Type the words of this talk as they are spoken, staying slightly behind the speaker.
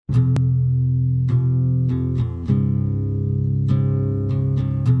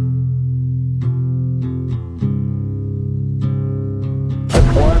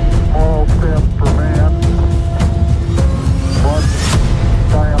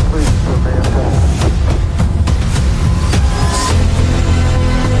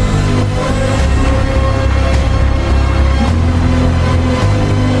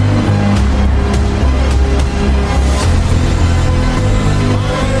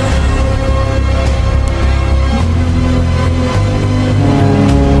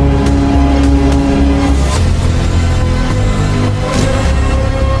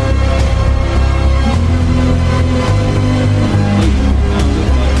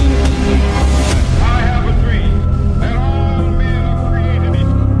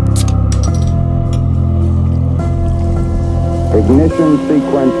Ignition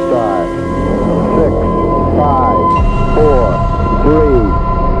sequence start. 6, 5, 4, 3,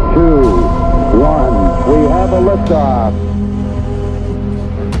 2, 1. We have a liftoff.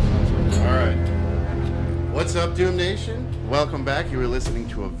 All right. What's up, Doom Nation? Welcome back. You were listening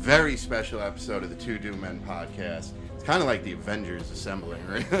to a very special episode of the Two Doom Men podcast. It's kind of like the Avengers assembling,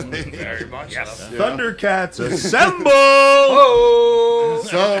 right? Very much. Yes. So. Thundercats assemble! Oh!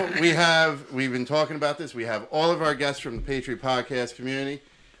 So we've been talking about this. We have all of our guests from the Patriot podcast community.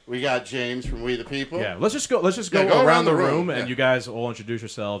 We got James from We the People. Yeah, let's just go around the room and you guys all introduce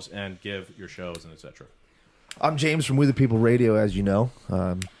yourselves and give your shows and etc. I'm James from We the People Radio, as you know.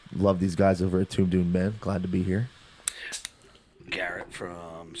 Love these guys over at Two Doom Men. Glad to be here. Garrett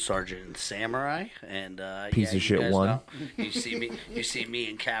from Sergeant Samurai, and Piece of shit one. You see me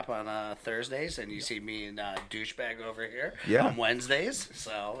and Cap on Thursdays, and you see me and Douchebag over here on Wednesdays.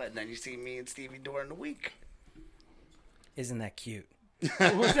 So, and then you see me and Stevie during the week. Isn't that cute?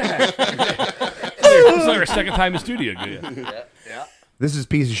 What was that? It's like our second time in studio. Yeah. This is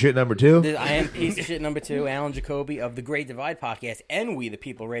Piece of Shit number 2. I am piece of shit number 2, Alan Jacoby of the Great Divide podcast and We the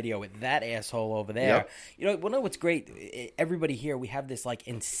People Radio with that asshole over there. Yep. You know what's great? Everybody here, we have this like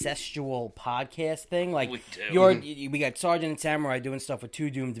incestual podcast thing. Like we do. We got Sergeant and Samurai doing stuff with Two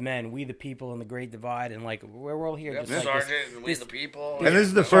Doomed Men, We the People and the Great Divide, and like we're all here. Yep. Just like Sergeant and We the People. And this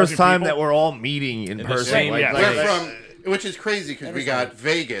is the first time that we're all meeting in person. same- We're from, which is crazy because we got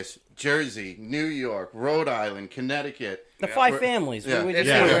Vegas, Jersey, New York, Rhode Island, Connecticut. The 5 families. Yeah. We just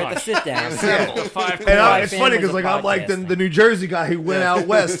Yeah. here at the sit down. The five. And it's funny families because of I'm like podcasting. the New Jersey guy who went out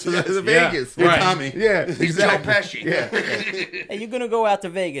west to the Vegas. You're Right. Tommy. Yeah, He's Joe exactly. Pesci. Yeah. Hey, you're gonna go out to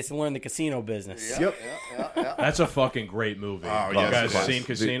Vegas and learn the casino business. Yep. That's a fucking great movie. Oh, you yes, guys it is. seen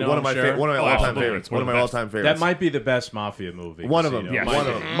Casino? One of my I'm sure? all-time absolutely. favorites. One of my One of the all-time favorites. That might be the best mafia movie. One of them. Casino. Yes. Might One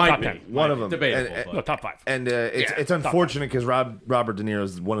be. of them. Might Top be. 10. One of them. Debatable. And- but- No, top 5. And it's unfortunate because Robert De Niro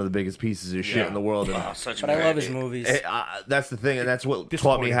is one of the biggest pieces of shit in the world. And, Such a But I love his movie. movies. that's the thing, and that's what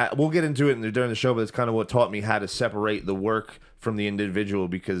taught me how. We'll get into it during the show, but it's kind of what taught me how to separate the work from the individual,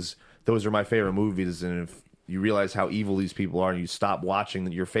 because those are my favorite movies. And if you realize how evil these people are, and you stop watching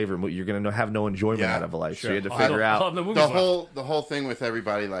your favorite movie, you're going to have no enjoyment out of a life. So you had to figure out The whole thing with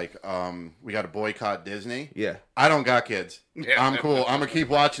everybody, like, we got to boycott Disney. Yeah. I don't got kids. Yeah. I'm cool. I'm gonna keep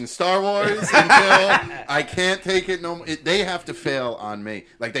watching Star Wars until I can't take it no more. They have to fail on me.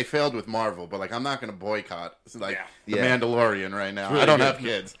 Like they failed with Marvel, but like I'm not gonna boycott the Yeah. Mandalorian right now. really I don't good. have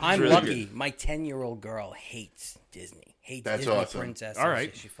kids. I'm really lucky. My 10-year-old girl hates Disney. Hates That's Disney awesome. princesses. All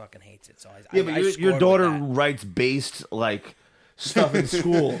right. She fucking hates it. So Yeah, I but your scored daughter with writes based like stuff in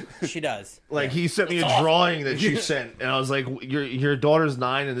school. that. She does. Like he sent me a drawing that she sent, and I was like, "Your daughter's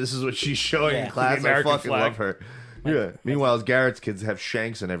 9, and this is what she's showing Yeah. in class." The I American fucking flag. love her. Yeah. Meanwhile, Garrett's kids have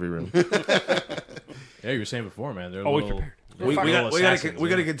shanks in every room. Yeah, you were saying before, man. They're Always little, prepared. we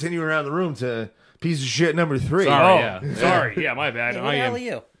got to continue around the room to piece of shit number 3. Sorry. Sorry. Yeah, my bad. Hey, I what the hell am. are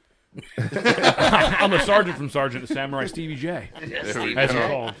you? I'm the sergeant from Sergeant Samurai Stevie J. Yes, As Stevie. you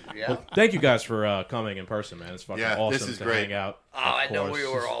called. Yeah. Thank you guys for coming in person, man. It's fucking Yeah, awesome this is to great. hang out. Oh, I know course. we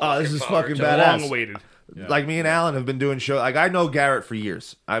were all. Oh, this looking is forward fucking to it. badass. Long awaited. Like me and Alan have been doing shows. Like I know Garrett for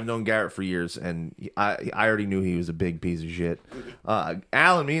years. I've known Garrett for years, and I already knew he was a big piece of shit.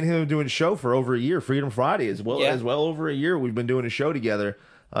 Alan, me and him have been doing a show for over a year. Freedom Friday as well over a year. We've been doing a show together,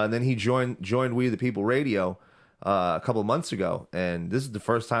 and then he joined We the People Radio a couple of months ago, and this is the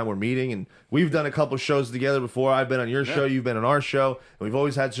first time we're meeting. And we've done a couple of shows together before. I've been on your show, you've been on our show, and we've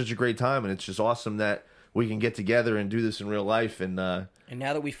always had such a great time. And it's just awesome that we can get together and do this in real life. And And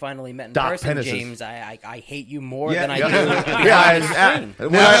now that we finally met in Doc person, Pennis's. James, I hate you more than I do.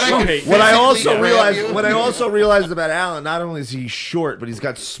 What I also physically realized about Alan, not only is he short, but he's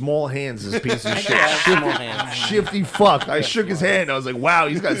got small hands. This piece of shit, Small hands. shifty fuck. I shook his hand. I was like, wow,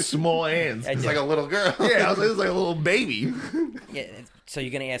 he's got small hands. I It's do. like a little girl. Yeah, I was like, this is like a little baby. Yeah, so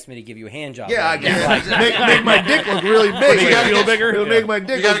you're gonna ask me to give you a hand job? Yeah, I right? guess. Make my dick look really big. You gotta Feel get- bigger? It'll make my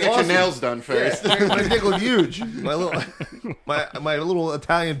dick You gotta look get awesome. your nails done first. Yeah, my dick look huge. My little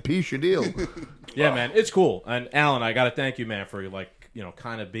Italian piece of deal. Yeah, man, it's cool. And Alan, I got to thank you, man, for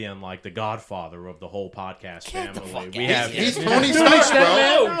kind of being like the godfather of the whole podcast Get the family. fuck We out have of here. He's Tony Stark,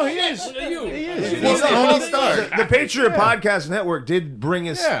 bro. No, he is. Look at you. He's Tony Stark. The Patriot Podcast Network did bring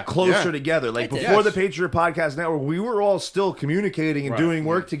us closer together. Like before the Patriot Podcast Network, we were all still communicating and doing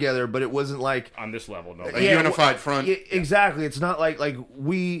work together, but it wasn't like On this level, no. A unified front. exactly. It's not like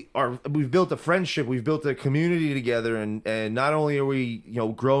we've built a friendship, we've built a community together, and not only are we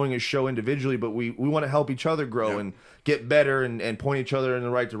growing a show individually, but we want to help each other grow. And get better and point each other in the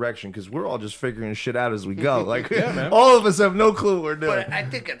right direction, because we're all just figuring shit out as we go. Like, all of us have no clue what we're doing. But I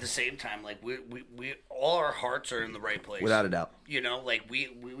think at the same time, like we all our hearts are in the right place, Without a doubt. You know, like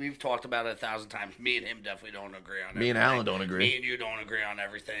we've talked about it 1,000 times. Me and him definitely don't agree on. Me and Alan don't agree. Me and you don't agree on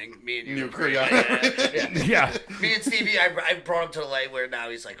everything. Me and You you agree on Yeah. Me and Stevie, I brought him to the light where now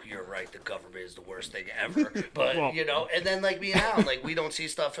he's like, "You're right. The government is the worst thing ever." But you know, and then like me and Alan, like we don't see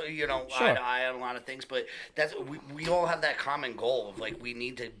stuff, you know, eye to eye on a lot of things. But that's we all have that common goal of like we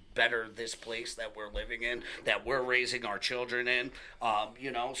need to better this place that we're living in, that we're raising our children in.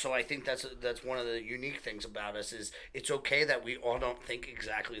 You know, so I think that's one of the unique things about us is it's okay that we all don't think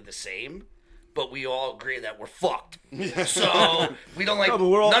exactly the same, but we all agree that we're fucked. So we don't like.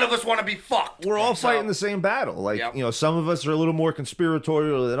 No, none of us want to be fucked. We're all fighting the same battle. Like, you know, some of us are a little more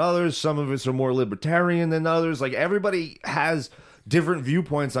conspiratorial than others. Some of us are more libertarian than others. Like, everybody has different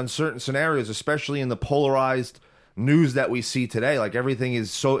viewpoints on certain scenarios, especially in the polarized news that we see today. Like, everything is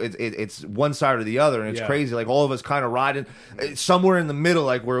so it's one side or the other, and it's crazy. Like, all of us kind of riding somewhere in the middle.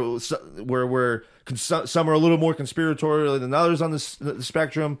 Like, where some are a little more conspiratorial than others on the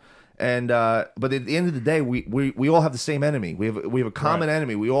spectrum. And but at the end of the day, we all have the same enemy. We have a common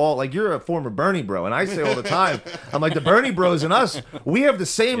enemy. We all, like, you're a former Bernie bro, and I say all the time, I'm like, the Bernie bros and us, we have the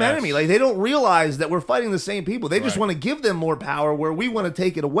same enemy. Like, they don't realize that we're fighting the same people. They just want to give them more power where we want to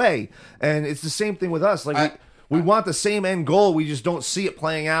take it away. And it's the same thing with us. Like, we want the same end goal. We just don't see it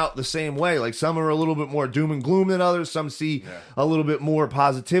playing out the same way. Like, some are a little bit more doom and gloom than others. Some see a little bit more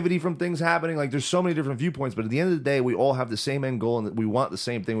positivity from things happening. Like, there's so many different viewpoints. But at the end of the day, we all have the same end goal, and we want the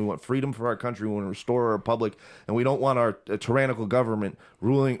same thing. We want freedom for our country. We want to restore our republic, and we don't want our tyrannical government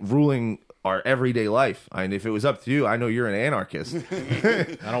ruling our everyday life. I mean, if it was up to you, I know you're an anarchist.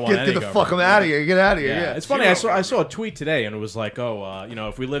 I don't want Get the fuck out of here. Get out of here. Yeah. It's funny. I saw a tweet today, and it was like, you know,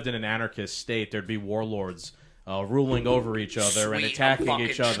 if we lived in an anarchist state, there'd be warlords ruling over each other and attacking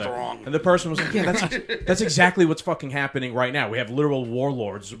each other. Strong. And the person was like, "Yeah, that's exactly what's fucking happening right now. We have literal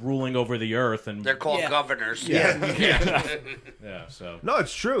warlords ruling over the earth, and they're called governors." Yeah. So no,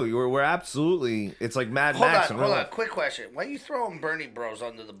 it's true. We're absolutely. It's like Mad Max. Hold on. Quick question: why are you throwing Bernie bros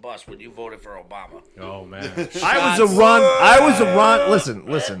under the bus when you voted for Obama? Oh man, I was a Ron. Listen.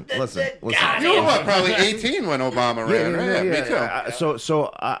 You were probably 18 when Obama ran, right? Me too.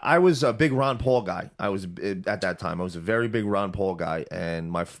 So I was a big Ron Paul guy. I was at that time. I was a very big Ron Paul guy,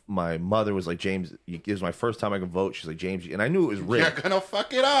 and my mother was like, "James, it was my first time I could vote." She's like, "James," and I knew it was rigged. You're gonna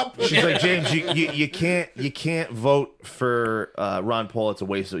fuck it up. She's like, "James, you can't vote for Ron Paul. It's a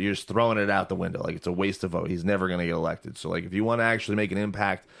waste. You're just throwing it out the window. Like, it's a waste of vote. He's never gonna get elected. So, like, if you want to actually make an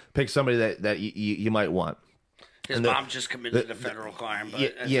impact, pick somebody that you might want." His mom just committed a federal crime, but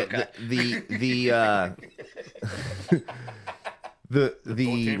okay.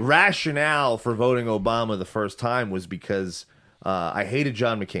 The rationale for voting Obama the first time was because I hated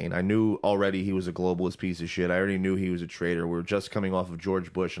John McCain. I knew already he was a globalist piece of shit. I already knew he was a traitor. We were just coming off of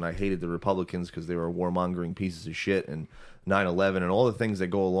George Bush, and I hated the Republicans because they were warmongering pieces of shit, and 9/11 and all the things that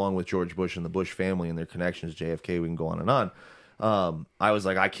go along with George Bush and the Bush family and their connections, JFK, we can go on and on. I was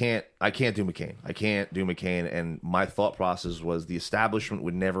like, I can't do McCain. I can't do McCain. And my thought process was the establishment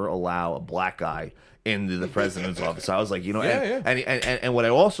would never allow a black guy into the president's office. I was like, you know, and what I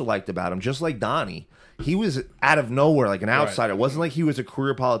also liked about him, just like Donnie, he was out of nowhere, like an outsider. It wasn't like he was a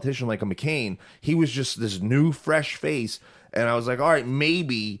career politician like a McCain. He was just this new, fresh face. And I was like, all right,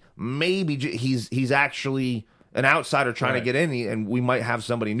 maybe he's actually an outsider trying to get in, and we might have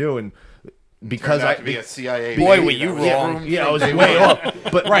somebody new. And because I be a CIA. Boy, were you wrong? Yeah, I was way off.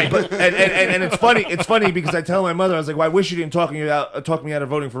 But and it's funny because I tell my mother, I was like, well, I wish you didn't talk me out of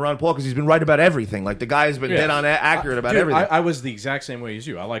voting for Ron Paul, because he's been right about everything. Like, the guy's been dead on accurate about everything. I was the exact same way as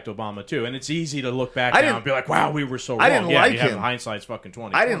you. I liked Obama too, and it's easy to look back now and be like, wow, we were so wrong. I didn't like him. Hindsight's fucking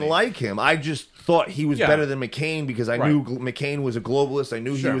 20. I didn't like him. I just thought he was better than McCain because I knew McCain was a globalist. I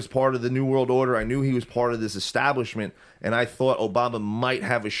knew he was part of the New World Order. I knew he was part of this establishment. And I thought Obama might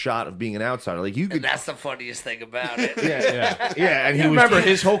have a shot of being an outsider. Like, you could. And that's the funniest thing about it. Yeah. And he was. Remember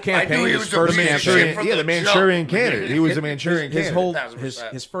his whole campaign. I knew he was the Manchurian candidate. He was a Manchurian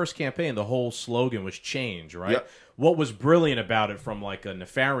candidate. His first campaign, the whole slogan was change, right? Yep. What was brilliant about it from like a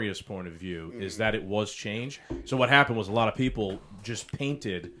nefarious point of view is that it was change. So what happened was a lot of people just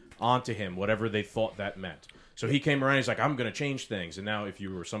painted onto him whatever they thought that meant. So he came around, he's like, I'm going to change things. And now if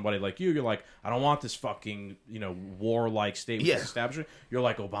you were somebody like you, you're like, I don't want this fucking, war-like state with this establishment. You're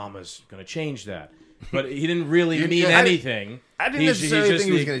like, Obama's going to change that. But he didn't really mean anything. I didn't necessarily think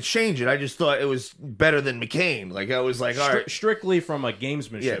he was going to change it. I just thought it was better than McCain. Like, I was like, all right. Strictly from a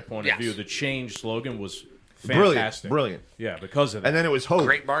gamesmanship point of view, the change slogan was fantastic. Brilliant. Yeah, because of that. And then it was Hope.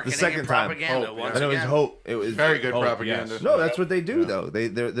 Great marketing the second and time. propaganda. Hope, Once And it was again. Hope. It was Very good Oh, propaganda. yes. No, that's what they do though. They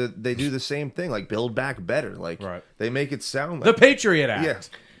do the same thing, like Build Back Better. Like Right. they make it sound the like Patriot Act.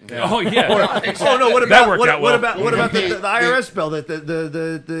 yeah. Oh yeah. Oh no! What That about worked out well. what about the IRS bill that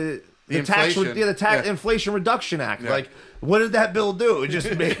the tax inflation. Inflation Reduction Act? Like, what did that bill do? It just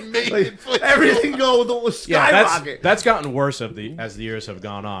made, Made inflation. everything go skyrocket. That's gotten worse as the years have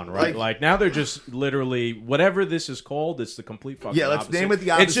gone on, right? Like now they're just literally whatever this is called, it's the complete fucking let's opposite. name it the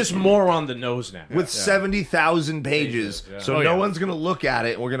opposite. It's just more on the nose now. With 70,000 pages, Yeah. so Oh, no yeah. one's gonna look at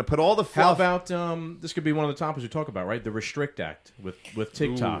it. We're gonna put all the How fluff. about this could be one of the topics we talk about, right? The Restrict Act with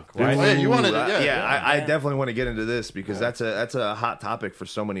TikTok, Oh, right? yeah, you wanted Ooh, to, I definitely want to get into this because that's a hot topic for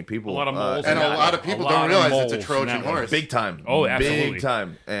so many people. A lot of moles And a lot of people don't realize it's a moles Trojan in that one. horse. big time. Oh, absolutely. big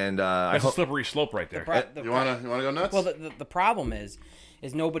time. And I That's a hope slippery slope right there. You wanna go nuts? Well, the problem is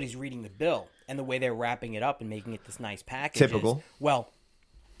nobody's reading the bill, and the way they're wrapping it up and making it this nice package. Typical. Is, well,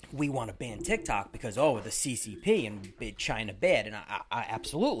 we want to ban TikTok because the CCP and China bad, and I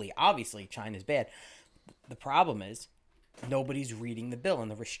absolutely, obviously, China's bad. The problem is nobody's reading the bill. In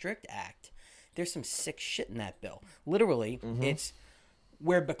the Restrict Act, there's some sick shit in that bill. Literally, it's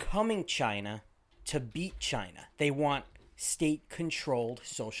we're becoming China to beat China. They want state-controlled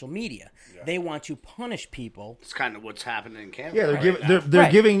social media. They want to punish people. It's kind of what's happening in Canada. Yeah, they're right giving now. they're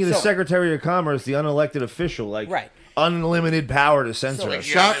Right. giving the So- Secretary of Commerce, the unelected official, like Right. unlimited power to censor like, us.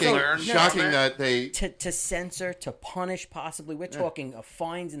 you haven't shocking, learned shocking from it? that they. To censor, to punish, possibly. We're talking of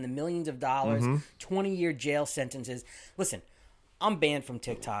fines in the millions of dollars, 20-year jail sentences. Listen, I'm banned from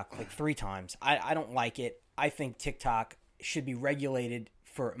TikTok like 3 times. I don't like it. I think TikTok should be regulated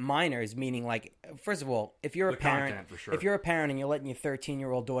for minors, meaning like, first of all, if you're a parent, content, for sure. if you're a parent and you're letting your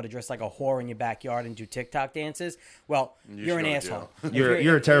 13-year-old daughter dress like a whore in your backyard and do TikTok dances, well, you're an should go to asshole. jail. If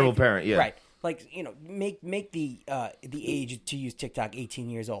You're a terrible parent, yeah. Right. Like, make the age to use TikTok 18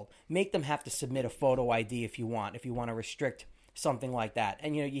 years old. Make them have to submit a photo ID if you want to restrict something like that.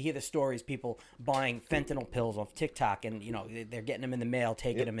 And you hear the stories, people buying fentanyl pills off TikTok, and they're getting them in the mail,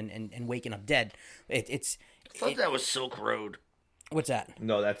 taking them and waking up dead. I thought that was Silk Road. What's that?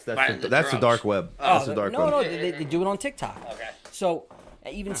 No, that's Buying the the drugs. dark web. That's the dark no, web. no, they do it on TikTok. Okay. So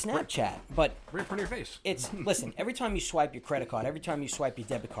even Snapchat, but Right in front of your face. listen, every time you swipe your credit card, every time you swipe your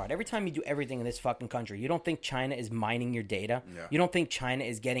debit card, every time you do everything in this fucking country, you don't think China is mining your data? Yeah. You don't think China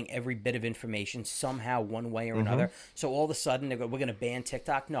is getting every bit of information somehow, one way or another? So all of a sudden, we're going to ban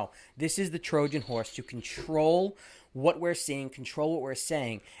TikTok? No. This is the Trojan horse to control what we're seeing, control what we're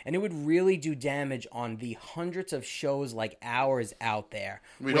saying, and it would really do damage on the hundreds of shows like ours out there.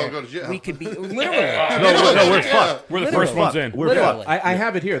 We where don't go to jail. We could be literally. No, we're fucked. We're the Literally. first ones in. We're Literally. fucked. I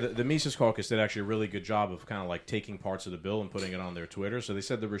have it here. The Mises Caucus did actually a really good job of kind of like taking parts of the bill and putting it on their Twitter. So they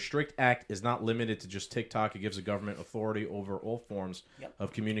said the Restrict Act is not limited to just TikTok. It gives the government authority over all forms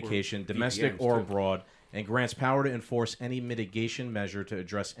of communication, domestic VPNs, or too. abroad, and grants power to enforce any mitigation measure to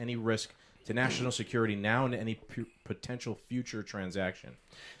address any risk to national security now and any potential future transaction.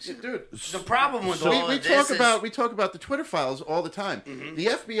 Dude, The problem with we, all we of talk this about is, we talk about the Twitter files all the time. The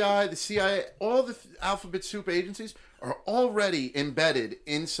FBI, the CIA, all the alphabet soup agencies are already embedded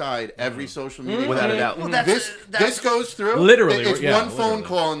inside every social media. Without a doubt. Well, This goes through. Literally, it's yeah, one phone literally.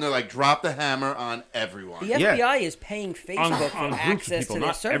 call and they're like, drop the hammer on everyone. The FBI is paying Facebook for on groups of access people, to their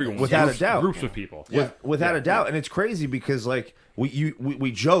not servers. everyone. Without Groups- a doubt. Groups of people. Without a doubt, and it's crazy because like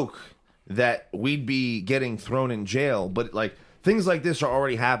we joke that we'd be getting thrown in jail, but like things like this are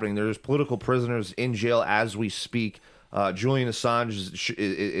already happening. There's political prisoners in jail as we speak. Julian Assange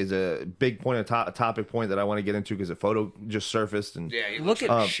is a big point, a topic point that I want to get into because a photo just surfaced. And yeah, you Look look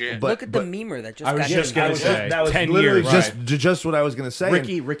at shit. but- look at the memer that just I was got just hit. gonna say, that was 10 literally years. just what I was going to say.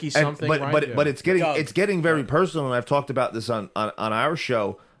 Ricky something, but right? but Yeah. but it's Doug. getting very personal, and I've talked about this on our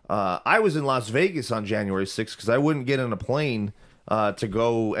show. I was in Las Vegas on January 6th because I wouldn't get on a plane to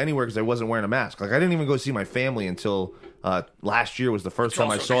go anywhere because I wasn't wearing a mask. Like I didn't even go see my family until last year was the first time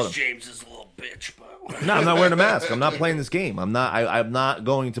I Also saw 'cause them. James is a little bitch, but No, I'm not wearing a mask. I'm not playing this game. I'm not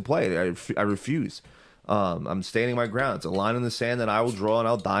going to play it. I refuse. I'm standing my ground. It's a line in the sand that I will draw, and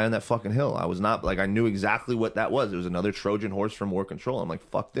I'll die on that fucking hill. I was not like I knew exactly what that was. It was another Trojan horse from war control. I'm like,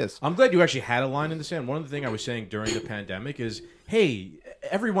 fuck this. I'm glad you actually had a line in the sand. One of the things I was saying during the pandemic is, hey,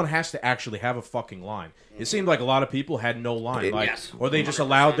 everyone has to actually have a fucking line. It seemed like a lot of people had no line, Yes. or they just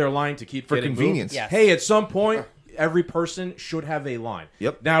allowed their line to keep For getting convenience. moved. Yes. Hey, at some point, every person should have a line.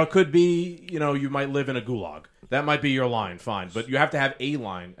 Yep. Now it could be, you might live in a gulag. that might be your line, fine. But you have to have a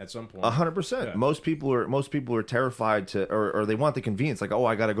line at some point. 100%. Most people are terrified to, or they want the convenience. Like, oh,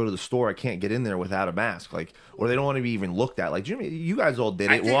 I got to go to the store. I can't get in there without a mask. Like, or they don't want to be even looked at. Like, Jimmy, you guys all did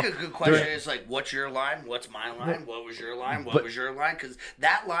it. I think a good question is like, what's your line? What's my line? What was your line? What was your line? Because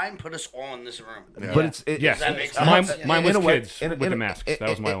that line put us all in this room. Yeah. But yes, that makes sense? mine was kids with the masks. That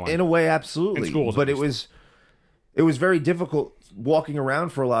was my line. In a way, absolutely. In schools, but it was very difficult walking around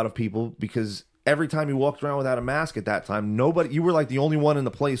for a lot of people because every time you walked around without a mask at that time, you were like the only one in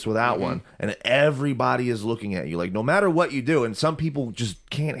the place without one, and everybody is looking at you. Like, no matter what you do, and some people just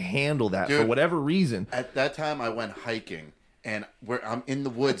can't handle that for whatever reason. At that time, I went hiking, and I'm in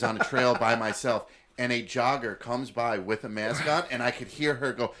the woods on a trail by myself, and a jogger comes by with a mask on, and I could hear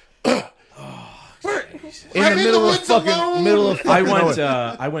her go, in the middle of fucking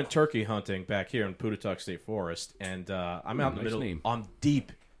I went turkey hunting back here in Putatuck State Forest, and I'm out in the middle. I'm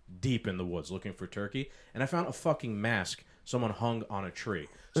deep in the woods looking for turkey, and I found a fucking mask someone hung on a tree.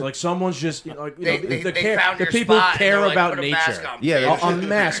 So like someone's just the people care about nature. A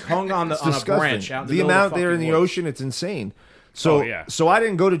mask hung on a branch out in the amount there in the ocean, it's insane. So so I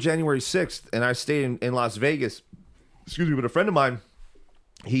didn't go to January 6th, and I stayed in Las Vegas. Excuse me, but a friend of mine,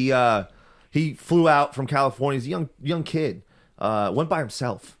 he flew out from California. He's a young kid. Went by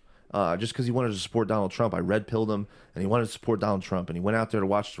himself. Just because he wanted to support Donald Trump. I red-pilled him, and he wanted to support Donald Trump, and he went out there to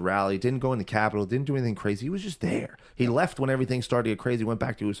watch the rally. Didn't go in the Capitol, didn't do anything crazy. He was just there. He left when everything started to get crazy, went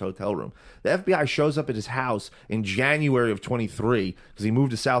back to his hotel room. The FBI shows up at his house in January of 23, because he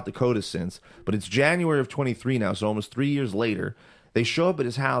moved to South Dakota since, but it's January of 23 now, so almost 3 years later. They show up at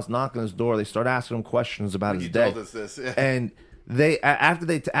his house, knock on his door, they start asking him questions about his day. Told us this, yeah. And after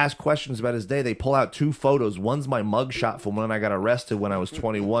they ask questions about his day, they pull out two photos. One's my mugshot from when I got arrested when I was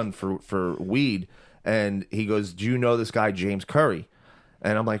 21 for weed. And he goes, "Do you know this guy, James Curry?"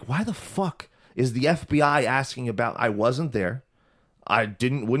 And I'm like, why the fuck is the FBI asking about? I wasn't there. I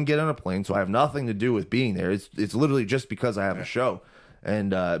wouldn't get on a plane, so I have nothing to do with being there. It's literally just because I have a show and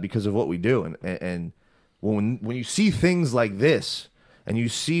because of what we do. And when you see things like this, and you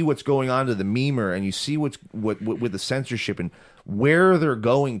see what's going on to the memer, and you see what with the censorship and where they're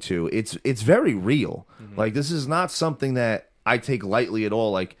going to, it's very real. Mm-hmm. Like, this is not something that I take lightly at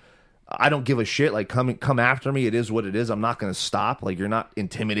all. Like, I don't give a shit. Like, come after me. It is what it is. I'm not going to stop. Like, you're not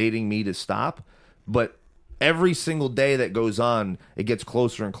intimidating me to stop. But every single day that goes on, it gets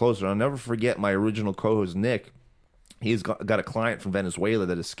closer and closer. I'll never forget my original co-host, Nick. He's got a client from Venezuela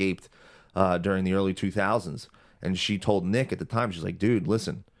that escaped during the early 2000s. And she told Nick at the time, she's like, dude,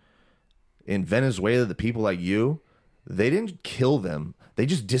 listen, in Venezuela, the people like you, they didn't kill them. They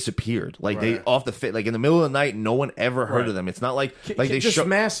just disappeared. Like, they off the fit, like in the middle of the night, no one ever heard of them. It's not like they just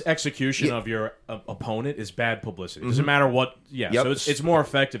mass execution of your opponent is bad publicity. It doesn't matter what. Yeah, so it's more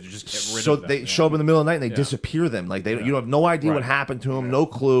effective to just get rid of them. So they show up in the middle of the night and they disappear them. Like, you have no idea what happened to them, no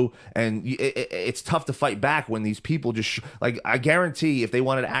clue, and it's tough to fight back when these people just like, I guarantee if they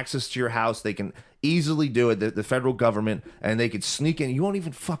wanted access to your house, they can easily do it. The federal government, and they could sneak in. You won't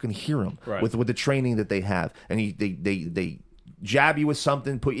even fucking hear them with the training that they have, and they jab you with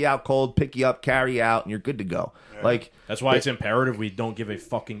something, put you out cold, pick you up, carry you out, and you're good to go. Yeah. Like, that's why it's imperative we don't give a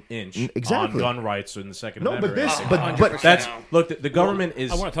fucking inch on gun rights in the Second Amendment. But that's look. The government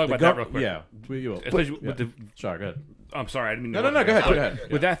is. I want to talk about that real quick. Yeah, sorry, go ahead. I'm sorry, I didn't mean to. No, go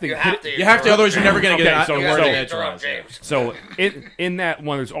ahead. With that thing, you have to, otherwise you're never going to get it. So in that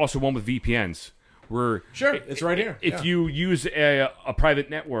one, there's also one with VPNs. Where it's right here. If you use a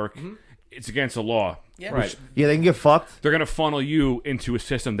private network, it's against the law. Yeah. Right. Yeah, they can get fucked. They're going to funnel you into a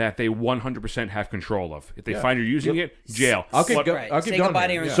system that they 100% have control of. If they find you're using it, jail. I'll say goodbye to your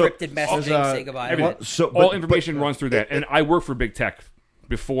encrypted messaging. Say goodbye to it. All information runs through that. And I worked for big tech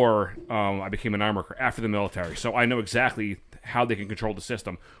before I became an arm worker after the military. So I know exactly how they can control the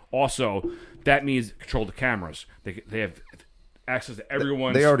system. Also, that means control the cameras. They have access to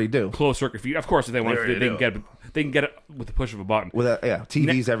everyone's they already do closed circuit feed. Of course, if they want, they can get it with the push of a button. With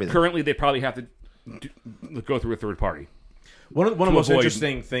TVs, everything. Currently, they probably have to go through a third party. One of the most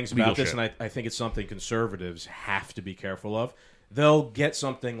interesting things about this, and I think it's something conservatives have to be careful of. They'll get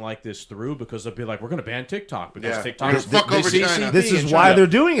something like this through because they'll be like, "We're going to ban TikTok because TikTok is fuck over China." This is why they're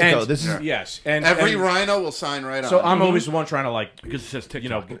doing it, though. This is yes, and every rhino will sign right on. So I'm always the one trying to because it says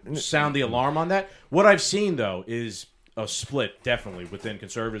TikTok, sound the alarm on that. What I've seen though is a split, definitely, within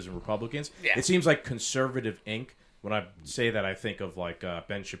conservatives and Republicans. Yeah. It seems like Conservative Inc., when I say that, I think of like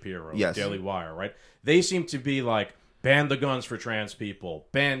Ben Shapiro, Daily Wire, right? They seem to be like, ban the guns for trans people,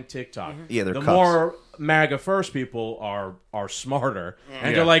 ban TikTok. Yeah, they're the cucks. more MAGA first people are smarter,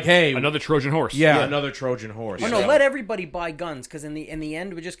 and they're like, hey, Another Trojan horse. another Trojan horse. Oh no, let everybody buy guns because in the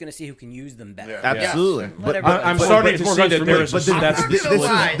end we're just going to see who can use them better. Absolutely. Let everybody I'm buy starting them. to see that there's but that's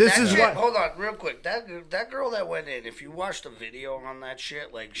this is why. Hold on, real quick. That girl that went in, if you watched the video on that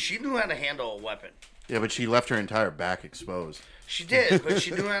shit, like she knew how to handle a weapon. Yeah, but she left her entire back exposed. She did, but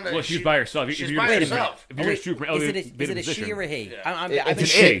she knew how to. Well, she's by herself. If She's you're by gonna- herself. If you're going to shoot from Is elevated it a position, she or a he? Yeah. I It's think an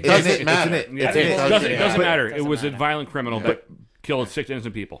she. it. Doesn't It's matter. an it. Yeah, It's an it it. It doesn't But- matter. It doesn't was a matter. violent criminal that killed 6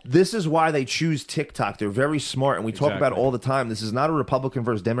 innocent people. This is why they choose TikTok. They're very smart, and we talk about it Exactly. all the time. This is not a Republican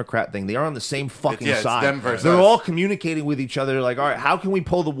versus Democrat thing. They are on the same fucking It's side. them versus They're us. all communicating with each other. Like, all right, how can we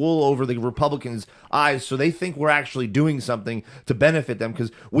pull the wool over the Republicans' eyes so they think we're actually doing something to benefit them?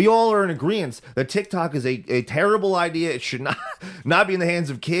 Because we all are in agreement that TikTok is a terrible idea. It should not be in the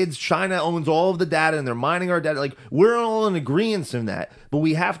hands of kids. China owns all of the data, and they're mining our data. Like, we're all in agreement in that. But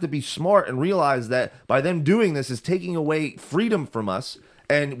we have to be smart and realize that by them doing this is taking away freedom from us.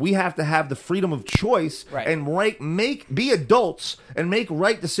 And we have to have the freedom of choice and be adults and make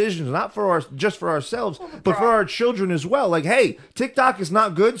right decisions, not just for ourselves, but for our children as well. Like, hey, TikTok is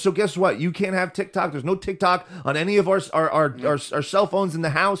not good, so guess what? You can't have TikTok. There's no TikTok on any of our cell phones in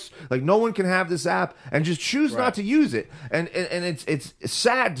the house. Like, no one can have this app, and just choose not to use it. And it's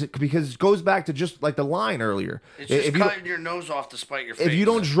sad because it goes back to just like the line earlier. It's just cutting your nose off to spite your face. If you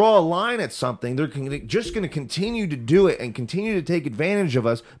don't draw a line at something, they're just going to continue to do it and continue to take advantage of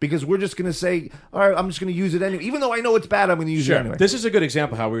us because we're just going to say, all right, I'm just going to use it anyway. Even though I know it's bad, I'm going to use it anyway. This is a good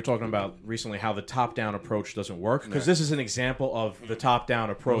example how we were talking about recently how the top-down approach doesn't work, because this is an example of the top-down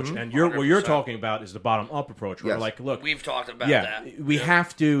approach, and what you're talking about is the bottom-up approach. Where Yes. like, look, We've talked about that. we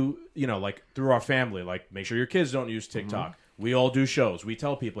have to, like through our family, like make sure your kids don't use TikTok. We all do shows. We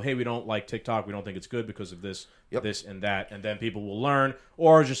tell people, hey, we don't like TikTok. We don't think it's good because of this, this, and that. And then people will learn.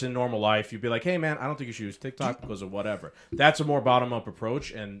 Or just in normal life, you'd be like, hey, man, I don't think you should use TikTok because of whatever. That's a more bottom-up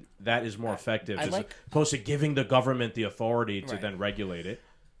approach, and that is more effective as opposed to giving the government the authority to then regulate it.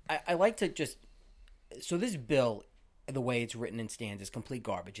 I like to just... So this bill, the way it's written and stands, is complete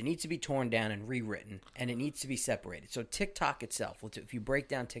garbage. It needs to be torn down and rewritten, and it needs to be separated. So TikTok itself, if you break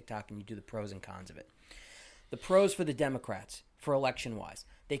down TikTok and you do the pros and cons of it, the pros for the Democrats, for election-wise,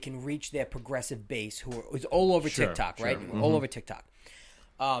 they can reach their progressive base who's all over TikTok, right? All over TikTok.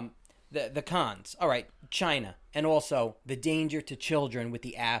 The cons, all right, China, and also the danger to children with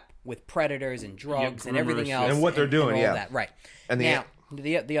the app, with predators and drugs and everything else. And what they're doing, and all that, right. And now,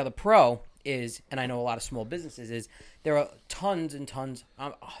 the other pro is, and I know a lot of small businesses, is there are tons and tons,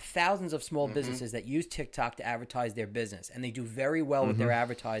 thousands of small businesses that use TikTok to advertise their business, and they do very well with their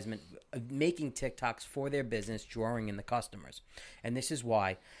advertisement, making TikToks for their business, drawing in the customers. And this is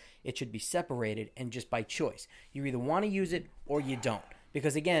why it should be separated and just by choice. You either want to use it or you don't.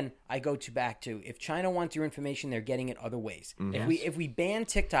 Because again, I go back to if China wants your information, they're getting it other ways. If we ban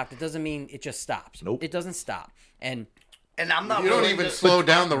TikTok, that doesn't mean it just stops. Nope. It doesn't stop. And I'm not You don't willing even to, slow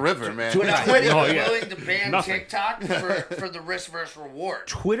down the river, man. I'm not willing yeah. to ban Nothing. TikTok for the risk versus reward.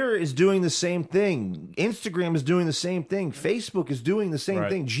 Twitter is doing the same thing. Instagram is doing the same thing. Facebook is doing the same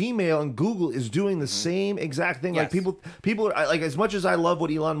thing. Gmail and Google is doing the same exact thing. Like Yes. people are like, as much as I love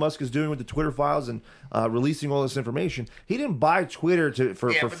what Elon Musk is doing with the Twitter files and releasing all this information, he didn't buy Twitter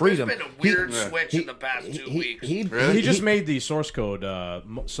for But freedom. there's been a weird switch in the past 2 weeks. He just made the source code,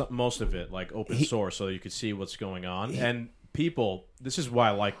 most of it, like open source, so you could see what's going on. And people, this is why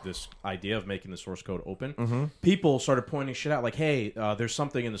I like this idea of making the source code open. People started pointing shit out, like, hey, there's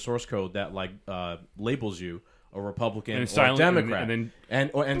something in the source code that like labels you a Republican And or silent, Democrat,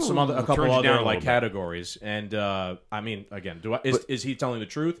 and some other a couple turns you down other a like little bit. categories. And I mean, again, is he telling the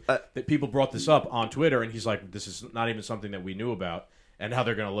truth? That people brought this up on Twitter, and he's like, this is not even something that we knew about. And how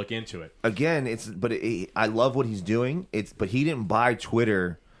they're going to look into it. Again, I love what he's doing. But he didn't buy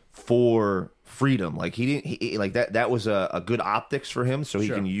Twitter for freedom. Like that was a good optics for him, so he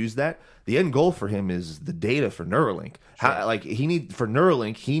can use that. The end goal for him is the data for Neuralink. For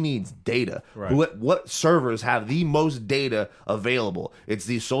Neuralink, he needs data. Right. What servers have the most data available? It's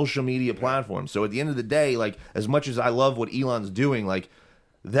these social media platforms. So at the end of the day, like, as much as I love what Elon's doing, like,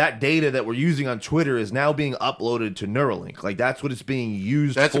 that data that we're using on Twitter is now being uploaded to Neuralink. Like, that's what it's being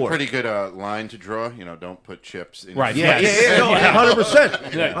used That's for. a pretty good line to draw. Don't put chips in. Right. your Yeah, face. no,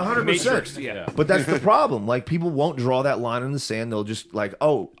 100%. Yeah, 100%. Matrix, yeah. But that's the problem. Like, people won't draw that line in the sand. They'll just, like,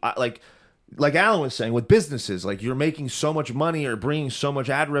 like Alan was saying, with businesses, like you're making so much money or bringing so much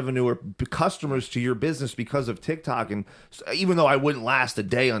ad revenue or customers to your business because of TikTok. And even though I wouldn't last a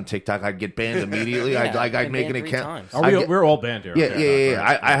day on TikTok, I'd get banned immediately. I'd make an account. We're all banned here. Yeah.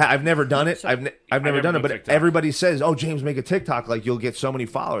 I've never done it. I've never done it. But TikTok. everybody says, "Oh, James, make a TikTok. Like you'll get so many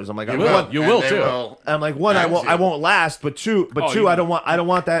followers." I'm like, You will too. I'm like, one, I won't last. But two, I don't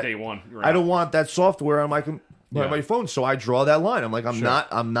want that. Day one. I don't want that software on my phone. So I draw that line. I'm like,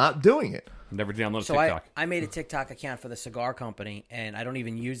 I'm not doing it. Never download So TikTok. I made a TikTok account for the cigar company, and I don't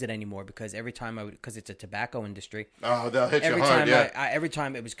even use it anymore because every time because it's a tobacco industry. Oh, they'll hit Every you hard. time Yeah. every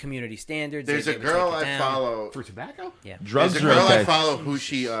time it was community standards. There's they a would girl take it I down. follow. For tobacco? Yeah. Drugs There's a are girl okay. I follow who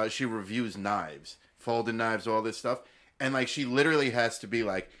she reviews knives, folding knives, all this stuff, and like she literally has to be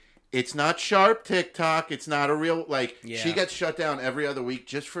like, it's not sharp TikTok. It's not a real Yeah. She gets shut down every other week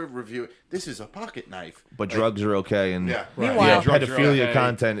just for review. This is a pocket knife. But Like, drugs are okay, and Yeah. Meanwhile- drugs are pedophilia okay.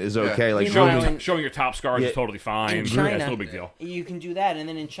 content is okay. Like Meanwhile, Showing your top scars is totally fine. In That's China, no big deal. you can do that, and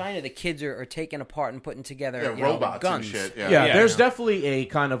then in China, the kids are taking apart and putting together Yeah, robots and guns. shit. Yeah, Yeah. there's definitely a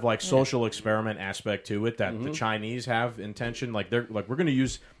kind of like social experiment aspect to it that the Chinese have intention. Like they're like, we're going to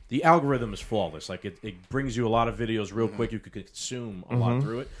use the algorithm is flawless. Like it brings you a lot of videos real quick. You could consume a lot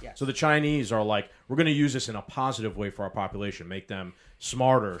through it. Yes. So the Chinese are like, we're going to use this in a positive way for our population, make them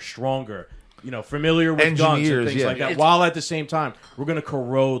smarter, stronger. Familiar with guns and Engineers, things yeah. like that. While at the same time, we're going to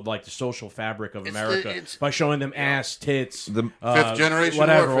corrode like the social fabric of America it's- by showing them ass, tits, Fifth generation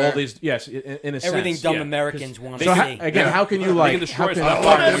whatever. warfare. All these, yes, in a Everything sense, dumb yeah. Americans want to So see. how can you like? can destroy how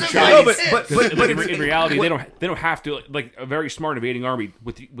can- us. No, But in reality, they don't have to. Like a very smart invading army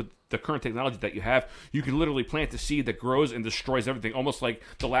with the current technology that you have, you can literally plant the seed that grows and destroys everything, almost like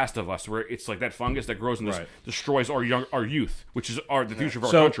The Last of Us, where it's like that fungus that grows and destroys our youth, which is the future of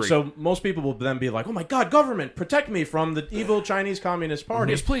our country. So most people will then be like, "Oh my God, government, protect me from the evil Chinese Communist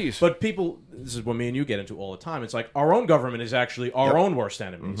Party." Yes, please. But this is what me and you get into all the time. It's like our own government is actually our own worst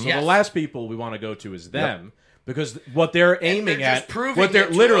enemy. So Yes. the last people we want to go to is them. Because what they're aiming they're just at, proving what they're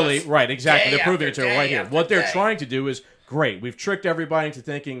it to literally us right, exactly. day They're proving it after to us day right here. after What they're day. trying to do is great. We've tricked everybody into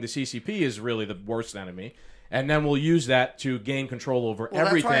thinking the CCP is really the worst enemy, and then we'll use that to gain control over Well,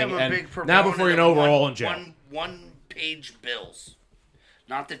 that's why everything. I'm a And big now, proponent before you of know, we're all in jail. One-page bills,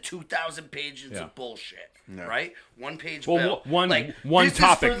 not the 2,000 pages Yeah. of bullshit. Right, one-page Well, bill. one like,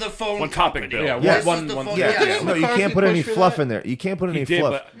 topic. This is for the phone One topic company. bill. Yeah, This one- is the one- phone- Yeah, yeah. no, you can't put any fluff in there. You can't put any did,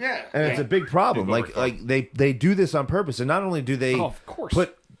 fluff. but- Yeah. And it's a big problem. Like they do this on purpose, and not only do they of course.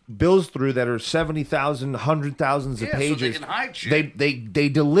 put bills through that are 70,000, 100,000s of Yeah, so they pages. can hide shit. They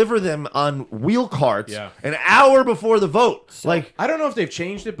deliver them on wheel carts Yeah. an hour before the vote. Like I don't know if they've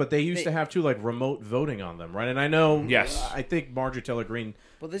changed it, but they used to have too like remote voting on them, right? And I know, Yes. I think Marjorie Taylor Greene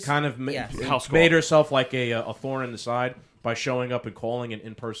this- kind of yes. House call. made herself like a thorn in the side by showing up and calling an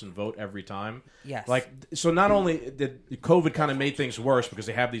in-person vote every time. Yes. Like, so not only did COVID kind of made things worse because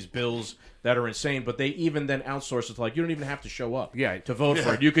they have these bills that are insane, but they even then outsource it to like, you don't even have to show up to vote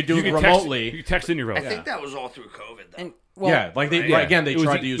for it. You could do it can remotely. you can text in your vote. I think that was all through COVID, though. And, well, yeah, like they Yeah. again they It was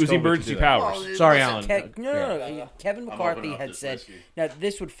tried the- to use it was COVID emergency to do that. powers. Well, Sorry, listen, Alan. No. Kevin McCarthy up had this said whiskey. now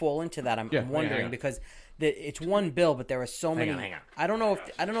this would fall into that. I'm Yeah, wondering hang on. because it's one bill, but there are so many. hang on. I don't know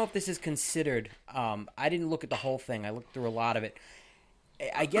if this is considered. I didn't look at the whole thing. I looked through a lot of it.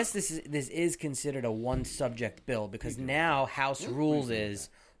 I guess this is considered a one subject bill because now House rules is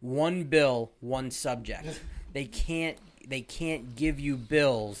one bill, one subject. They can't give you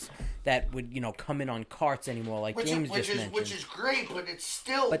bills that would come in on carts anymore, like James just mentioned. Which is great, but it's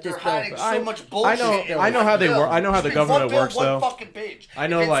still But they're this bill- hiding I- so much bullshit. I know how they work. I know how the government one bill, works, one though. fucking page. I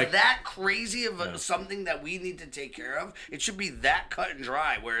know, if it's like- that crazy of something that we need to take care of. It should be that cut and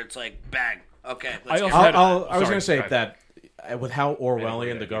dry, where it's like bang. Okay, let's I get also rid had- of it. I was Sorry, going to say go ahead. that with how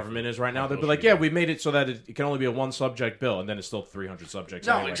Orwellian the government is right now, they'll be like, yeah, we made it so that it can only be a one subject bill, and then it's still 300 subjects.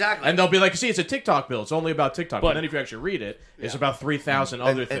 No, anyway. exactly. And they'll be like, see, it's a TikTok bill. It's only about TikTok. But But- then if you actually read it, it's about 3,000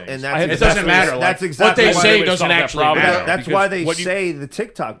 other things. and I had that's it doesn't exactly- matter. Like, That's exactly what they why say would doesn't solve that actually problem. matter. That's Because why they what you- say the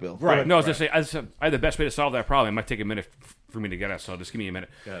TikTok bill. Right. No, I was going to say, I had the best way to solve that problem. It might take a minute for me to get it, so just give me a minute.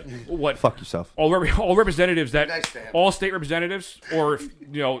 What? Fuck yourself. All representatives that Nice to have. all state representatives or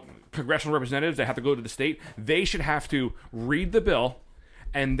congressional representatives that have to go to the state, they should have to read the bill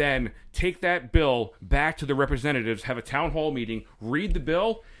and then take that bill back to the representatives, have a town hall meeting, read the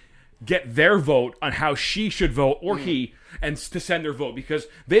bill, get their vote on how she should vote or he, and to send their vote, because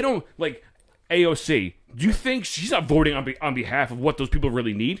they don't like AOC. Do you think she's not voting on behalf of what those people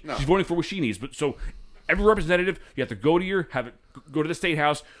really need? She's voting for what she needs. But so every representative, you have to go to the state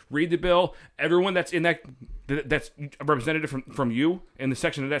house, read the bill. Everyone that's in that's a representative from you in the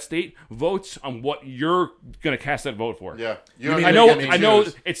section of that state votes on what you're going to cast that vote for. Yeah. I know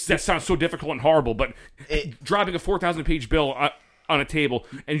that sounds so difficult and horrible, but dropping a 4,000-page bill on a table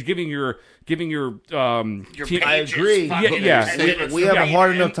and giving your team. I agree. We have a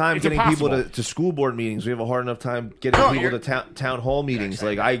hard enough time it's getting impossible. people to school board meetings. We have a hard enough time getting people to town hall meetings.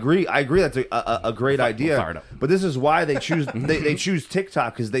 Like I agree that's a great idea. But this is why they choose they choose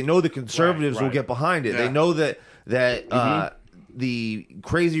TikTok, because they know the conservatives will get behind it. Yeah. They know that the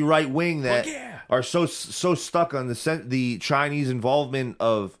crazy right wing that are so stuck on the Chinese involvement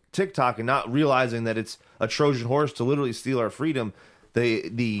of TikTok and not realizing that it's a Trojan horse to literally steal our freedom.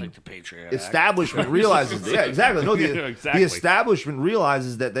 The Patriot establishment realizes, exactly. No, Exactly. the establishment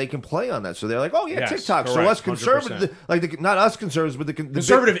realizes that they can play on that, so they're like, "Oh yeah, Yes, TikTok." So correct, us conservative, 100%. not us conservatives, but the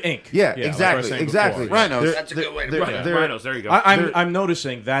Conservative Inc. Yeah, like I was exactly, saying exactly. before. Rhinos. That's a good way to put it. Rhinos, there you go. I'm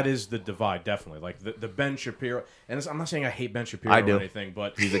noticing that is the divide, definitely. Like the Ben Shapiro, and I'm not saying I hate Ben Shapiro I do. or anything,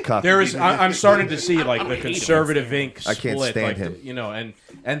 but He's a cuck. there is. I'm starting to see like the conservative Inc. I split. can't stand like, him. You know,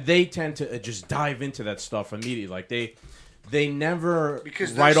 and they tend to just dive into that stuff immediately. Like they never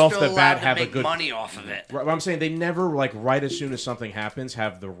Because right they're off still the bat allowed to have a make good money off of it. Right, I'm saying they never like right as soon as something happens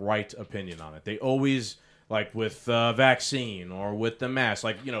have the right opinion on it. They always like with vaccine or with the mask,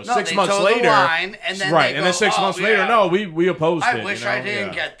 like 6 they months toe the later, line, and then right, they and then go, 6 months "Oh, later, yeah. no, we opposed it. I wish I didn't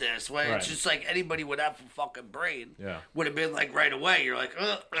Yeah. get this. Well, Right. it's just like anybody with that fucking brain Yeah. would have been like right away. You're like,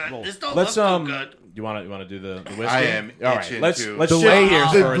 this don't Let's look too good. You want to do the whiskey? I am All right, itching let's to- let's The shift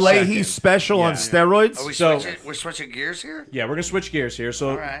gears for a Leahy second. special on Yeah. steroids. Are we So- we're switching gears here? Yeah, we're gonna switch gears here.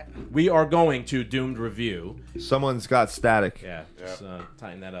 So All right. we are going to Doomed Review. Someone's got static. Yeah, just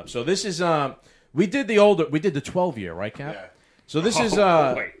tighten that up. So this is we did the 12-year, right, Cap? Yeah. So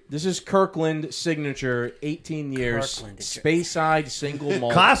this is Kirkland signature 18 years Kirkland. Speyside single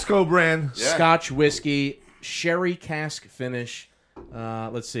malt Costco brand. Scotch whiskey, sherry cask finish.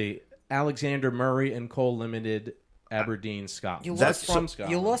 Let's see, Alexander Murray and Co. Limited, Aberdeen, Scotland. That's from You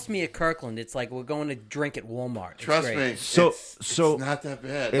Scotland. lost me at Kirkland. It's like we're going to drink at Walmart. It's Trust great. me. So it's not that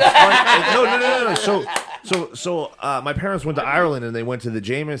bad. It's fun. No. My parents went to Ireland and they went to the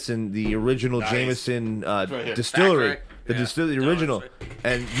Jameson, the original Jameson distillery, Factory. the original,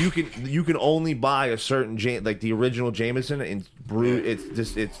 and you can only buy a certain like the original Jameson and brew.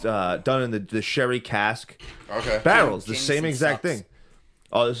 It's done in the sherry cask Okay. barrels, the Jameson same exact sucks. thing.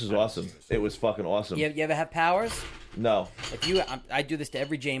 Oh, this is awesome! It was fucking awesome. You ever have Powers? No, If you, I do this to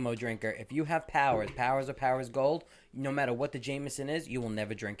every JMO drinker. If you have Powers or Powers Gold, no matter what the Jameson is, you will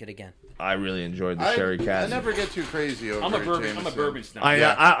never drink it again. I really enjoyed the sherry I cask. never get too crazy over I'm a bourbon Jameson. snob.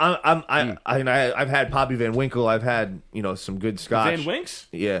 I've had Poppy Van Winkle. I've had some good scotch. Van Winks?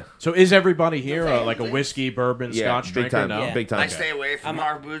 Yeah, So is everybody here like a Van whiskey, bourbon, yeah, Scotch big drinker? time, No? Yeah. big time. I stay away from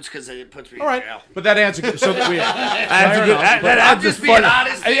hard boots because it puts me All right, in jail. but that adds a good. So that we, That's a good. That I'm adds just a being fun.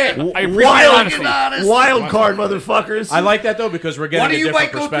 honest here. I appreciate Wild, honesty. honest. wild card, motherfuckers. I like that though because we're getting One of a you different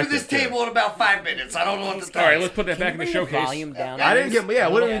might go through perspective. this too. table in about 5 minutes. I don't know what to tell All right, you. let's put that back in the Bring the showcase. volume down. I didn't get. Yeah,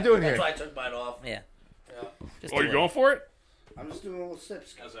 what are we doing That's here? why I took mine off. Yeah. Just Oh, a you're little. going for it? I'm just doing a little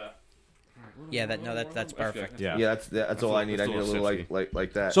sips. Yeah, that's perfect. Yeah. Yeah, that's all I need. I need a little Sipsky.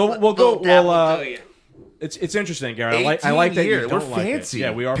 like that. So we'll go. Little dab will do you. It's interesting, Gary. I like that you We're don't like fancy. it.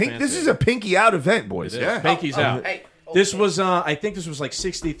 Yeah, we are Pink, fancy. This is a pinky out event, boys. It is. Yeah. Pinky's out. Hey, This was, I think this was like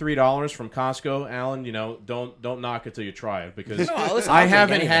 $63 from Costco, Alan. Don't knock it till you try it because No, listen, I I'll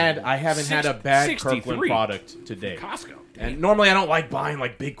haven't drink had anything. a bad 63. Kirkland product to date. Costco. And normally I don't like buying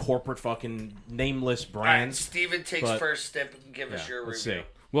like big corporate fucking nameless all right, brands. Steven takes but- first step and give us your Let's review. see.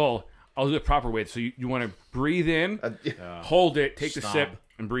 Well, I'll do it the proper way. So you want to breathe in, hold it, take the Stop. sip,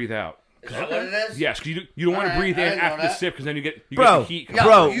 and breathe out. Is that what it is? Yes, because you don't want to Alright, breathe I in didn't know after the that. sip because then you get Bro, the heat. coming.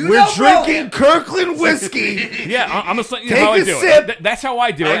 bro, you we're know, bro. drinking Kirkland whiskey. Yeah, I'm just letting you Take know how I a do sip. it. That's how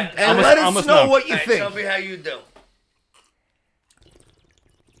I do it. and let us know what you All right, think. tell me how you do.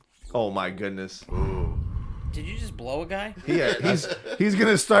 Oh my goodness. Did you just blow a guy? Yeah, he's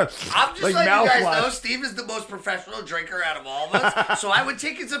gonna start I'm just like letting you guys mouthwash. know Steve is the most professional drinker out of all of us, so I would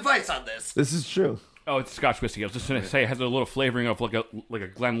take his advice on this. This is true. Oh, it's Scotch whiskey. I was just going to say it has a little flavoring of like a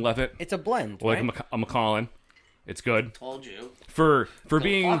Glenlivet It's a blend, or like right? a Macallan. It's good Told you. for Don't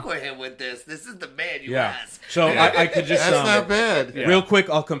being. fuck with him with this. This is the man you Yeah. ask. So I could just That's not bad. Yeah. real quick.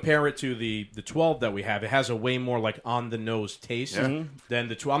 I'll compare it to the 12 that we have. It has a way more like on the nose taste than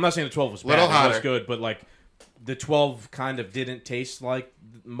the 12. I'm not saying the 12 was bad. Little It was hotter. good, but like the 12 kind of didn't taste like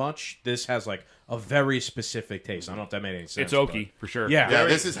much. This has like a very specific taste. I don't know if that made any sense. It's oaky for sure. Yeah. Yeah,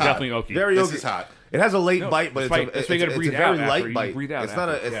 this is hot. definitely oaky. Very This oaky. is hot. It has a late bite, but that's why you gotta it's breathe a out very after. light You bite. breathe out It's not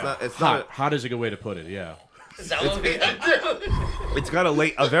a. after. It's Yeah. not. It's Hot. not. Hot is a good way to put it. Yeah. Is that what we gotta do? It's got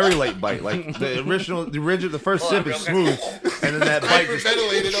a very late bite. Like the first Hold sip on, is real quick. smooth, and then that bite just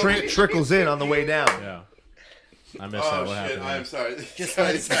Hyperventilated over it. trickles in on the way down. Yeah. I missed that. Oh What shit! happened? I'm sorry. Just This let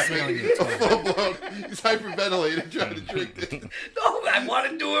it guy's sit on having your a full blown. He's hyperventilating trying to drink this. No, I want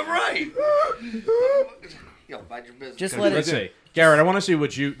to do it right. Yo, mind your business. Just let Let's it. see. Garrett, I want to see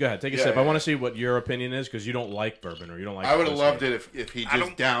what you... Go ahead, take a Yeah, sip. yeah. I want to see what your opinion is, because you don't like bourbon, or you don't like... I would have whiskey. loved it if he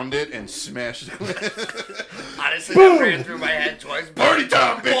just downed it and smashed it. Honestly, that ran through my head twice. Party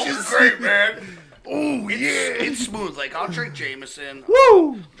time, Oh, bitches! great, man. Oh It's smooth. Like, I'll drink Jameson.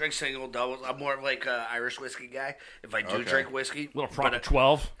 Woo! Drink single doubles. I'm more of like a Irish whiskey guy. If I do Okay. drink whiskey, Little proper but,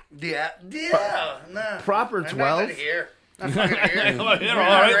 12. yeah, nah. Proper I'm not 12? gonna hear. Not fucking here.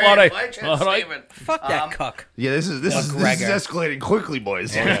 All right. Fuck that cuck. Yeah, this is McGregor. escalating quickly,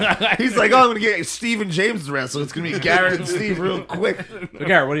 boys. He's like, oh, I'm gonna get Stephen James around, so it's gonna be Garrett and Steve real quick. But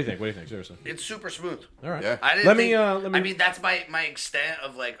Garrett, what do you think? What do you think? Seriously. It's super smooth. All right. Yeah. I didn't Let me, think, let me- I mean, that's my extent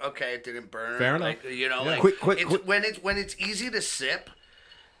of like, okay, it didn't burn. Fair enough. Like, you know, Yeah. like Quick. when it's easy to sip.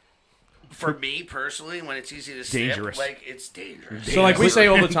 For me personally, when it's easy to Dangerous. sip, like it's dangerous. So, like we say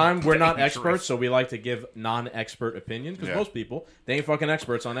all the time, we're not experts, so we like to give non-expert opinions, because Yeah. most people, they ain't fucking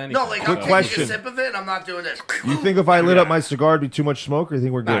experts on anything. No, like Quick I'm question. taking a sip of it, and I'm not doing this. You think if I lit up my cigar, it'd be too much smoke, or you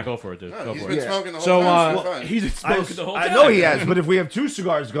think we're Nah, good? go for it, dude. Go He's for been it. smoking the whole So, time. So it's fine. He's smoking the whole I time. know he has, but if we have two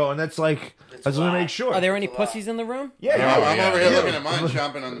cigars going, that's like, I just want to make sure. Are there any pussies in the room? Yeah, No, I'm over here yeah. looking at mine,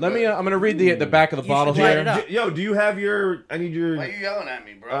 chomping on the Let me. bed. I'm gonna read the back of the You bottle should light here. it up. Yo, do you have your? I need your Why you yelling at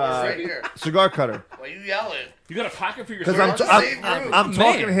me, bro? It's right here. cigar cutter. Why you yelling? You got a pocket for your Because cigar? I'm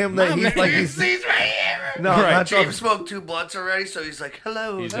talking to him that he's like he's He's right here. no, I'm not James talking. smoked 2 blunts already, so he's like,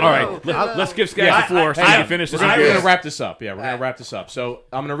 hello. He's- hello, All right, hello. let's give Skaggs the floor so he I- can finish this. We're review. gonna wrap this up. Yeah, we're gonna wrap this up. So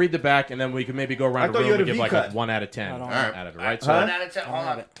I'm gonna read the back, and then we can maybe go around I the thought room you had and a give like a V-cut. 1 out of 10 Alright. out of it, right? Huh? 1 out of 10. Hold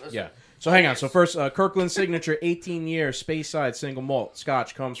on. Listen. Yeah. So hang on. So first, Kirkland Signature 18-year Speyside single malt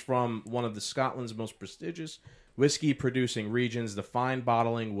Scotch comes from one of the Scotland's most prestigious whiskey-producing regions. The fine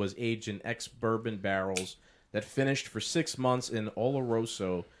bottling was aged in ex-bourbon barrels that finished for 6 months in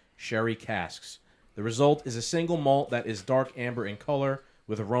Oloroso sherry casks. The result is a single malt that is dark amber in color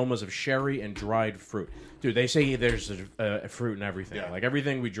with aromas of sherry and dried fruit. Dude, they say there's a fruit in everything. Yeah. Like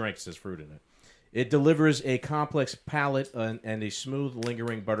everything we drink says fruit in it. It delivers a complex palate and a smooth,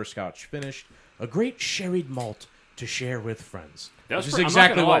 lingering butterscotch finish. A great sherried malt to share with friends. That's Which is I'm not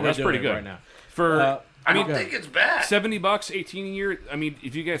exactly gonna what lie, we're that's doing pretty good right now. For I don't think it's bad. $70, 18 year. I mean,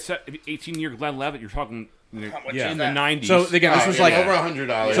 if you get 18-year Glenlivet, you're talking How much Yeah. is in the that? 90s. So again, this was like over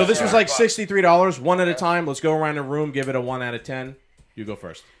 $100. so. This was Yeah. like $63, 1 at a time. Let's go around the room, give it a 1 out of 10. You go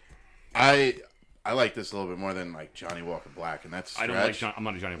first. I like this a little bit more than like Johnny Walker Black, and that's I don't like I'm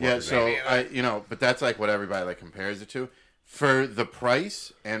not a Johnny Walker. Yeah, guy. so but that's like what everybody like compares it to. For the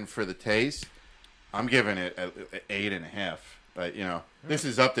price and for the taste, I'm giving it a 8.5. But this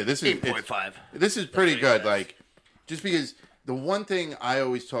is up there. This is 8.5. This is pretty good. Like, just because the one thing I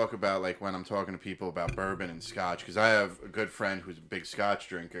always talk about, like when I'm talking to people about bourbon and Scotch, because I have a good friend who's a big Scotch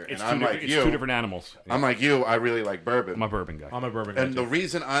drinker, it's and I'm like it's you. two different animals. I'm like you. I really like bourbon. I'm a bourbon guy. I'm a bourbon guy And the too.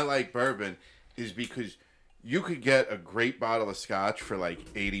 reason I like bourbon is because you could get a great bottle of Scotch for like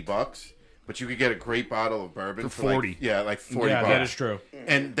 $80, but you could get a great bottle of bourbon For for 40. Like, yeah, like $40. Yeah, that is true.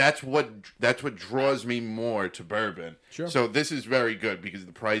 And that's what draws me more to bourbon. Sure. So this is very good because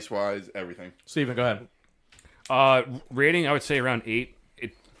the price wise, everything. Steven, go ahead. Rating, I would say around 8.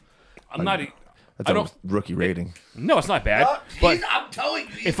 I'm not. That's I a don't. rookie rating. No, it's not bad. But I'm telling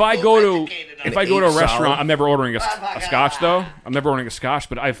you, he's if I both go to educated on if it. I go to a Solid. restaurant, I'm never ordering a Scotch though. I'm never ordering a Scotch,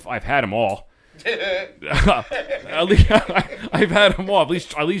 but I've had them all. At least, I've had them all. At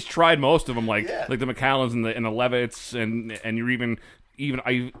least tried most of them, like the Macallans and the Levitts, and you're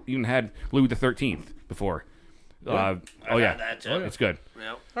I even had Louis the 13th before. had that too. It's good.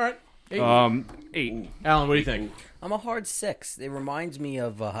 Yep. All right. 8. Alan, what do you think? I'm a hard 6. It reminds me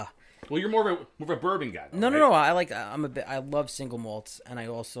of. Well, you're more of a bourbon guy. Though, No, right? no. I love single malts, and I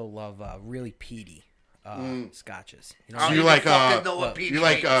also love really peaty scotches. You know, I don't you even like fucking know what peach you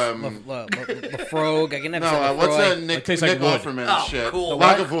like means. Lafrogue. I can never say no what's Lafroy. Nick It tastes like Nick wood. Offerman Oh, shit? cool.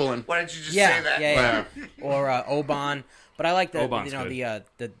 Lagavulin. Why didn't you just Yeah, say that? yeah. Yeah. Or Oban. But I like the Oban's the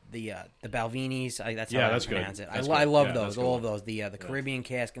Balvinis. That's Yeah, how that's I good. pronounce it. That's I good. love Yeah, those, that's good all one. of those. The Caribbean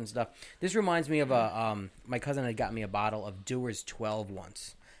cask and stuff. This reminds me of my cousin had got me a bottle of Dewar's 12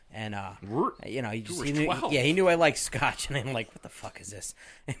 once. And he knew, 12? he knew I liked Scotch, and I'm like, "What the fuck is this?"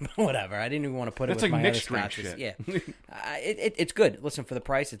 Whatever. I didn't even want to put it That's with like my other mixed drink Scotches. shit. Yeah, it's good. Listen, for the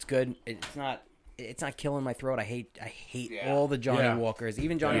price, it's good. It's not it's not killing my throat. I hate all the Johnny Walkers.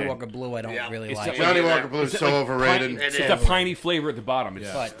 Even Johnny Walker Blue, I don't really like. Johnny Walker Blue is so overrated. It's a piney flavor at the bottom. It's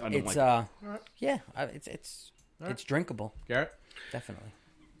it's drinkable. Garrett? Definitely.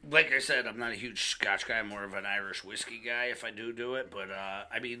 Like I said, I'm not a huge Scotch guy. I'm more of an Irish whiskey guy if I do it. But,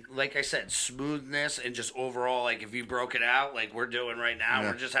 I mean, like I said, smoothness and just overall, like, if you broke it out, like we're doing right now,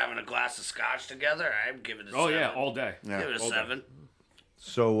 we're just having a glass of Scotch together, I'd give it a 7. Oh, yeah, all day. Give it a 7.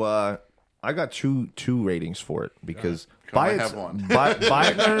 So I got two ratings for it because I have one. We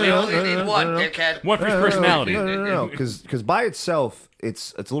only need one, dickhead. One for his personality. No, because by itself,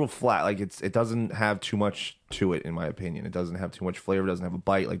 it's a little flat. Like it doesn't have too much to it, in my opinion. It doesn't have too much flavor. It doesn't have a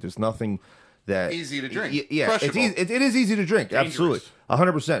bite. Like there's nothing that Easy to drink. Yeah, it's Crushable. it is easy to drink. Absolutely,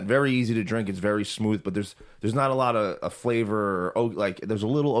 100%. Very easy to drink. It's very smooth, but there's not a lot of flavor. Or like there's a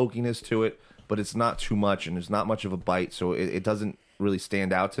little oakiness to it, but it's not too much, and there's not much of a bite, so it doesn't really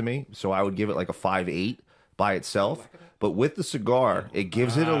stand out to me. So I would give it like a 5.8 by itself. But with the cigar, it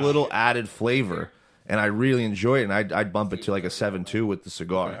gives it a little added flavor, and I really enjoy it. And I'd bump it to like a 7.2 with the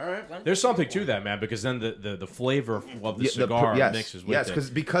cigar. All right. There's something to that, man, because then the flavor of the cigar mixes with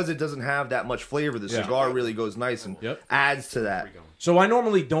it. Because it doesn't have that much flavor, the cigar really goes nice and adds to that. So I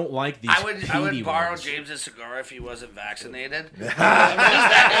normally don't like these. I would peaty borrow ones. James's cigar if he wasn't vaccinated.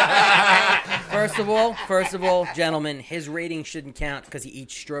 First of all, gentlemen, his rating shouldn't count because he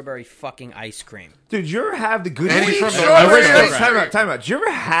eats strawberry fucking ice cream. Dude, you ever have the good And he's from Strawberry the ice Time out. Did you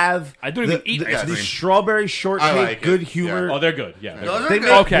ever have I don't even eat ice the cream. strawberry I shortake like it. good humor? Oh, they're good. Yeah. Those are They good.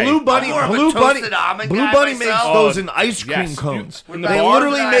 make Okay. Blue Bunny. I'm more of a Blue Bunny. toasted almond Blue guy Bunny makes myself. those in ice cream Yes. cones. In They the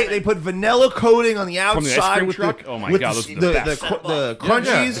literally bar. they put vanilla coating on the From the ice outside cream with truck? the Oh my with God, the those are the the, best. the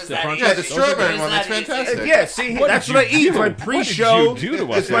crunchies. Is that Yeah, the easy? strawberry Is one. that That's easy? fantastic. Yeah, see, that's did what I you eat. It's do? my What did pre-show. you do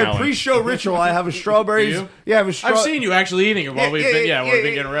to us, It's my Alan? pre-show ritual. I have a strawberries. Do you? Yeah, I have a straw. I've seen you actually eating it while we've been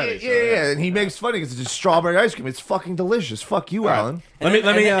getting ready. Yeah. And he makes fun because it's just strawberry ice cream. It's fucking delicious. Fuck you, Alan. Let me.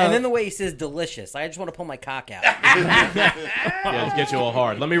 And then the way he says delicious, I just want to pull my cock out. Yeah, get you all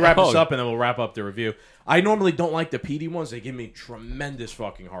hard. Let me wrap this up, and then we'll wrap up the review. I normally don't like the peaty ones. They give me tremendous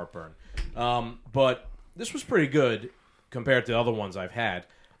fucking heartburn. But this was pretty good compared to the other ones I've had.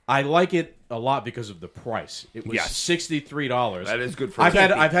 I like it a lot because of the price. It was $63. That is good for I've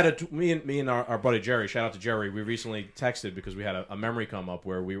had me and our buddy Jerry. Shout out to Jerry. We recently texted because we had a memory come up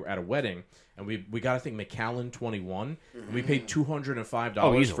where we were at a wedding and we got I think Macallan 21. And we paid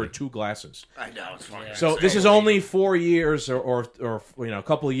 $205 for 2 glasses. I know it's fine. So this is only 4 years or a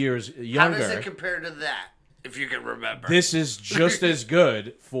couple of years How younger. does it compare to that? If you can remember, This is just as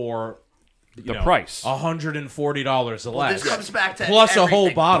good for The price. $140 less. this comes back to plus a whole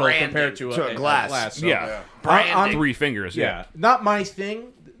everything. bottle Branding. compared to To a glass. So, Yeah. Branding. 3 fingers. yeah, not my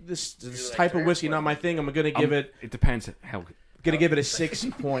thing. This type of whiskey, not my thing. I'm gonna give it. It depends how. Gonna give it a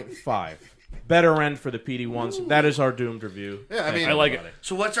 6.5. Better end for the PD ones. That is our doomed review. Yeah, I mean, I like it.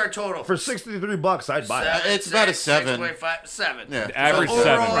 So what's our total? For $63, I'd buy it. It's about a 7. 6.5, 7. Yeah. The average so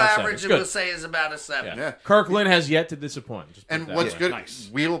 7. overall Around 7. average, It's it good. will say is about a 7. Yeah. Kirkland has yet to disappoint. Just put And that what's way. good, Nice.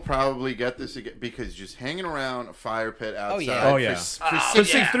 we'll probably get this again because just hanging around a fire pit outside. yeah. Oh, yeah. For For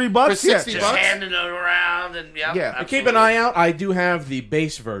 $60 $63, For 60 Just bucks? handing it around and Yeah. And keep an eye out. I do have the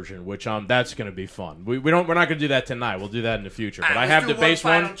base version, which that's going to be fun. We're not going to do that tonight. We'll do that in the future. But I have the base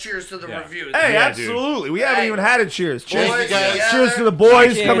final one. Cheers to the review. Hey, Yeah, dude. absolutely. We haven't even had a cheers. Cheers, Boys, guys. cheers to the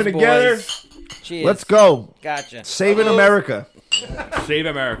boys Cheers, coming together. boys. Cheers. Let's go. Gotcha. Saving America. Save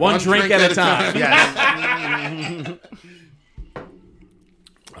America. One drink at a time. Yeah.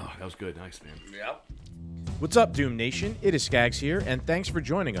 Oh, that was good. Nice, man. Yep. What's up, Doom Nation? It is Skags here, and thanks for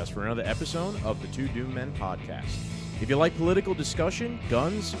joining us for another episode of the Two Doom Men podcast. If you like political discussion,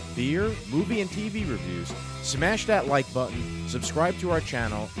 guns, beer, movie, and TV reviews, smash that like button, subscribe to our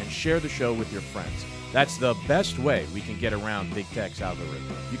channel, and share the show with your friends. That's the best way we can get around Big Tech's algorithm.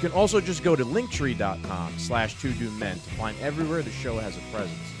 You can also just go to linktree.com/2doommen to find everywhere the show has a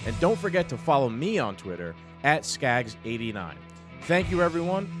presence. And don't forget to follow me on Twitter @Skags89. Thank you,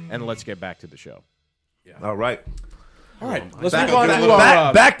 everyone, and let's get back to the show. All right. All right, let's Back move on up to to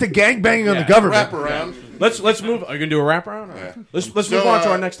our... Back to gangbanging on the government. Wrap around. Let's move. Are you gonna do a wraparound? Yeah. Let's So, move on to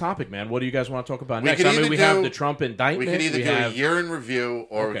our next topic, man. What do you guys want to talk about we next? could I mean, either we have do- the Trump indictment. We could either do have a year in review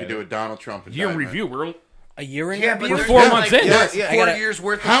or we Okay. could do a Donald Trump Year in indictment. review. We're A year in Yeah, but review? there's 4 been, months like, in. Yeah, 4 gotta- years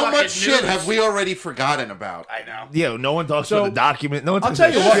worth of How fucking much shit news. have we already forgotten about? I know. Yeah, no one talks So, about the document. No one I'll talks tell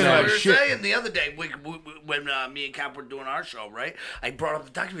about you what, shit man. about We were shit. saying the other day, when me and Cap were doing our show, right? I brought up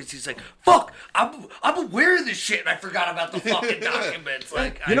the documents. He's like, "Fuck, I'm aware of this shit, and I forgot about the fucking documents."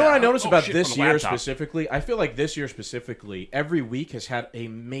 Like, you know what I noticed about shit, this on the year laptop. specifically? I feel like this year specifically, every week has had a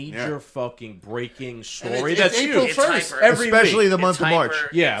major fucking breaking story it's that's April huge. 1st. Every Especially week. the month of March.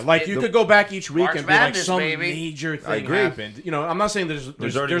 Yeah, like you could go back each week March and be like, Madness, some baby. major thing agree. happened. You know, I'm not saying there's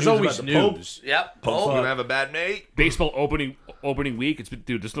already news always about the Pope. news. Yep. Pope's Oh, gonna have a bad mate. Baseball opening week. It's been,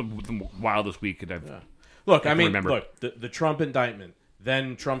 dude, this is the wildest week that I've. Look, I I mean, remember. look, the Trump indictment,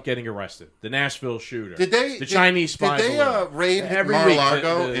 then Trump getting arrested, the Nashville shooter, Did the Chinese spies. Did they raid Every week,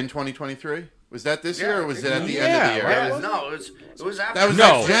 Mar-a-Lago the- in 2023? Was that this Yeah, year or was it at the yeah, end of the year? right. no, it was after. That was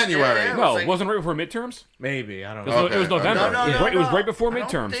No. like January. Yeah, No, like- it wasn't right before midterms. Maybe, I don't It know. was, it was Okay. November. No, it was right before I don't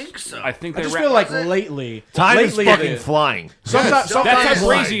midterms. think so. I think I they just ra- feel like Was it? lately, Time lately is fucking the- flying. Sometimes, Yes. sometimes That's how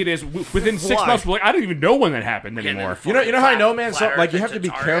Flying. crazy it is. Within 6 Flying. months, we're like, I don't even know when that happened Getting anymore. in You know how I know, man. Flat So, like, you Earth have to be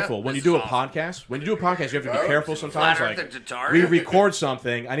Tataria? careful when you This do a is awesome. podcast. When you do a podcast, you have to be careful sometimes. Flat Earth Like, Tataria? we record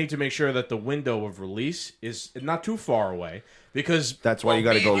something, I need to make sure that the window of release is not too far away because That's why you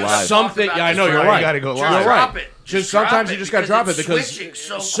Well, got to me go and you live. something. talked Yeah, I about know this, you're right? right. You gotta go You're live. right. Drop it. Just Drop sometimes it you just got to drop it it's because switching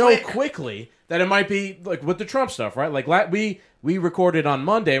so quick. quickly that it might be like with the Trump stuff, right? Like we recorded on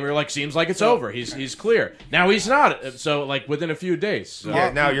Monday and we were like, seems like it's over. He's clear. Now he's not. So like within a few days. So. Yeah,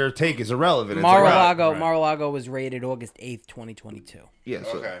 now your take is irrelevant. It's Mar-a-Lago, Right. Mar-a-Lago was rated August 8th, 2022. Yeah,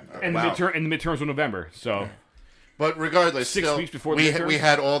 so Okay. And Wow. the midterms were November. So But regardless, 6 still, weeks before the midterms? we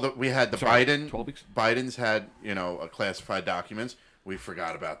had the Sorry, Biden. 12 weeks? Biden's had classified documents. We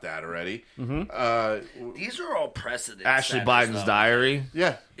forgot about that already. These are all precedent. Ashley setters, Biden's though. diary,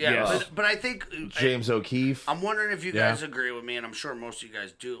 Yeah. Yeah, Yes. but I think James O'Keefe. I'm wondering if you Yeah. guys agree with me, and I'm sure most of you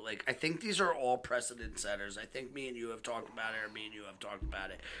guys do. Like, I think these are all precedent setters. I think me and you have talked about it, or me and you have talked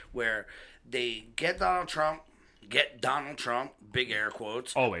about it, where they get Donald Trump, big air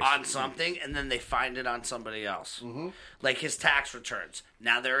quotes, Always. on something, and then they find it on somebody else. Like his tax returns.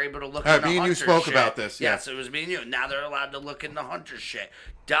 Now they're able to look All right, into me and you Hunter's spoke shit. about this, Yes, yeah. it was me and you. Now they're allowed to look into Hunter's shit.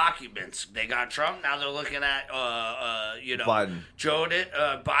 Documents. They got Trump. Now they're looking at, Biden.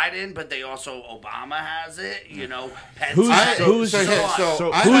 Biden, but they also, Obama has it, Pence Who's- has it, who's- so so- on.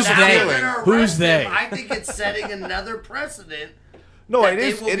 so I who's have a they? feeling- Who's they? I think it's setting another precedent. No, that it they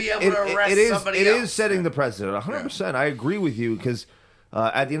is. will It, be able it- to arrest it is. somebody It else. is setting the precedent. 100%. I agree with you because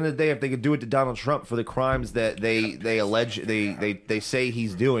at the end of the day, if they could do it to Donald Trump for the crimes that they allege they say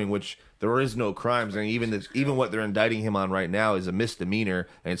he's doing, which there is no crimes, and even what they're indicting him on right now is a misdemeanor,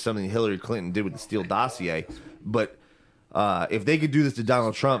 and it's something Hillary Clinton did with the Steele dossier. But if they could do this to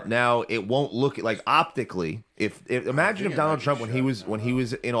Donald Trump, now it won't look like optically. If imagine if Donald Trump when he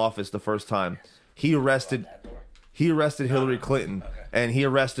was in office the first time, he arrested Hillary Clinton and he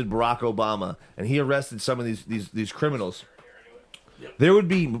arrested Barack Obama and he arrested some of these criminals. There would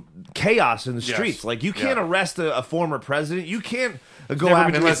be chaos in the Yes. streets. Like you can't Yeah. arrest a former president. You can't go never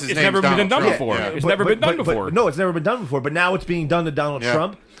after. been, Unless his it's name's never been Donald done Trump. before. Yeah. It's never been done before. No, it's never been done before. But now it's being done to Donald Yeah.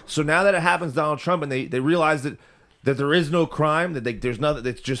 Trump. So now that it happens to Donald Trump, and they realize that there is no crime, that there's nothing,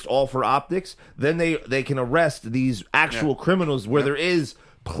 that's just all for optics, then they can arrest these actual criminals where there is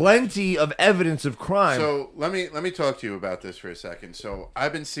plenty of evidence of crime. So let me talk to you about this for a second. So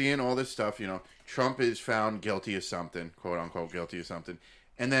I've been seeing all this stuff. Trump is found guilty of something, quote unquote, guilty of something,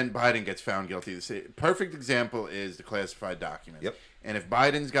 and then Biden gets found guilty. The perfect example is the classified documents. Yep. And if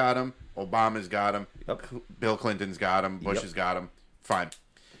Biden's got them, Obama's got them, Yep. Bill Clinton's got them, Bush has got them, fine.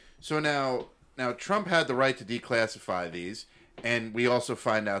 So now Trump had the right to declassify these, and we also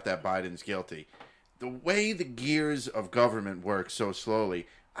find out that Biden's guilty. The way the gears of government work so slowly,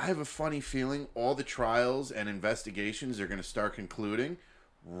 I have a funny feeling all the trials and investigations are going to start concluding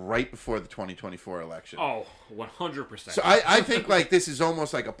right before the 2024 election. Oh, 100%. So I think like this is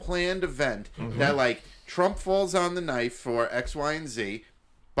almost like a planned event that like Trump falls on the knife for X, Y, and Z.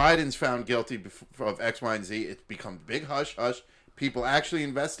 Biden's found guilty of X, Y, and Z. It becomes big hush hush. People actually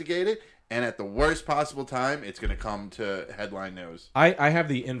investigate it, and at the worst possible time, it's going to come to headline news. I have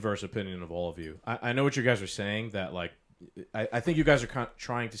the inverse opinion of all of you. I know what you guys are saying, that like I think you guys are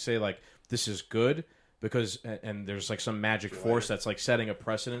trying to say like this is good because and there's like some magic force that's like setting a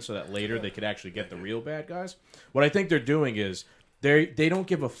precedent so that later they could actually get the real bad guys. What I think they're doing is they don't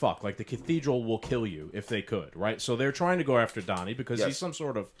give a fuck. Like the cathedral will kill you if they could, right? So they're trying to go after Donnie because he's some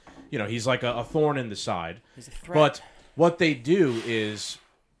sort of, he's like a thorn in the side. He's a threat. But what they do is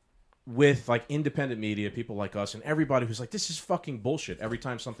with like independent media, people like us, and everybody who's like, this is fucking bullshit. Every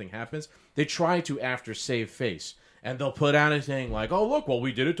time something happens, they try to after save face. And they'll put out a thing like, oh, look, well,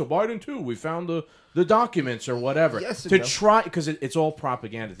 we did it to Biden, too. We found the documents or whatever. Yes and to no. try, because it's all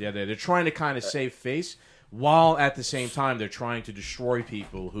propaganda at the end of the day. They're trying to kind of save face while at the same time they're trying to destroy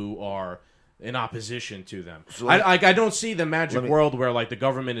people who are in opposition to them. So I don't see the magic world where like the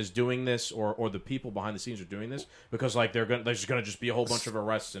government is doing this or the people behind the scenes are doing this because like there's going to just be a whole bunch of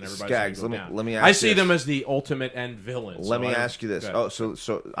arrests and everybody's going to go down. Let me ask I you see this. them as the ultimate end villain. Let me ask you this. Oh,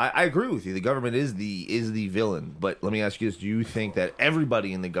 so I agree with you. The government is the villain, but let me ask you this: do you think that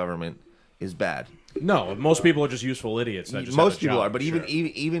everybody in the government is bad? No, most people are just useful idiots. That just Most have a people job, are, but sure.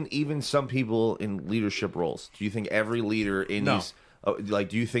 even some people in leadership roles. Do you think every leader in these? Like,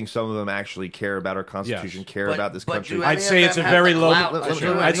 do you think some of them actually care about our Constitution, Yes. care about this country? do I'd any say of it's a them very have the low.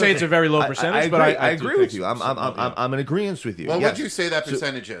 clout? I'd say it's a very low percentage, but I agree with you. I'm in agreement with you. Well, Yes. would you say that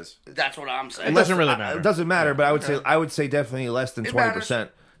percentage is? That's what I'm saying. It doesn't really matter. It doesn't matter, but I would say definitely less than It 20%.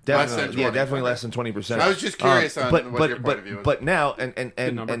 Less than 20, definitely okay. less than 20%. I was just curious on what your point of view is. But now,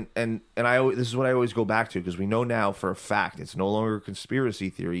 number. and I always, this is what I always go back to because we know now for a fact it's no longer a conspiracy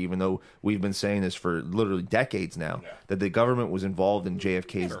theory, even though we've been saying this for literally decades now that the government was involved in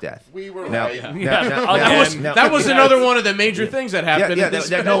JFK's death. We were Now, right. That was another one of the major things that happened.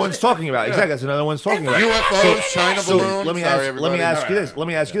 that no one's talking about. Exactly, that's another one's talking about. UFOs, China So balloons. let me ask you this. Let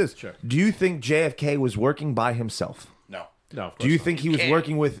me ask you this. Do you think JFK was working by himself? No. No, of Do you course think he was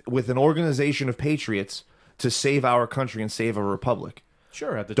working with an organization of patriots to save our country and save a republic? not.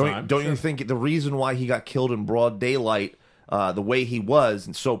 Sure, at the Don't time. you think the reason why he got killed in broad daylight, the way he was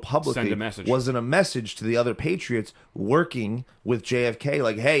and so publicly, Send a message. wasn't a message to the other patriots working with JFK?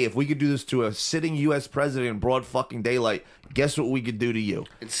 Like, hey, if we could do this to a sitting U.S. president in broad fucking daylight, guess what we could do to you?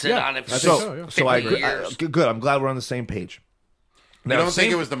 And sit on it for So I 50 agree. years. Good. I'm glad we're on the same page. You don't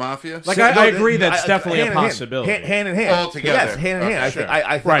think it was the mafia? Like I agree, that's definitely a possibility. Hand in hand, All together. Yes, hand in hand. Okay, sure.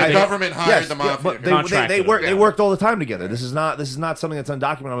 I think Right. The government hired the mafia. but Contracted they them. work. They worked all the time together. This is not something that's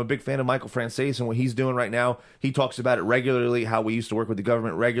undocumented. I'm a big fan of Michael Francis and what he's doing right now. He talks about it regularly. How we used to work with the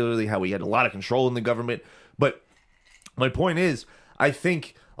government regularly. How we had a lot of control in the government. But my point is, I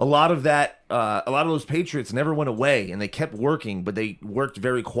think a lot of those patriots never went away, and they kept working, but they worked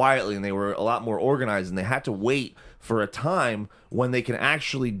very quietly, and they were a lot more organized, and they had to wait for a time when they can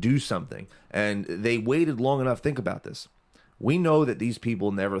actually do something. And they waited long enough. Think about this. We know that these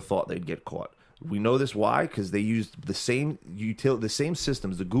people never thought they'd get caught. We know this why? Because they used the same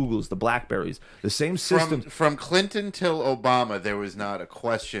systems, the Googles, the Blackberries, the same system. From Clinton till Obama, there was not a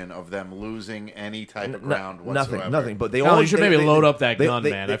question of them losing any type of ground whatsoever. Nothing. But they No, all you should maybe load up that gun,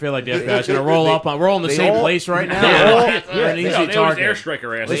 man. I feel like the FBI's going to roll up on. We're all in the same place right now. We're an easy target.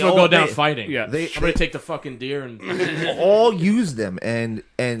 airstriker ass. Let's go down fighting. Yeah. I'm going to take the fucking deer and. all used them, and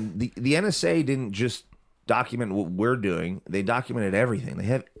the NSA didn't just document what we're doing. They documented everything. They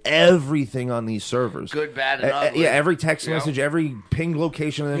have everything on these servers. Good, bad, and ugly. Yeah, every text message, every pinged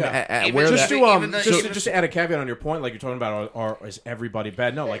location, and Even where just that. Just to add a caveat on your point, like you're talking about, is everybody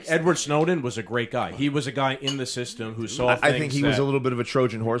bad? No, like Edward Snowden was a great guy. He was a guy in the system who saw. I think he was a little bit of a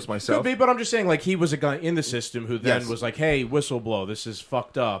Trojan horse myself. Could be, but I'm just saying, like he was a guy in the system who then was like, "Hey, whistleblow, this is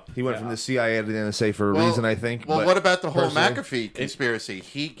fucked up." He went from the CIA to the NSA for a reason, I think. Well, but what about the whole personally- McAfee conspiracy?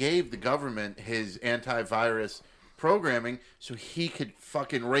 He gave the government his antivirus programming so he could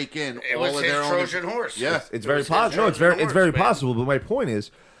fucking rake in It all was of his their Trojan own. horse. Yeah, It's very was his possible. No, it's Trojan very horse, man. possible. But my point is,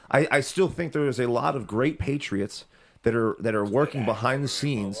 I still think there is a lot of great patriots that are working behind the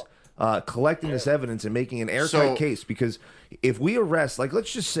scenes, collecting this evidence and making an airtight case. Because if we arrest, like,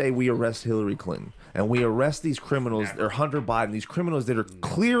 let's just say we arrest Hillary Clinton and we arrest these criminals, or Hunter Biden, these criminals that are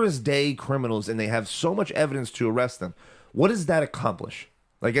clear as day criminals, and they have so much evidence to arrest them. What does that accomplish?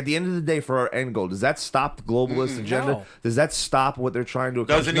 Like, at the end of the day, for our end goal, does that stop the globalist agenda? No. Does that stop what they're trying to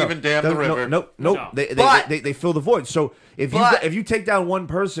accomplish? Doesn't even dam the river. No. They fill the void. So if you take down one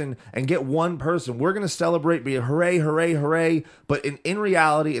person and get one person, we're going to celebrate, be a hooray, hooray, hooray. But in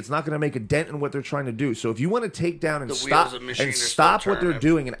reality, it's not going to make a dent in what they're trying to do. So if you want to take down and The wheels of the machine are stop still what they're turning.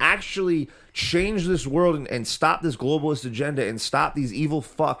 doing and actually change this world and stop this globalist agenda and stop these evil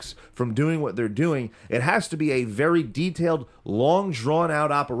fucks from doing what they're doing, it has to be a very detailed, long,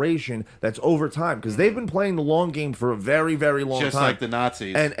 drawn-out operation that's over time. Because they've been playing the long game for a very, very long just time. like the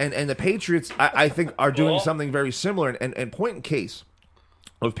Nazis. And the Patriots, I think, are doing something very similar. And point in case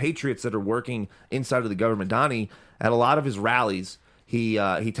of patriots that are working inside of the government, Donnie, at a lot of his rallies, he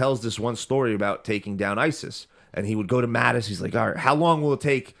tells this one story about taking down ISIS. And he would go to Mattis. He's like, all right, how long will it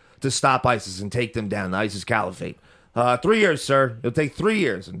take to stop ISIS and take them down, the ISIS caliphate? 3 years, sir. It'll take 3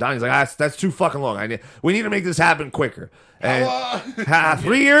 years. And Donnie's like, that's too fucking long. We need to make this happen quicker. And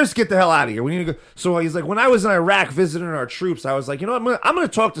 3 years? Get the hell out of here. We need to go. So he's like, when I was in Iraq visiting our troops, I was like, you know what? I'm going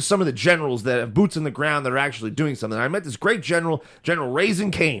to talk to some of the generals that have boots in the ground that are actually doing something. I met this great general, General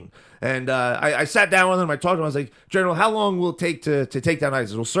Raisin Kane. And I sat down with him. I talked to him. I was like, General, how long will it take to take down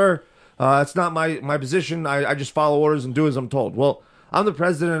ISIS? Well, sir, it's not my position. I just follow orders and do as I'm told. Well, I'm the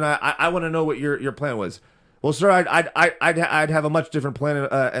president, and I want to know what your plan was. Well, sir, I'd have a much different plan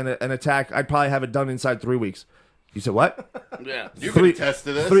and an attack. I'd probably have it done inside 3 weeks. You said what? Yeah. You can attest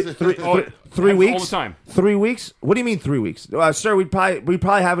to this. 3 weeks? All the time. 3 weeks? What do you mean 3 weeks? Sir, we'd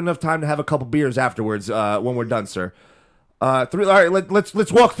probably have enough time to have a couple beers afterwards when we're done, sir. All right, let's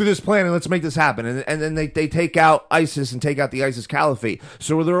walk through this plan and let's make this happen. And then they take out ISIS and take out the ISIS caliphate.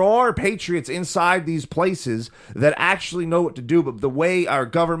 So there are patriots inside these places that actually know what to do. But the way our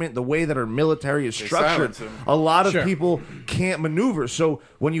government, the way that our military is structured, a lot of people can't maneuver. So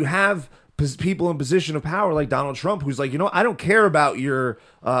when you have people in position of power like Donald Trump, who's like, I don't care about your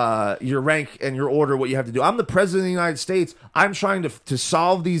rank and your order, what you have to do. I'm the president of the United States. I'm trying to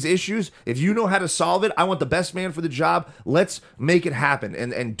solve these issues. If you know how to solve it, I want the best man for the job. Let's make it happen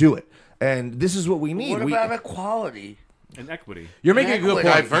and do it. And this is what we need. What about equality? And equity. You're making a good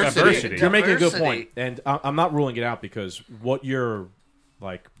point. Diversity. You're making a good point, and I'm not ruling it out because what you're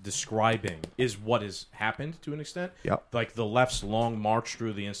describing is what has happened to an extent. Yep. Like the left's long march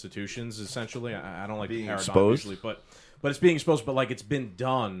through the institutions, essentially. I don't like being the paradigm exposed. usually, but it's being exposed. But it's been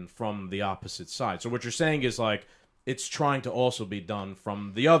done from the opposite side. So what you're saying is it's trying to also be done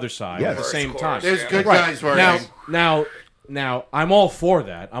from the other side at the same time. There's good guys working. Now, I'm all for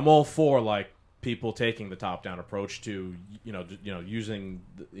that. I'm all for people taking the top-down approach to using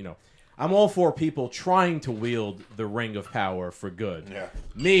I'm all for people trying to wield the ring of power for good. Yeah.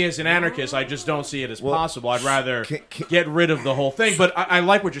 Me as an anarchist, I just don't see it as possible. I'd rather get rid of the whole thing. But I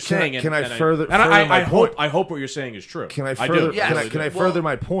like what you're saying. I hope what you're saying is true. Can I further? I do. Can I further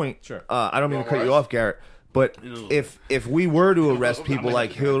my point? Sure. I don't mean to cut you off, Garrett. But if we were to arrest people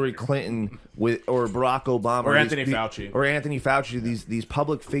like Hillary Clinton or Barack Obama or Anthony Fauci, these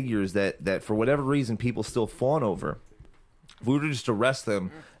public figures that for whatever reason people still fawn over, if we were to just arrest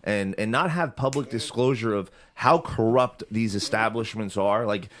them and not have public disclosure of how corrupt these establishments are,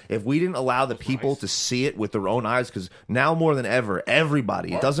 if we didn't allow the people to see it with their own eyes, because now more than ever,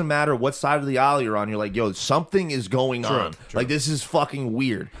 everybody, it doesn't matter what side of the aisle you're on, you're like, yo, something is going on. True. This is fucking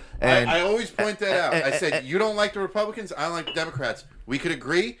weird. And I always point that out. I said, you don't like the Republicans, I don't like the Democrats. We could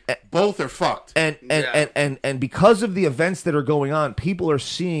agree, both are fucked. And because of the events that are going on, people are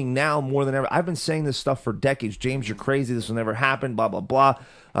seeing now more than ever. I've been saying this stuff for decades. James, you're crazy. This will never happen. Blah, blah, blah.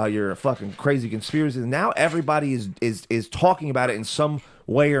 You're a fucking crazy conspiracy. Now everybody is talking about it in some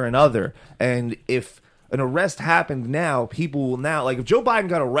way or another. And if an arrest happened now, people will now, if Joe Biden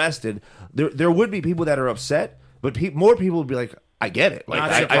got arrested, there would be people that are upset, but more people would be like, I get it.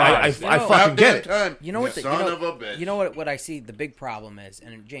 I fucking get it. You know what? Son of a bitch. You know what I see the big problem is,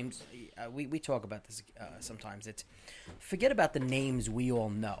 and James, we talk about this sometimes. It's forget about the names we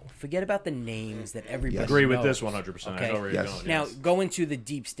all know. Forget about the names that everybody knows. Agree with this 100%. Okay? I know where you're going. Now, go into the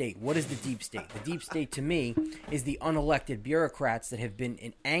deep state. What is the deep state? The deep state, to me, is the unelected bureaucrats that have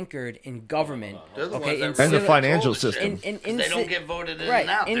been anchored in government, and the financial system. They don't get voted in right, and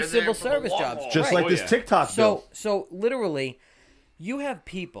out. in They're civil there for the service long jobs. haul. Just like this TikTok bill. So literally, you have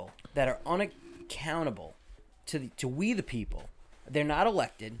people that are unaccountable to we the people. They're not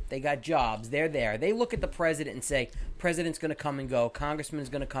elected. They got jobs. They're there. They look at the president and say, president's going to come and go. Congressman's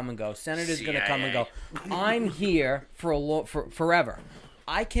going to come and go. Senator's going to come and go. I'm here for forever.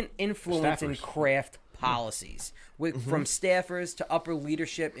 I can influence and craft policies from staffers to upper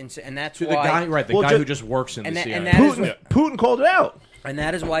leadership, and that's to why the guy who just works in the CIA. Putin called it out. And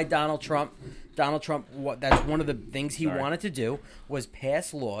that is why Donald Trump, that's one of the things he wanted to do was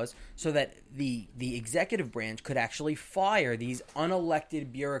pass laws so that the executive branch could actually fire these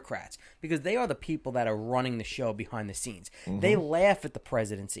unelected bureaucrats, because they are the people that are running the show behind the scenes. They laugh at the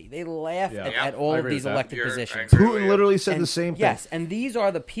presidency. They laugh at all of these elected positions. Putin literally said the same thing. Yes, and these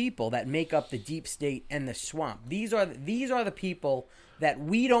are the people that make up the deep state and the swamp. These are the people that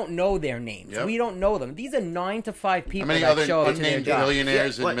we don't know their names. Yep. We don't know them. These are 9 to 5 people How many that other show up to their unnamed job.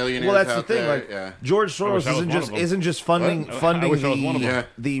 billionaires and millionaires? Well, that's the out thing. there? George Soros isn't just funding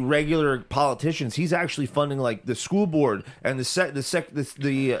the regular politicians. He's actually funding the school board and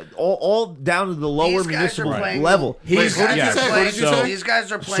all down to the lower municipal level. These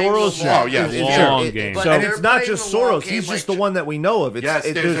guys are playing Soros. the long long game. And it's not just Soros. He's just the one that we know of.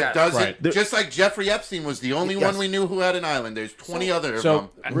 Yes, there's a dozen. Just like Jeffrey Epstein was the only one we knew who had an island. There's 20 other of them.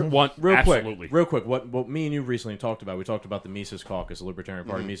 Real quick, what me and you recently talked about, we talked about the Mises Caucus, the Libertarian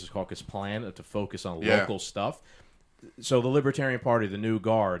Party Mises Caucus plan to focus on local stuff. So the Libertarian Party, the New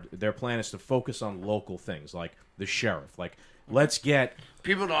Guard, their plan is to focus on local things, like the sheriff. Let's get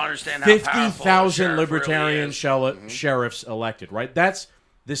people don't understand 50,000 Libertarian sheriffs elected, right? That's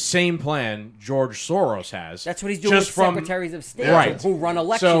the same plan George Soros has. That's what he's doing with secretaries of state right. who run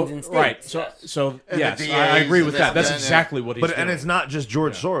elections in states. Right. So And yes, the I agree DAs with and that. That's then- exactly what he's doing. And it's not just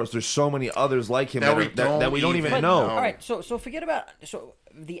George Soros. There's so many others like him That that we don't even But, know. all right, so forget about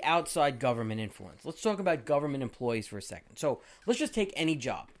the outside government influence. Let's talk about government employees for a second. So let's just take any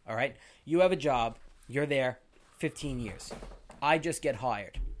job, all right? You have a job. You're there 15 years. I just get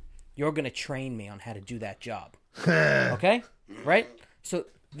hired. You're going to train me on how to do that job. Okay? Right? So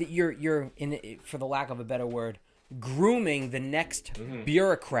you're in, for the lack of a better word, grooming the next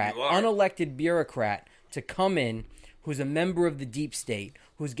bureaucrat, unelected bureaucrat, to come in who's a member of the deep state,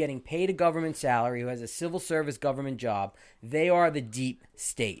 who's getting paid a government salary, who has a civil service government job. They are the deep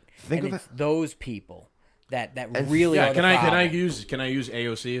state. Think and of it's those people that really are the can I problem. use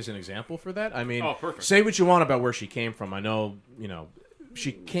AOC as an example for that? I mean, perfect. say what you want about where she came from. I know,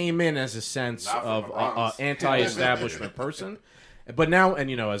 she came in as a sense of anti-establishment person. But now, and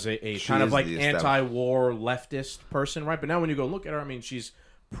as a kind of is like the anti-war leftist person, right? But now when you go look at her, I mean, she's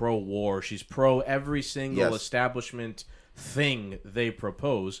pro-war. She's pro every single establishment thing they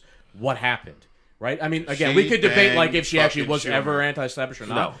propose. What happened? Right? I mean, again, we could debate like if she actually was ever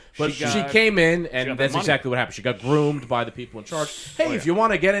anti-establishment or not. No. But she came in, and that's exactly what happened. She got groomed by the people in charge. Hey, if you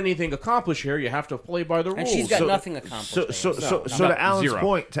want to get anything accomplished here, you have to play by the rules. And she's got nothing accomplished. So to Alan's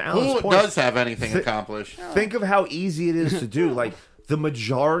point, Who does have anything accomplished? think of how easy it is to do. Like, the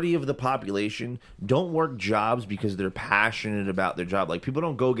majority of the population don't work jobs because they're passionate about their job. Like, people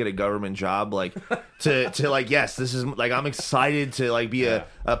don't go get a government job like to like, yes, this is like, I'm excited to like be a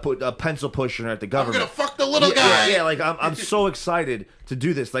pencil pusher at the government. I'm gonna fuck the little guy. Yeah, like I'm so excited to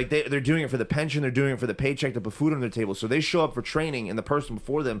do this. Like they're doing it for the pension, they're doing it for the paycheck to put food on their table. So they show up for training, and the person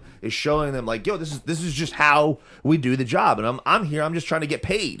before them is showing them like, yo, this is just how we do the job, and I'm here. I'm just trying to get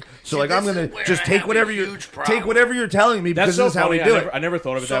paid. So like I'm gonna just take whatever you're telling me because That's so this is how we funny. do it. I never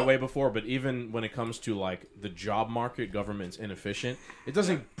thought of it that way before, but even when it comes to like the job market, government's inefficient. It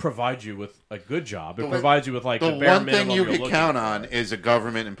doesn't provide you with a good job. It provides you with like The the bare one thing minimum you you're can looking count for. on is a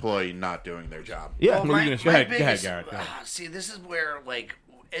government employee not doing their job. Yeah. Well, Go ahead, Garrett. Go ahead. See, this is where, like,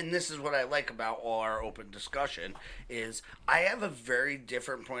 and this is what I like about all our open discussion, is I have a very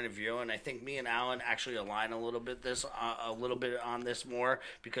different point of view, and I think me and Alan actually align a little bit on this more,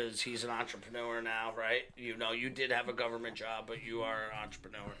 because he's an entrepreneur now, right? You did have a government job, but you are an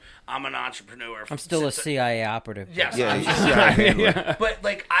entrepreneur. I'm an entrepreneur. I'm still a CIA operative. Yes. Yeah, But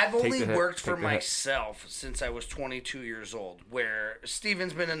like I've only the hit. worked for Take the hit. myself since I was 22 years old. Where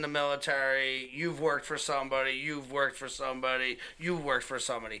Steven's been in the military, you've worked for somebody, you've worked for somebody, you've worked for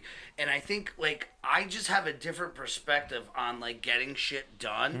somebody, and I think like I just have a different perspective on like getting shit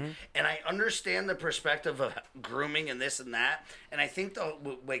done, and I understand the perspective of grooming and this and that, and I think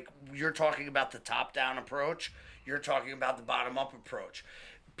like you're talking about the top down approach, you're talking about the bottom up approach.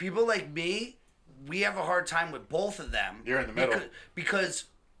 People like me, we have a hard time with both of them. You're in the middle. Because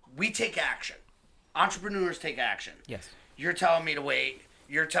we take action. Entrepreneurs take action. Yes. You're telling me to wait.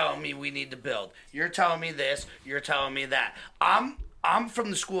 You're telling me we need to build. You're telling me this. You're telling me that. I'm from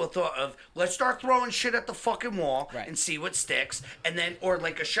the school of thought of let's start throwing shit at the fucking wall and see what sticks, and then or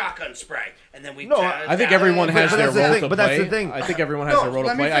like a shotgun spray, and then we. No, I think everyone has but their that's the role thing, to but play. that's the thing. I think everyone has their role to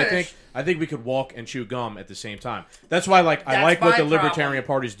let me play. finish. I think we could walk and chew gum at the same time. That's why, like, I That's like what my the Libertarian problem.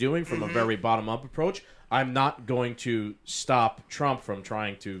 Party's doing from a very bottom up approach. I'm not going to stop Trump from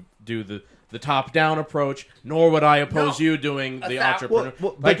trying to do the top down approach, nor would I oppose No. you doing the thou- entrepreneur.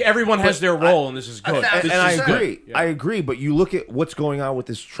 Well, like but- everyone has their role, and this is good. thousand And I percent. agree. Yeah. I agree. But you look at what's going on with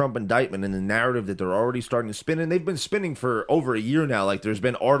this Trump indictment and the narrative that they're already starting to spin, and they've been spinning for over a year now. Like there's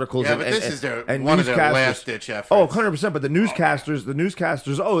been articles. Yeah, and, but and, this and, is their and one of their newscasters- last-ditch efforts. Oh, 100%. But the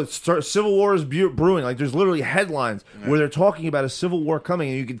newscasters. Oh, it's civil war is brewing. Like there's literally headlines where they're talking about a civil war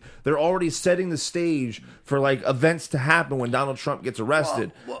coming, and they're already setting the stage for like events to happen when Donald Trump gets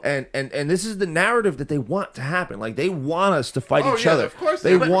arrested. Well- and this is the narrative that they want to happen. Like they want us to fight each yeah, other. of course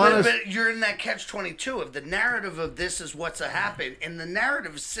they they do. want us. But you're in that catch-22 of the narrative of this is what's to happen, and the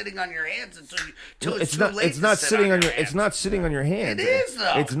narrative is sitting on your hands until it's too not. late. It's not to sit sitting on your. hands. It's not sitting on your hands. It is,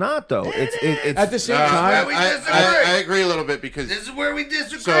 though. It's not though. It's At the same where time, we I, disagree. I agree a little bit because This is where we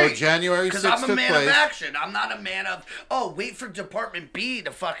disagree. So, January because 6th I'm a took man place. of action. I'm not a man of wait for Department B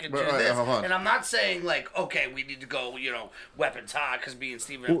to fucking do Right, this. hold on. And I'm not saying like okay, we need to go weapons hot because me and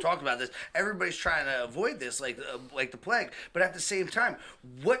Steven have talked about this. Everybody's trying to avoid this like the plague. But at the same time,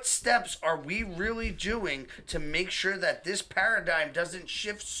 what steps are we really doing to make sure that this paradigm doesn't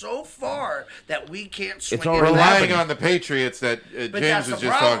shift so far that we can't swing It's it already back? relying on the Patriots that But James that's was the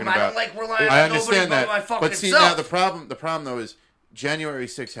just problem. talking I about. don't like relying I on nobody understand but that, my fucking but see self. now the problem though is January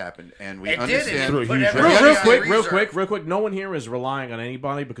 6th happened, and we It did. understand. It put Huge everybody Real on quick. reserve. No one here is relying on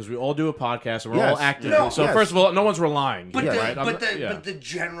anybody because we all do a podcast and we're Yes. all active. No. So Yes. first of all, no one's relying. But, Yeah, the, right? but the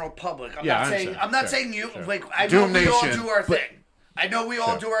general public. I'm Yeah, not I saying. understand. I'm not Sure. saying you. Sure. Like I know Doom we all Nation. do our thing. I know we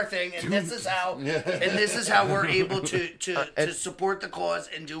all do our thing, and this is how we're able to support the cause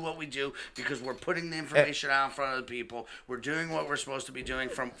and do what we do because we're putting the information out in front of the people. We're doing what we're supposed to be doing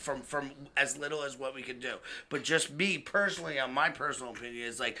from as little as what we can do. But just me personally, on my personal opinion,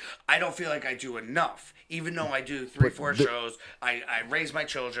 is like I don't feel like I do enough. Even though I do 3-4 shows, I raise my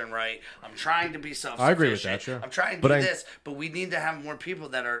children right. I'm trying to be self-sufficient. I agree with that, sure. I'm trying to do this, but we need to have more people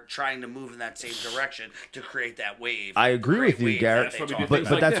that are trying to move in that same direction to create that wave. I agree with you, Garrett. But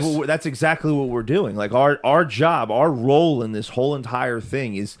But that's exactly what we're doing. Like our job, our role in this whole entire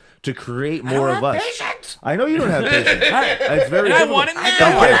thing is to create more of us. Patience. I know you don't have patience. It's very And I difficult. want it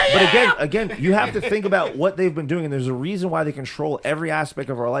now. But again, you have to think about what they've been doing, and there's a reason why they control every aspect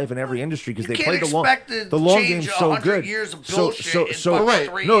of our life and every industry because they can't play expect the long to game change so 100 good. years of So bullshit in fucking right.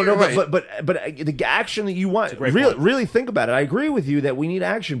 3 no, years. but the action that you want, great really, point. really think about it. I agree with you that we need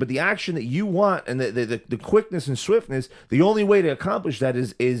action, but the action that you want and the quickness and swiftness, the only way to accomplish that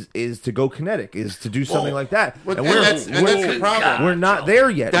is to go kinetic, is to do something like that. Well, And that's the problem. we're not there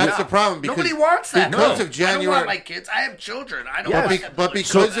yet. That's the problem. Because Nobody wants that. Because No. of I don't January. want my kids. I have children. I don't Yes. want them But to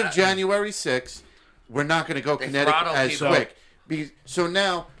because do of that. January 6th, we're not going to go kinetic throttle as people. quick. So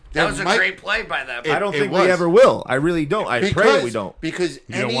now That was a great play by them. I don't it think was. we ever will. I really don't. I pray that we don't. Because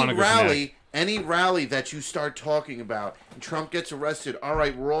don't wanna go any rally that you start talking about, and Trump gets arrested, all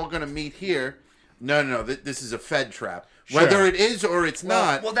right, we're all going to meet here. No, this is a Fed trap. Whether it is or it's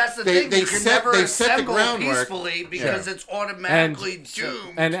not. Well, that's the they, thing. They You can set, never they set the assemble groundwork. peacefully because it's automatically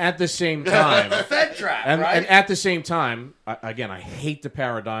doomed. And at the same time, Fed trap, and right? at the same time, again, I hate the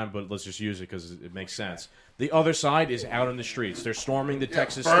paradigm, but let's just use it because it makes sense. The other side is out in the streets. They're storming the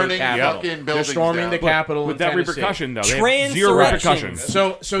Texas State burning Capitol. fucking They're buildings storming down. the Capitol With in that Tennessee. repercussion, though, they have zero repercussions.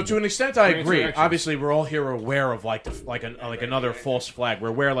 So to an extent, I agree. Transurrections. Obviously, we're all here aware of like another false flag. We're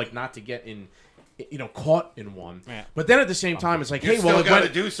aware not to get in. Caught in one. Yeah. But then at the same time, it's like, You hey, well, still gotta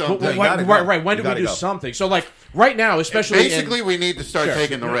when, do something. when- You gotta right? go. When You do we gotta do go. something? So, like right now, especially Basically, we need to start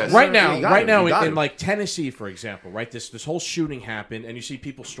taking the risk. right now, You got it. in like Tennessee, for example, right? This whole shooting happened, and you see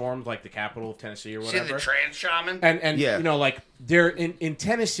people stormed like the capital of Tennessee or See whatever. the trans shaman? And Yeah. like they're in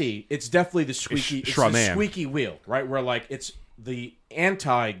Tennessee, it's definitely the squeaky, it's the Shraman. squeaky wheel, right? Where like it's the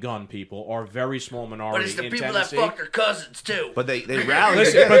anti-gun people are a very small minority But it's the in people Tennessee. that fuck their cousins, too. But they rally.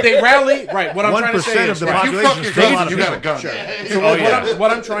 Listen, but they rally, right? What I'm trying to say 1% is of the right, If you population fuck is your still a lot cousins, of you got a people. gun. So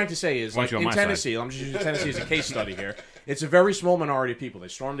what I'm trying to say is, Why like don't you in on my Tennessee, I'm just using Tennessee as a case study here. It's a very small minority of people. They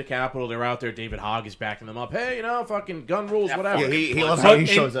stormed the Capitol. They're out there. David Hogg is backing them up. Hey, fucking gun rules, whatever. Yeah, he loves But how he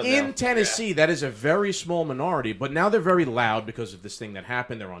shows up in now. Tennessee, that is a very small minority. But now they're very loud because of this thing that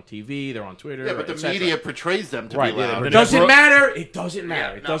happened. They're on TV. They're on Twitter. Yeah, but the et cetera. media portrays them to Right. be loud. It doesn't matter. It doesn't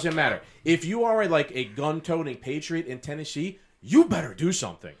matter. It no. doesn't matter. If you are like a gun-toting patriot in Tennessee, you better do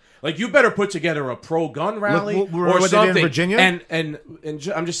something. Like you better put together a pro-gun rally Look, or what they did in something. Virginia? And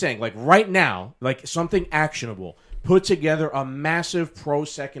I'm just saying, like right now, like something actionable. Put together a massive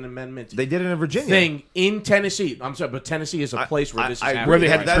pro-Second Amendment They did it in Virginia. thing in Tennessee. I'm sorry, but Tennessee is a place where this is happening. Where they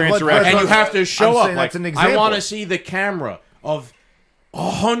had right? the transurrection. And you have to show I'm up. saying Like that's an I example. want to see the camera of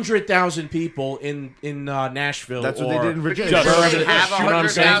 100,000 people in Nashville. That's what they or did in Virginia. Just- wherever They the- have you know what I'm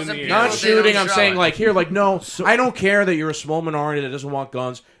saying? 100,000 people, Not they shooting. don't I'm show saying it. like here, like no, I don't care that you're a small minority that doesn't want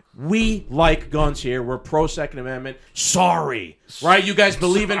guns. We like guns here. We're pro Second Amendment. Sorry, right? You guys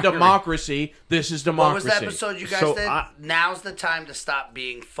believe in democracy. This is What was democracy. the episode you guys So did? I- Now's the time to stop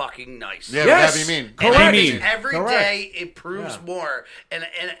being fucking nice. Yeah, Yes. whatever you mean. And Correct. I think every Correct. day it proves Yeah. more, and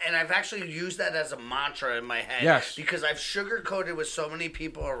I've actually used that as a mantra in my head. Yes. because I've sugarcoated with so many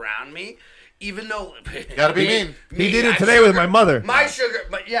people around me, even though Gotta be mean. He did it I today with my mother. My sugar,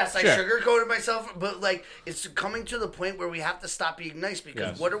 but yes, I Sure. sugarcoated myself, but like it's coming to the point where we have to stop being nice because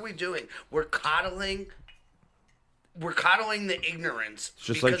Yes. what are we doing? We're coddling the ignorance.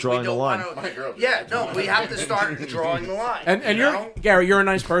 just like because drawing we the don't line. wanna- Yeah, no, we have to start drawing the line. And you you're know? Gary, you're a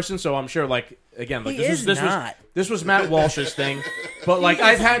nice person, so I'm sure like again, like He is not. this was Matt Walsh's thing, but like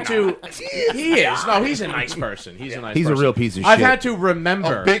I've had to. He is no, he's a nice person. He's a nice. He's a person. real piece of I've shit. had to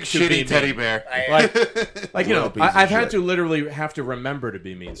remember A big to be shitty teddy mean. bear. Like you know, Real piece of I've had shit. to literally have to remember to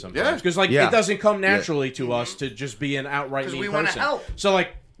be mean sometimes Yeah. because like Yeah. it doesn't come naturally to us to just be an outright 'Cause mean we wanna person. help. So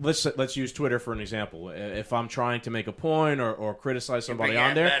like let's use Twitter for an example. If I'm trying to make a point or criticize somebody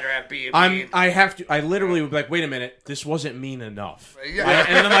on there, better at being mean. I literally would be like, wait a minute, this wasn't mean enough. Yeah.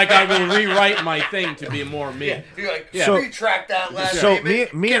 And then like I will rewrite my thing to be more mean. Yeah, you're like, So- retract that last So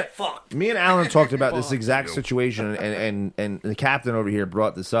statement. Get fucked. me and Alan talked about this exact situation, and the captain over here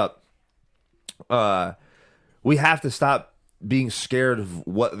brought this up. We have to stop being scared of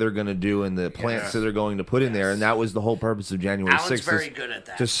what they're going to do and the plants that they're going to put in there, and that was the whole purpose of January 6th. Alan's very good at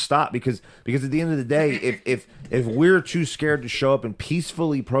that. To stop because at the end of the day, if we're too scared to show up and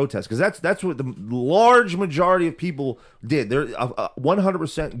peacefully protest, because that's what the large majority of people did. They're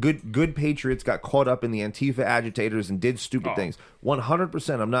 100% good patriots got caught up in the Antifa agitators and did stupid things.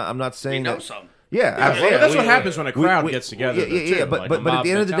 100%. I'm not saying We know that. some. Yeah, absolutely. That's what happens when a crowd gets together. Yeah. Like, But the at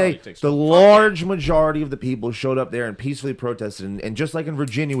the end of the mob day, takes the over. large majority of the people showed up there and peacefully protested. And just like in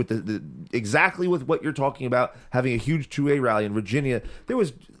Virginia, with the exactly with what you're talking about, having a huge 2A rally in Virginia, there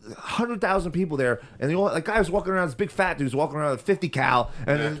was 100,000 people there, and they all, like, guy was walking around, this big fat dude was walking around with 50 cal,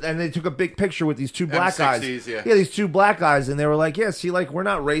 and they took a big picture with these two black guys. M60s, these two black guys, and they were like, yeah, see, like, we're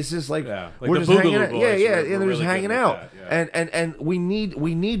not racist, like we're the just hanging Boogaloo out. Boys Yeah, were and they're really just good hanging with out. that, And we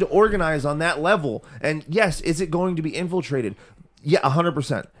need to organize on that level. And yes, is it going to be infiltrated? Yeah,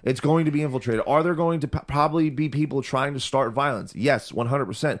 100%. It's going to be infiltrated. Are there going to probably be people trying to start violence? Yes,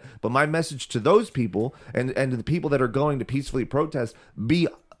 100%. But my message to those people and to the people that are going to peacefully protest, be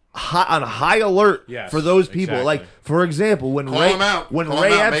on high alert for those people. Exactly. Like, for example, when Call Ray him out. when Call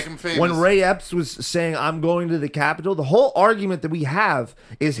Ray him out. Epps Make him famous. when Ray Epps was saying I'm going to the Capitol, the whole argument that we have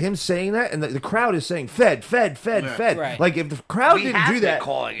is him saying that, and the crowd is saying Fed. Right. Like, if the crowd We didn't have do been that,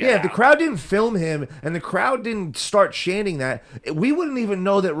 calling it if the out. crowd didn't film him and the crowd didn't start chanting that, we wouldn't even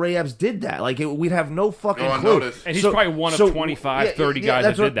know that Ray Epps did that. Like, we'd have no fucking Go clue. unnoticed. And he's probably one of 25, 30 guys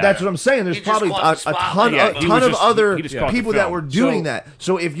that's that what, did that. That's what I'm saying. There's He just probably caught a the ton, spotlight. Yeah, a he ton was of just- other he just caught the people that film. were doing So- that.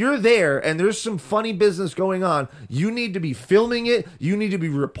 So if you're there and there's some funny business going on, you need to be filming it. You need to be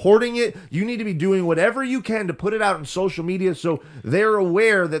reporting it. You need to be doing whatever you can to put it out on social media so they're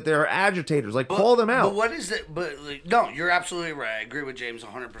aware that there are agitators. Like, call them out. But what is it? But like, no, you're absolutely right. I agree with James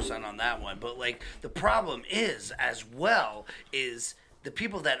 100% on that one. But like the problem is, as well, is the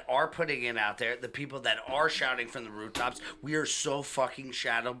people that are putting it out there, the people that are shouting from the rooftops. We are so fucking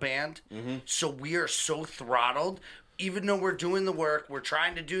shadow banned. So we are so throttled. Even though we're doing the work, we're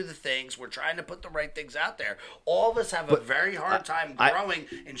trying to do the things, we're trying to put the right things out there. All of us have a very hard time growing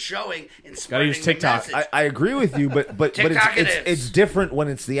and showing and spreading use TikTok. the message. I agree with you, but TikTok it's different when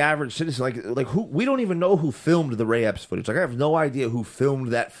it's the average citizen. Like who, we don't even know who filmed the Ray Epps footage. Like, I have no idea who filmed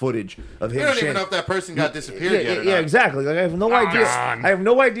that footage of him. We don't even chanting. know if that person got disappeared yet or not. Exactly. Like, I have no idea. on. I have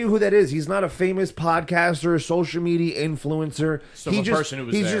no idea who that is. He's not a famous podcaster, social media influencer. Some person who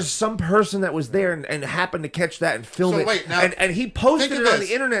was he's there. just some person that was there and happened to catch that and film So it. wait, now, and he posted think it of on this.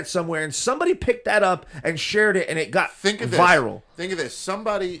 the internet somewhere, and somebody picked that up and shared it, and it got Think of viral. This. Think of this.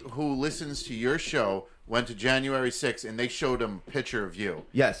 Somebody who listens to your show went to January 6th and they showed him a picture of you.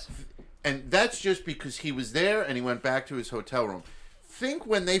 Yes. And that's just because he was there and he went back to his hotel room. Think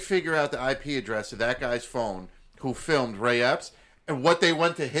when they figure out the IP address of that guy's phone who filmed Ray Epps and what they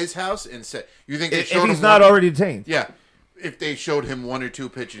went to his house and said. You think they If showed he's him not one- already detained. Yeah. If they showed him one or two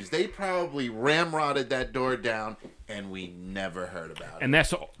pictures, they probably ramrodded that door down, and we never heard about it. And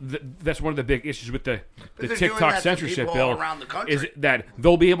that's one of the big issues with the they're doing TikTok that to censorship people bill all around the country. is that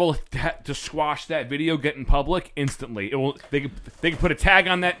they'll be able to squash that video, get in public instantly. It will. They can put a tag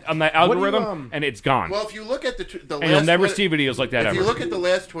on that algorithm, and it's gone. Well, if you look at the last and you'll never Twitter- see videos like that If ever. you look at the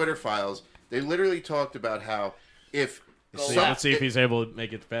last Twitter files, they literally talked about how if Let's see if he's able to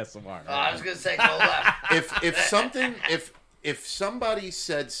make it past tomorrow. I was gonna say go left. if somebody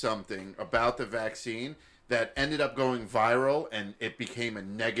said something about the vaccine that ended up going viral and it became a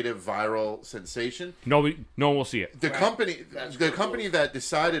negative viral sensation, no one will see it. the company that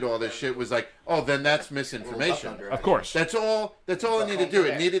decided all this shit was like, oh, then that's misinformation. Of course. That's all it needed to do.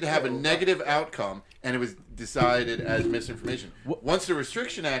 It needed to have a negative outcome, and it was decided as misinformation. Once the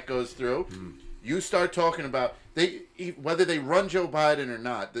Restriction Act goes through, you start talking about whether they run Joe Biden or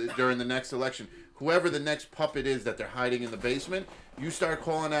not during the next election. Whoever the next puppet is that they're hiding in the basement, you start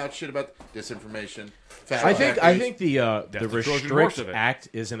calling out shit about disinformation. I think the the Trojan horse Restrict of it. Act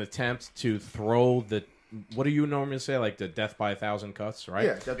is an attempt to throw the. What do you normally say? Like the death by 1,000 cuts, right?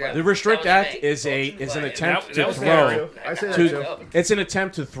 Yeah, death by- The Restrict That was Act me. is an attempt That to was throw. Gary. I say that too. It's an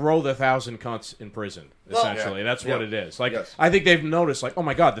attempt to throw the 1,000 cuts in prison. Essentially, that's what it is. Like, Yes. I think they've noticed, like, oh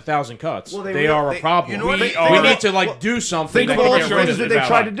my god, the 1,000 cuts. Well, they are a problem. you know what we they- need to do something. Think that of all can the get rid things of that it. they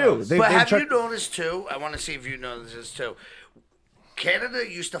tried to do. But They've have tried- you noticed too? I want to see if you noticed this too. Canada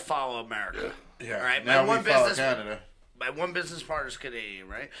used to follow America. Yeah. Right. Now My one we follow business. Canada. my one business partner is Canadian,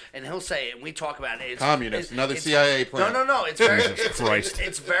 right? And he'll say, and we talk about it. Communist, another CIA plan. No. It's very, Christ.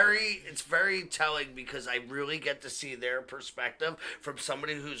 it's very telling because I really get to see their perspective from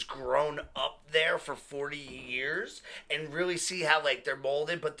somebody who's grown up there for 40 years and really see how like they're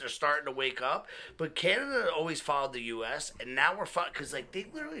molded, but they're starting to wake up. But Canada always followed the U.S. and now we're fucking because like they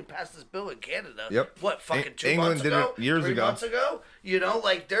literally passed this bill in Canada. Yep. What fucking 2 England months did ago? it years 3 ago. months ago. You know,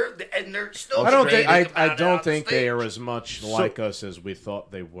 like they're still. I don't think debating I about it don't on think they stage. are as much like us as we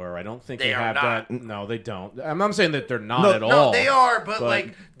thought they were. I don't think they They are have not. that. No, they don't. I'm not saying that they're not No, at No, all. they are, but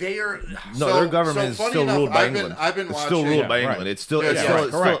like they are. No, their government is funny still enough, ruled by I've been- England. I've been It's still watching- ruled by Yeah, England. right. It's still, Yeah, it's yeah, still, right,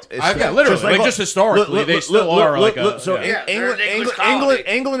 it's correct. still, it's Yeah, still- literally, like, just historically, they still are like a- So yeah. they're an English England colony.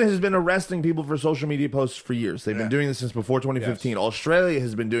 England has been arresting people for social media posts for years. They've been doing this since before 2015. Australia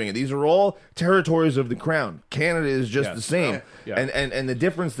has been doing it. These are all territories of the crown. Canada is just Yes. the same. Yeah. And the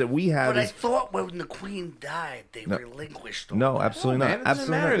difference that we have But I is thought when the Queen died, they relinquished. All no, that. absolutely No, not. man, it doesn't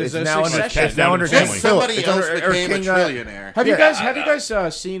Absolutely matter. not. It's There's a now under succession. it's now under Just King Just Philip. somebody It's else under or became a King, trillionaire. Have you Yeah.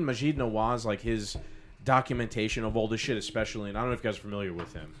 guys seen Majid Nawaz, like his documentation of all this shit, especially? And I don't know if you guys are familiar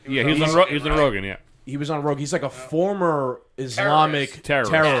with him. Yeah, he was on Rogan. Yeah, He was on Rogue. He's like a former Islamic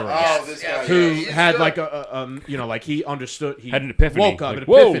Terrorist. terrorist. Oh, this guy. Who Yeah, he's had good. like like he understood. He Had an epiphany. Woke up, Like, an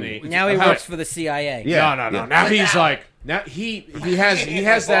whoa. epiphany. Now he of how- works for the CIA. Yeah. No. Now he's like he has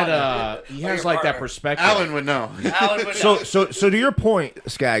that he has like that perspective. Alan would know. Alan would So know. to your point,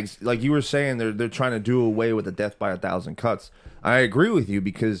 Skaggs, like you were saying, they're trying to do away with the death by 1,000 cuts. I agree with you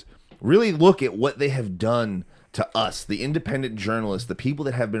because really look at what they have done to us, the independent journalists, the people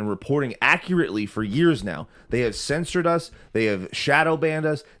that have been reporting accurately for years now. They have censored us. They have shadow banned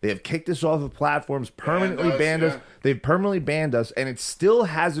us. They have kicked us off of platforms, permanently banned us. They've permanently banned us, and it still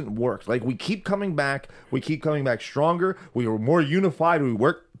hasn't worked. Like we keep coming back. We keep coming back stronger. We are more unified. We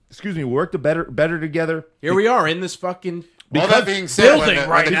work better together. Here we are in this fucking All that being said, building when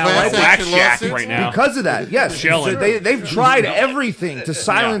right the now, class like Black action Shack lawsuits- right now. Because of that, yes. Chilling. So they've tried everything to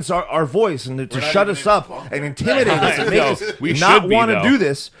silence our voice and to shut us up and intimidate us and make No, us we not should be, want to though. do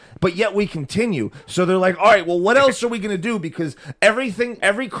this. But yet we continue. So they're like, all right, well, what else are we going to do? Because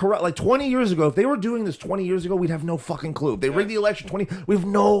like 20 years ago, if they were doing this 20 years ago, we'd have no fucking clue. If they rigged the election we have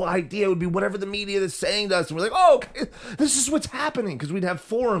no idea. It would be whatever the media is saying to us. And we're like, oh, okay, this is what's happening. Because we'd have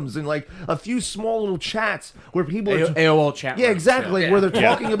forums and like a few small little chats where people are AOL chat. yeah, rooms, exactly. Where they're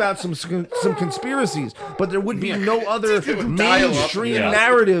talking about some conspiracies, but there would be no other mainstream Yeah.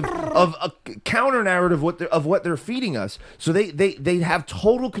 narrative of a counter narrative of what they're feeding us. So they have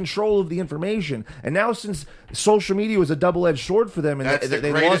total control of the information. And now since social media was a double-edged sword for them, and That's they the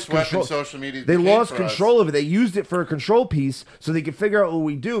lost greatest weapon control. social media They became lost for us. control of it. They used it for a control piece so they could figure out what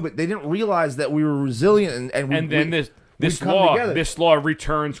we do, but they didn't realize that we were resilient and And then we'd this come law together.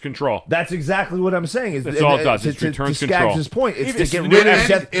 returns control. That's exactly what I'm saying. Is That's all it does. It To returns Skaggs' control. point, it's It's to the get new rid of F-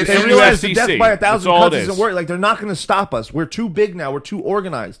 death. it's They the new realize the death FCC. by That's 1,000 all cuts it isn't is. working. Like they're not going to stop us. We're too big now. We're too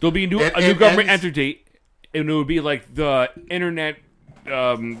organized. There'll be a new government entity, and it would be like the internet.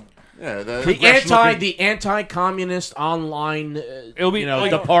 Yeah, The anti-communist online It'll be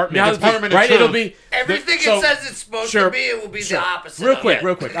like- department. now It's the Department of right. Truth. It'll be Everything so- it says it's supposed sure, to be, it will be sure. the opposite. Real of quick, it.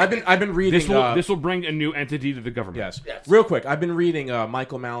 real quick. I've been reading. This will bring a new entity to the government. Yes. Yes. Real quick, I've been reading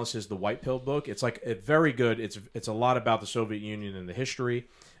Michael Malice's The White Pill book. It's very good. It's a lot about the Soviet Union and the history.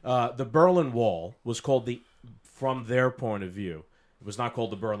 The Berlin Wall was called from their point of view, it was not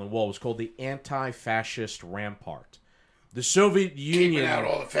called the Berlin Wall. It was called the anti-fascist rampart. The Soviet Union out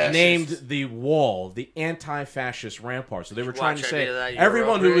all the fascists. named the wall the anti-fascist rampart. So they were trying to watch say any of that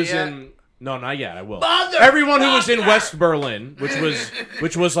everyone who Euro was yet? in. No, not yet. I will. Motherfucker! Everyone who was in West Berlin,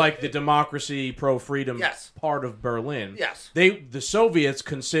 which was like the democracy, pro-freedom Yes. part of Berlin. Yes. The Soviets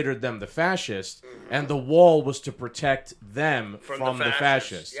considered them the fascists, and the wall was to protect them from the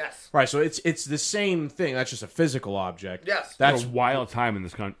fascists. Yes. Right. So it's the same thing. That's just a physical object. Yes. That's That's a wild time in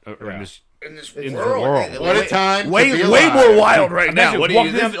this country. In this in the world. world. What a time to Way be way alive. more wild right now. Imagine What do you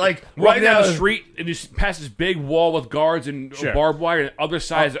walking down, like walking right down now? the street and you pass this big wall with guards and Sure. barbed wire, and the other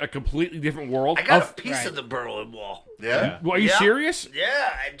side is a completely different world. I got a piece of the Berlin Wall. Yeah. Well, are you Yeah. serious? Yeah,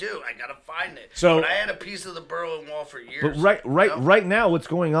 I do. I gotta find it. So- but I had a piece of the Berlin Wall for years. But right now, what's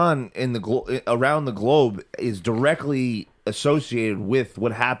going on in around the globe is directly associated with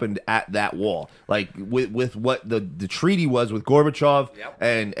what happened at that wall, like with what the treaty was with Gorbachev Yep.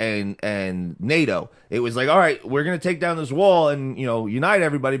 and NATO. It was like, all right, we're gonna take down this wall and unite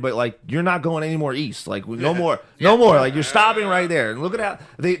everybody, but like you're not going any more east, like no more. Like you're stopping right there. And look at how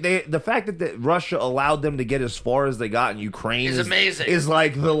the fact that Russia allowed them to get as far as they got in Ukraine Is amazing. Is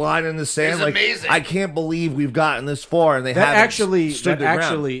like the line in the sand. It's like amazing. I can't believe we've gotten this far, and they that haven't actually stood their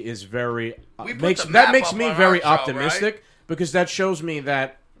ground. is very We put makes the map makes up me on very our show, optimistic right? because that shows me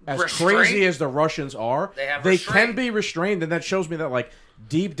that as Restraint? crazy as the Russians are, They have they restraint. can be restrained, and that shows me that like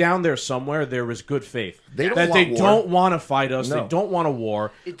deep down there somewhere there is good faith. They don't that want they war. don't want to fight us. No. They don't want a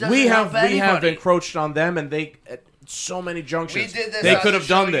war. It doesn't We have help anybody. encroached on them, and they at so many junctions. We did this they on could the have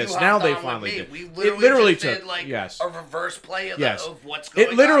done show this. you Now hopped they on with finally me. did. We It literally just did, took like yes. a reverse play of, Yes. of what's going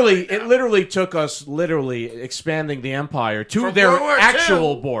It literally, on. Right it now. literally took us literally expanding the empire to From their World War II.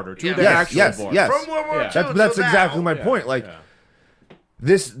 actual border, to Yeah. their Yes, actual yes, border. yes. From World War Yeah. II That's till exactly now. my point. Like Yeah.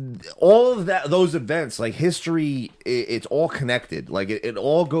 this, all of those events, like history, it's all connected. Like it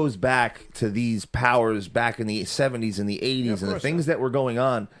all goes back to these powers back in the 70s and the 80s and the things that were going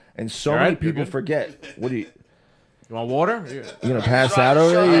on. And so All many right, you're people good. forget. What do you Want water? Yeah. you gonna pass Trying out to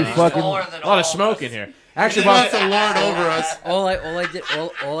over show there? that You he's fucking. taller than A lot all of smoke us. in here. Actually, He wants Bob, to lord over us.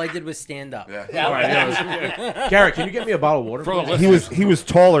 All I did was stand up. Yeah. all right, yeah, Garrett, can you get me a bottle of water? For the please? He was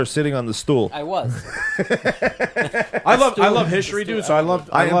taller sitting on the stool. I was. I love history, dude. So I love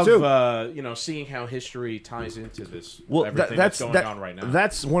I am too. seeing how history ties into this. Well, everything that's going on right now.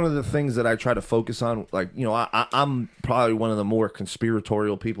 That's one of the things that I try to focus on. Like, I'm probably one of the more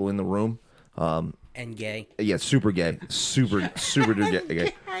conspiratorial people in the room. And gay. Yeah, super gay, super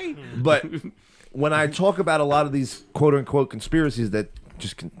gay. But when I talk about a lot of these quote unquote conspiracies that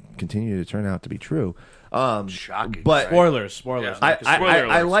just continue to turn out to be true, Shocking. but spoilers.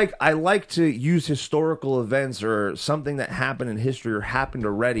 I like to use historical events or something that happened in history or happened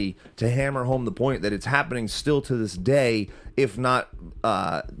already to hammer home the point that it's happening still to this day, if not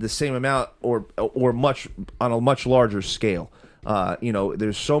the same amount or much on a much larger scale.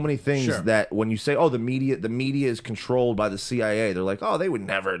 There's so many things Sure. that when you say, "Oh, the media is controlled by the CIA," they're like, "Oh, they would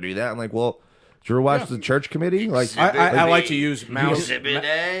never do that." I'm like, "Well, did you ever watch the Church Committee?" Like, I like to use Mao's Exhibit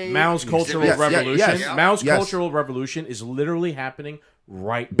A. Mao's Cultural Exhibit C. Revolution. Yes. Mao's Yes. Cultural Revolution is literally happening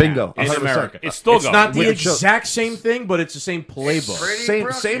right Bingo. now in 100%. America. It's still going. not the With the show- exact same thing, but it's the same playbook. Pretty same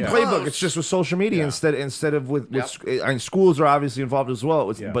fucking playbook. close. It's just with social media Yeah. instead of with Yep. I mean, schools are obviously involved as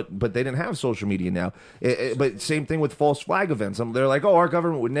well. Yeah. But they didn't have social media now. But same thing with false flag events. They're like, "Oh, our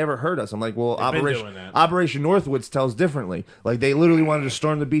government would never hurt us." I'm like, "Well, They've been doing that. Operation Northwoods tells differently. Like they literally wanted to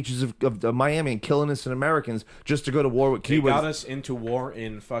storm the beaches of Miami and kill innocent Americans just to go to war with They Cuba." got us into war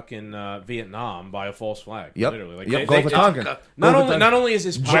in fucking Vietnam by a false flag. Yep. Literally. Like, Yep. they- Gulf they- of Tonkin. Not only is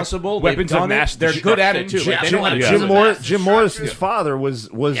this possible, they've weapons of done it, mass they're good at it too. destruction. Like, they Jim- know how to Jim do Jim it. Morris- Jim Morrison's father was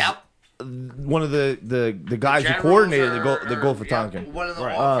Yep. one of the guys who Generals coordinated or- the Gulf of yeah, Tonkin. one of the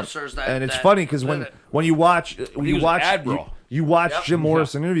Right. officers that. And it's that funny because did when it. you watch he was an admiral. you watch Yep. Jim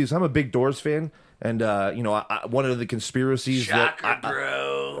Morrison interviews. I'm a big Doors fan, and one of the conspiracies Shocker,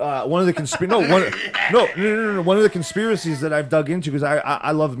 bro. one of the no, one of the conspiracies that I've dug into because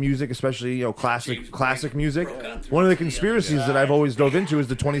I love music, especially classic music. One of the conspiracies that I've always dove into is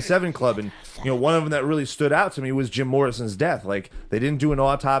the 27 Club, and one of them that really stood out to me was Jim Morrison's death. Like they didn't do an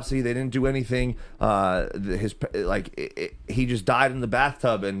autopsy, they didn't do anything. He just died in the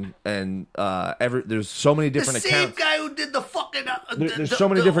bathtub, and there's so many The different same accounts. guy who did the fucking There's so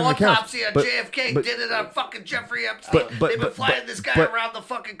many different accounts. autopsy on But- JFK but- did it on fucking Jeffrey Epstein. They've been flying this guy but- around the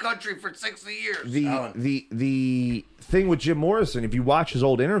fucking country for 60 years. The thing with Jim Morrison, if you watch his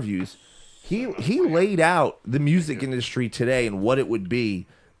old interviews, he laid out the music industry today and what it would be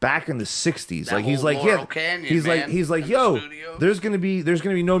back in the 60s. That Like he's whole like, Laurel yeah, Canyon, he's like, man, he's like, in the yo, studio. there's gonna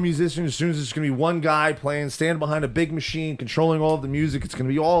be no musicians. As soon as there's gonna be one guy playing, standing behind a big machine, controlling all of the music. It's gonna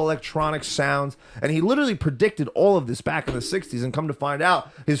be all electronic sounds. And he literally predicted all of this back in the 60s. And come to find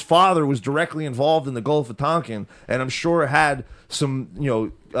out, his father was directly involved in the Gulf of Tonkin, and I'm sure had some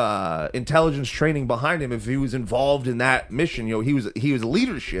intelligence training behind him if he was involved in that mission. He was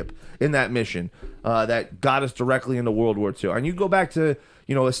leadership in that mission that got us directly into World War II. And you go back to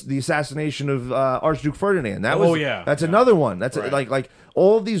the assassination of Archduke Ferdinand. That's another one. That's Right. like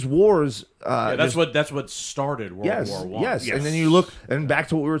all of these wars. That's what started World War I. Yes, and then you look and back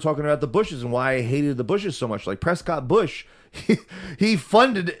to what we were talking about the Bushes and why I hated the Bushes so much. Like Prescott Bush, he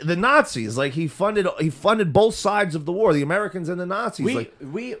funded the Nazis. Like he funded both sides of the war, the Americans and the Nazis.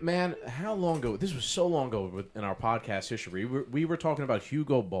 Man, how long ago? This was so long ago in our podcast history. We were talking about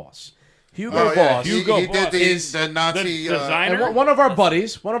Hugo Boss. Hugo Boss. He did the Nazi the designer. And one of our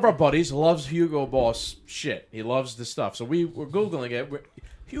buddies loves Hugo Boss shit. He loves the stuff. So we were googling it.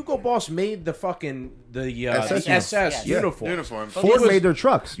 Hugo Boss made the SS uniform. Ford made their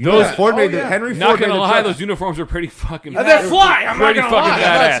trucks. Ford made Henry Ford. Not made gonna their lie, trucks. those uniforms are pretty fucking. They're fly. I'm not pretty gonna fucking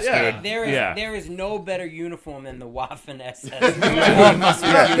lie. badass, Yeah. dude. There is no better uniform than the Waffen SS.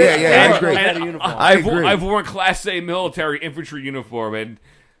 Yeah, I agree. Better uniform. I agree. I've worn Class A military infantry uniform, and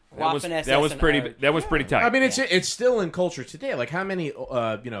That was pretty tight. I mean, it's still in culture today. Like how many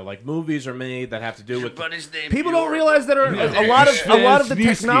like movies are made that have to do with people don't realize that a lot of the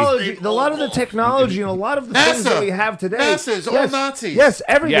technology, and a lot of the things that we have today. NASA's all Nazis. Yes,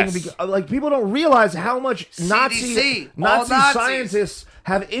 everything. Yes. Like people don't realize how much Nazi Nazis. scientists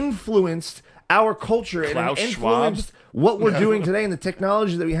have influenced our culture and Klaus influenced what we're doing today and the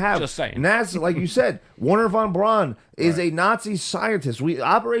technology that we have. Just saying. NASA, like you said, Wernher von Braun is a Nazi scientist.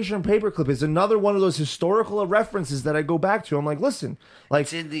 Operation Paperclip is another one of those historical references that I go back to. I'm like, listen, like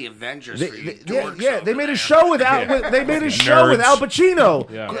it's in the Avengers. they made a show without Al Pacino.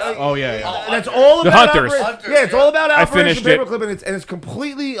 Yeah. That's all The about Hunters. It's all about I Operation finished it. Paperclip, and it's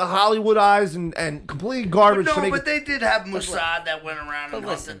completely Hollywoodized and completely garbage. But they did have Mossad that went around and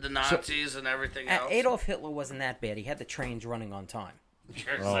hunted the Nazis and everything else. Adolf Hitler wasn't that bad. He had the trains running on time.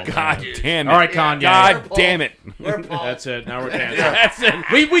 God damn it! All right, Kanye. God damn it! That's it. Now we're canceled. That's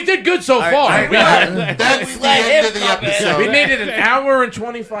it. We did good so far. That's the end of the episode. We made it an hour and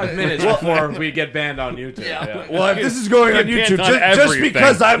 25 minutes before we get banned on YouTube. Yeah. Well, if this is going on Get YouTube, banned on just everything.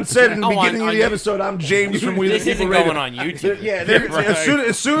 because I'm said in the Oh, beginning on of the episode, I'm James from We the This People isn't Radio. going on YouTube. Yeah, Right.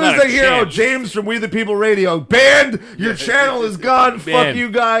 as soon Not as a they hear, chance. James from We the People Radio, banned, your channel is gone, fuck Banned. you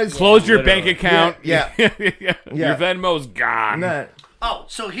guys. Close your bank account. Yeah. Your Venmo's gone. Nah. Oh,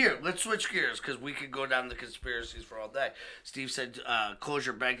 so here, let's switch gears because we could go down the conspiracies for all day. Steve said, close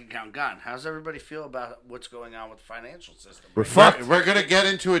your bank account, gone. How does everybody feel about what's going on with the financial system? We're fucked. We're going to get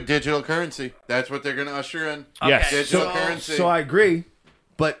into a digital currency. That's what they're going to usher in. Yes. Digital currency. So I agree,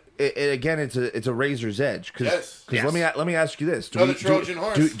 but again, it's a razor's edge. Yes. Let me ask you this: Another Trojan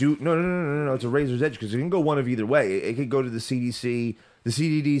horse. No, it's a razor's edge because it can go one of either way. It could go to the CDC, the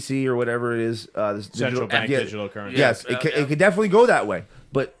CDDC, or whatever it is. The Central bank digital currency. Yes, it could definitely go that way.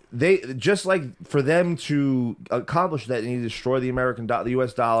 But they just like for them to accomplish that, they need to destroy the American dollar, the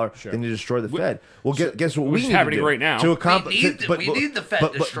U.S. dollar. They need to destroy the Fed. Well, guess what we which is need to happening do right now. to accomplish. We need the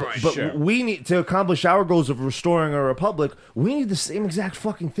Fed destroyed. But we need to accomplish our goals of restoring a republic. We need the same exact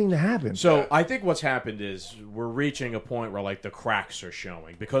fucking thing to happen. So I think what's happened is we're reaching a point where like the cracks are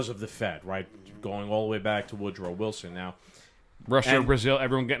showing because of the Fed, right? Going all the way back to Woodrow Wilson now. Russia, And Brazil,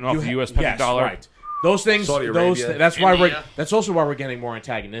 everyone getting off the U.S. petty dollar. Right. Those things. Saudi Arabia. That's why India. That's also why we're getting more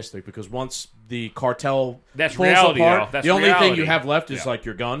antagonistic because once the cartel That's pulls reality, apart, though. That's the only thing reality. you have left is Yeah. like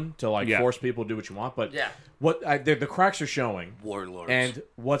your gun to like Yeah. force people to do what you want. But Yeah. the cracks are showing. Warlords. And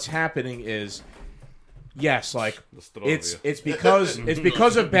what's happening is, yes, like all of it's you. it's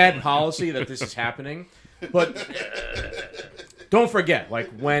because of bad policy that this is happening. But don't forget, like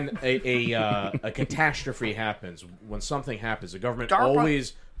when a catastrophe happens, when something happens, the government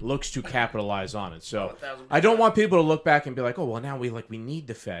always looks to capitalize on it. So I don't want people to look back and be like, oh well, now we need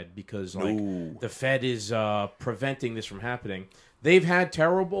the Fed because like the Fed is preventing this from happening. They've had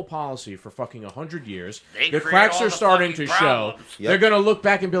terrible policy for fucking 100 years. They The create cracks all are the starting fucking to problems. show. They're going to look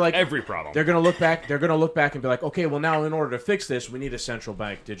back and be like Every problem. They're going to look back. They're going to look back and be like, okay, well now in order to fix this, we need a central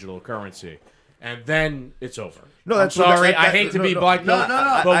bank digital currency, and then it's over. No, I'm that's sorry. that- I hate to be black. no,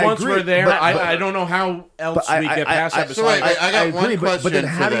 But I once agree, we're there, but- I don't know how else we get past that. so wait, besides- I got one agree, question but then for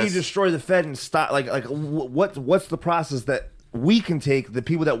how do you this. destroy the Fed and stop? What's the process that we can take? The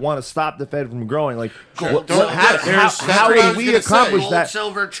people that want to stop the Fed from growing, like Sure. what, Don't- how, that's how what I do was we gonna say. accomplish Gold, that?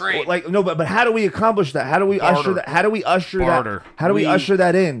 silver trade. Like no, but how do we accomplish that? How do we usher that? How do we usher Barter. that? How do we usher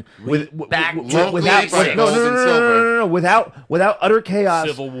that in back to without locally no, gold and silver. without utter chaos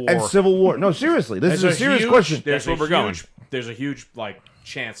Civil war. and civil war? No, seriously, this is a serious question. There's That's where we're going. There's a huge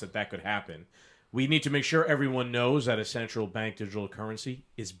chance that could happen. We need to make sure everyone knows that a central bank digital currency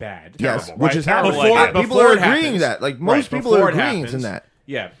is bad. Yes, Terrible, which right? is happening. Before- People before are it agreeing happens. that. Like Right, most people before are it agreeing happens. in that.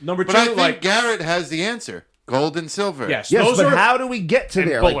 Yeah. Number two, But I think like Garrett has the answer. Gold and silver. yes, Yes, those but are how do we get to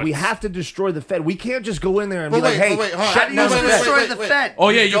And there? Like we bullets. have to destroy the Fed. We can't just go in there and But be like, "Hey, wait, hold on. How do you No, wait, wait, destroy wait, the wait. Fed? Oh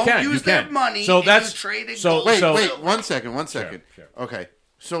yeah, you don't can. use You their can. money. So and that's you trade in so gold. Wait, so. wait, one second. Sure. Okay,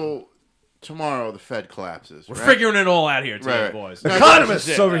 so tomorrow the Fed collapses. We're right? figuring it all out here today, Right. boys. No,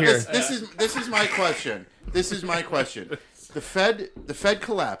 economists over here." This is my question. This is my question. The Fed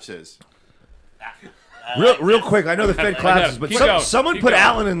collapses. Real quick, I know the Fed collapses, but Keep going. someone Keep put going.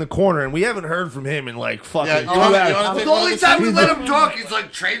 Alan in the corner, and we haven't heard from him in like fucking. Yeah, you 2 wanna hours. take The one only of the time we seats? let him talk, he's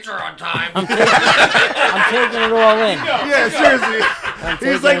like, trades are on time. I'm taking it all in. Yeah, seriously.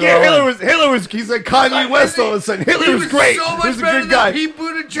 He's like, taking it yeah, all in. Hitler was. He's like Kanye West all of a sudden. Hitler He was great. so He much was a better good guy. than Pete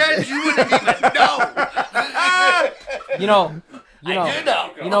Buttigieg. You wouldn't even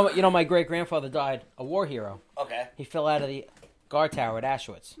know. You know, my great grandfather died a war hero. Okay. He fell out of the guard tower at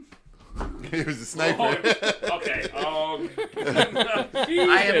Auschwitz. He was a sniper. Okay.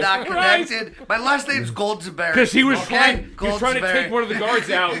 I am not connected. My last name's Goldsberry. Because he was okay? trying to take one of the guards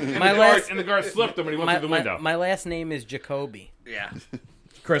out, and the guard slipped him when he went through the window. My last name is Jacoby. Yeah.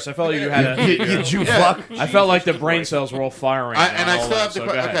 Chris, I felt like you had You fuck. I felt like the brain cells were all firing. And I still have to. the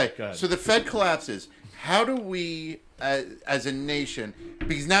question. Okay, so the Fed collapses. How do we, as a nation,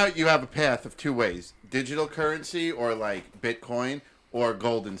 because now you have a path of two ways: digital currency, or like Bitcoin, or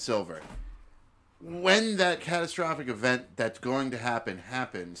gold and silver. When that catastrophic event that's going to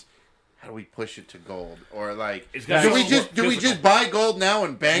happens, how do we push it to gold? Or like, do we just buy gold now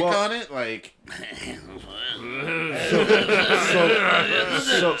and bank on it? Like,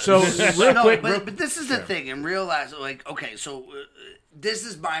 so real no, quick, but this is the thing, and realize, like, okay, so this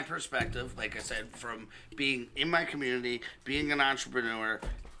is my perspective, like I said, from being in my community, being an entrepreneur.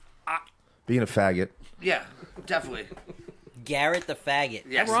 Being a faggot. Yeah, definitely. Garrett the faggot.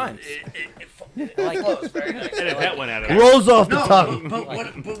 Yes. That rhymes. Close, very nice. And that went out of Rolls off the No, tongue. but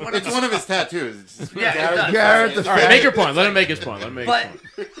what it's one of his tattoos. It's Yeah, it does. Garrett the all right, faggot. make your point. Let him make his point. But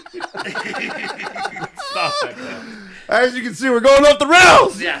Stop that. As you can see, we're going off the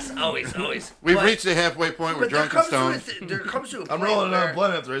rails. yes, always. We've But- reached the halfway point. We're But there drunk and comes, stoned. there comes to a point I'm rolling where another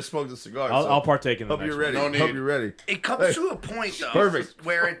blunt after I smoked the cigar. I'll partake in the Hope next you're ready. No need. Hope you're ready. it comes to a point though, Perfect.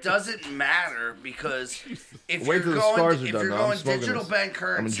 where it doesn't matter because if Wait you're till the going, scars are if done, you're though. I'm going smoking digital this. bank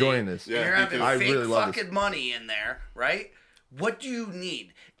currency, I'm enjoying this. and you're Yeah, me having too. I fake really love fucking this. money in there, right? What do you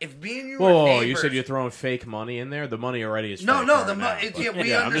need? If me and you were Whoa, neighbors, you said you're throwing fake money in there? The money already is No, fake no, right the now, money. but- Yeah,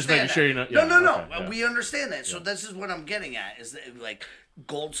 we understand. I'm just making that. sure you know. No, okay, yeah. we understand that. So this is what I'm getting at: is that like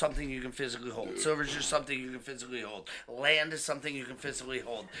gold something you can physically hold, silver's just something you can physically hold, land is something you can physically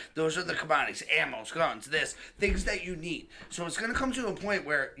hold. Those are the commodities, ammo, guns, things that you need. So it's going to come to a point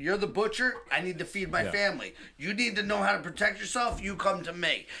where you're the butcher. I need to feed my family. You need to know how to protect yourself. You come to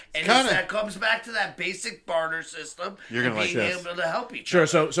me, and if that comes back to that basic barter system. You're gonna and like being this. able to help each Sure.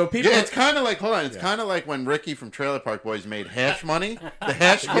 other. So people. Yeah, it's kind of like, hold on, it's kind of like when Ricky from Trailer Park Boys made hash money, the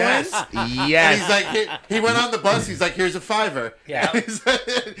hash coins. And he's like, he went on the bus, he's like, here's a $5. Yeah.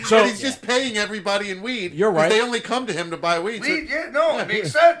 And he's just paying everybody in weed. You're right. They only come to him to buy weed. Weed, it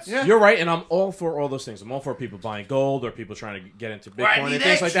makes sense. Yeah. You're right, and I'm all for all those things. I'm all for people buying gold or people trying to get into Bitcoin Right, and need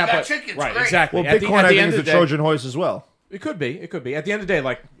things eggs, like you that. got But chickens, right, great. exactly. Well, At the Bitcoin, I think, end is of a the day- Trojan horse as well. It could be. It could be. At the end of the day,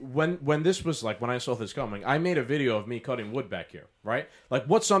 like when this was like when I saw this coming, I made a video of me cutting wood back here, right? Like,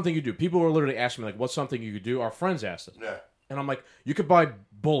 what's something you do? People were literally asking me like, what's something you could do? Our friends asked us. Yeah. And I'm like, you could buy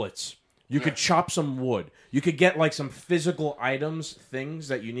bullets. You could chop some wood. You could get like some physical items, things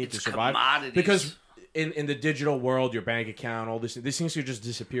that you need to survive. Commodities. Because in the digital world, your bank account, all these things could just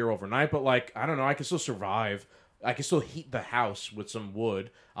disappear overnight. But like, I don't know, I can still survive. I can still heat the house with some wood.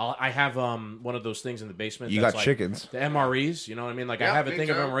 I have one of those things in the basement. You that's got like chickens. the MREs. You know what I mean? Like Yeah, I have a me thing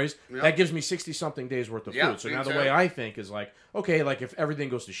too. of MREs Yeah. that gives me 60-something days worth of Yeah, food. So me now the too. way I think is like, okay, like if everything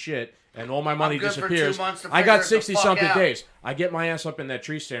goes to shit and all my money good for 2 disappears, months to I figure got it the 60-something fuck out. days. I get my ass up in that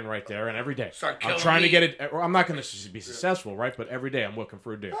tree stand right there, and every day Start I'm killing trying to meat. get it. I'm not going to be successful, right? But every day I'm looking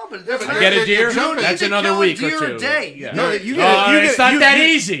for a deer. No, but that's but I get a you're deer. jumping. That's You need to another kill a week deer or two. a day. Yeah. No, you It's not that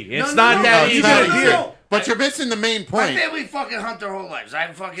easy. It's not that it's easy. not No, easy. no. But you're missing the main My point. family fucking hunt their whole lives.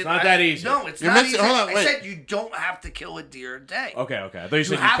 I fucking. It's not that easy. No, it's You're not missing- easy. hold on, I wait. said you don't have to kill a deer a day. Okay. I thought you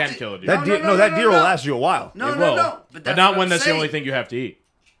said you have can to- kill a deer. That deer, no, that no, deer will no. last you a while. No, It no, will. no. But not when that's the saying. only thing you have to eat.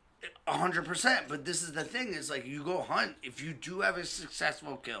 100%. But this is the thing: is like you go hunt. If you do have a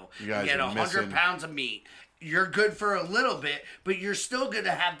successful kill, You you guys get are 100 missing- pounds of meat. You're good for a little bit, but you're still going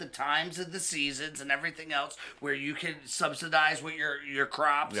to have the times of the seasons and everything else where you can subsidize with your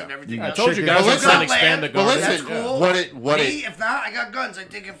crops and Yeah. everything I else. told you Well, guys I'm listen- trying to expand the Well, garden. listen, That's cool. what Me, if not, I got guns. I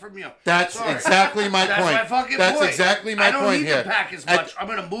take it from you. That's Sorry. exactly my That's point. my fucking That's point. exactly my I don't point need here. to pack as much. I'm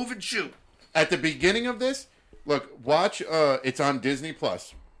going to move and shoot. At the beginning of this, look, watch. It's on Disney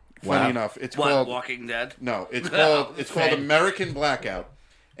Plus. Funny Wow. enough, it's What, called Walking Dead? No, it's Oh, called it's called American Blackout,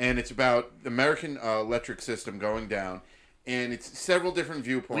 and it's about the American electric system going down, and it's several different We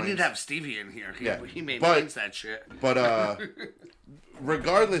viewpoints. need to have Stevie in here. Yeah. He made But- sense that shit. But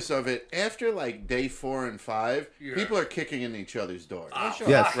regardless of it, after like day 4 and 5, Yeah. people are kicking in each other's doors.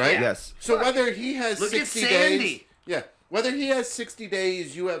 Yes, Right? yes. So whether he has Look at 60 Sandy. days, yeah, whether he has 60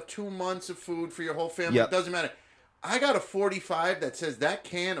 days, you have 2 months of food for your whole family. Yep. It doesn't matter. I got a 45 that says that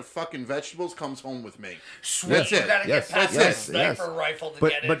can of fucking vegetables comes home with me. Sweet. That's You it. gotta Yes, get past yes, that yes. sniper rifle to But-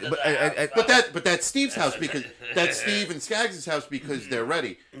 get but- into but- the and- house. But that's Steve's house because that's Steve and Skaggs' house because they're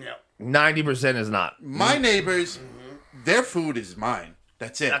ready. Yeah. 90% is not. My neighbors, their food is mine.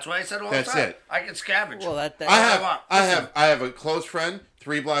 That's it. That's what I said all That's the time. it. I can scavenge. Well, that I have a close friend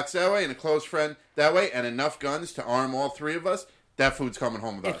 3 blocks that way and a close friend that way and enough guns to arm all 3 of us. that food's coming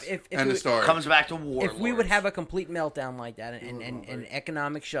home with us. if End of story. Comes back to war. If we would have a complete meltdown like that and an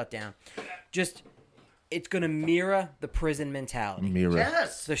economic shutdown, just it's going to mirror the prison mentality.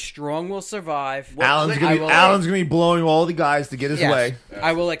 Yes. The strong will survive. Alan's gonna be blowing all the guys to get his way.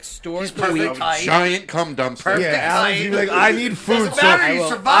 I will extort He's the perfect weak. height. Giant cum dumpster. Perfect Yeah, Alan's gonna be like, I need food, Doesn't matter. He's will-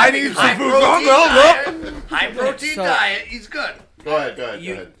 surviving. I need High some food. protein Go, diet. High protein So- diet. He's good. Go ahead. Go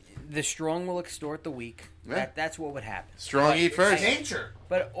ahead. The strong will extort the weak. Yeah. That's what would happen. Strong eat first. Nature.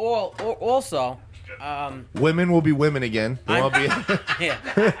 But also, Women will be women again. They won't be. yeah,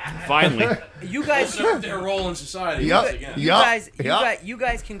 Finally. you guys. Their role in society. Yup. once again. You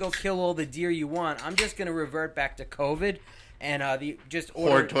guys can go kill all the deer you want. I'm just gonna revert back to COVID and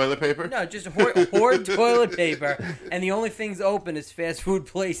Hoard toilet paper? No, just hoard toilet paper, and the only things open is fast food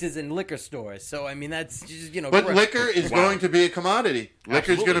places and liquor stores. So I mean, that's just But gross. liquor is going to be a commodity.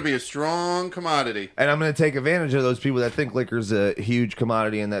 Liquor's going to be a strong commodity. And I'm going to take advantage of those people that think liquor's a huge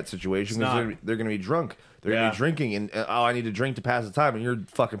commodity in that situation because they're going to be drunk. They're going to be drinking, and I need to drink to pass the time, and you're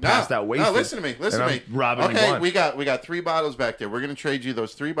fucking passed out wasted. No, listen to me. Listen and to me. I'm robbing you okay, blind. we got 3 bottles back there. We're going to trade you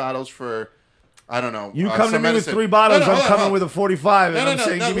those 3 bottles for, I don't know. You come to some me with medicine. 3 bottles, No, I'm hold coming on. with a 45, and No, I'm no,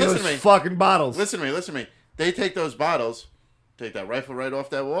 saying, no, give me listen those to me. fucking bottles. Listen to me. They take those bottles, take that rifle right off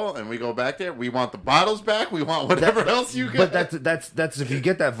that wall, and we go back there. We want the bottles back. We want whatever else you get. But that's if you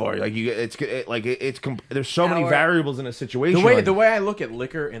get that far. Like there's so many variables in a situation. The way I look at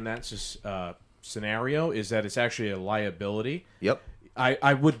liquor in that scenario is that it's actually a liability. Yep.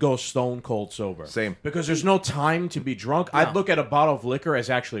 I would go stone cold sober. Same. Because there's no time to be drunk. I'd look at a bottle of liquor as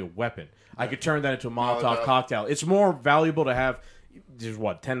actually a weapon. I could turn that into a Molotov cocktail. It's more valuable to have. There's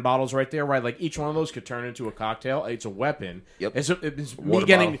 10 bottles right there, right? Like each one of those could turn into a cocktail. It's a weapon. Yep. It's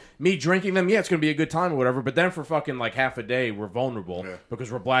Water me drinking them. Yeah, it's gonna be a good time or whatever. But then for fucking like half a day, we're vulnerable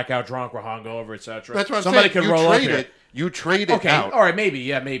because we're blackout drunk, we're hungover, etc. That's what I'm Somebody saying. could roll up here. You trade it Okay, out. all right,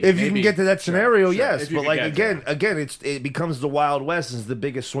 maybe. If you can get to that scenario, Sure. yes. If you But could like get again, it becomes the Wild West is the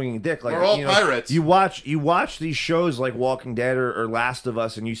biggest swinging dick. Like We're all you know, pirates. You watch these shows like Walking Dead or Last of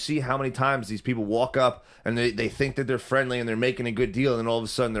Us, and you see how many times these people walk up and they think that they're friendly and they're making a good deal, and then all of a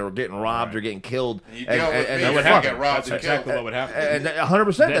sudden they're getting robbed or getting killed. You deal with me, and you're they're gonna fucked. get robbed That's and exactly killed. what would happen. And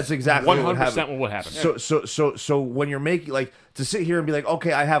 100%, that's exactly what would 100% happen. what would happen. So when you're making like to sit here and be like,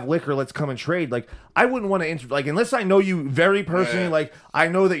 okay, I have liquor, let's come and trade. Like I wouldn't want to like unless I know you very personally. Like I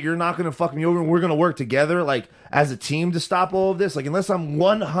know that you're not going to fuck me over, and we're going to work together like as a team to stop all of this. Like unless I'm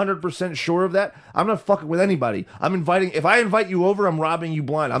 100% sure of that, I'm not fucking with anybody. If I invite you over, I'm robbing you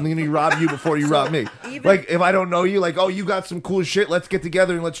blind. I'm going to rob you before you rob me. Like if I don't know you, like you got some cool shit, let's get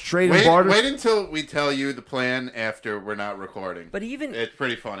together and let's trade and barter. Wait until we tell you the plan after we're not recording. But it's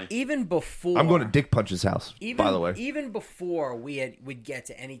pretty funny. Even before I'm going to Dick Punch's house. Even, by the way, even before we'd get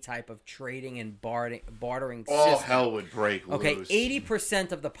to any type of trading and bartering All system, hell would break okay, loose.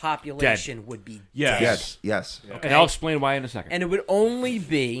 80% of the population would be Yes. dead. yes. And I'll explain why in a second. And it would only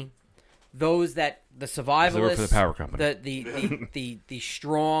be those that the survivalists, They work for the power company. the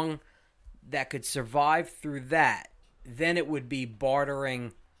strong that could survive through that. Then it would be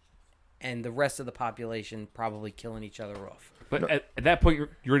bartering, and the rest of the population probably killing each other off. But at that point, you're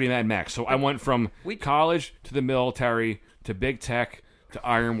already Mad Max. So I went from college to the military to big tech to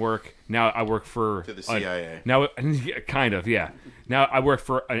ironwork. Now I work for To the CIA. Now, kind of, yeah. Now I work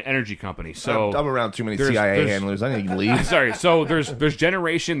for an energy company. So I'm around too many there's- CIA there's- handlers. I need to leave. Sorry. So there's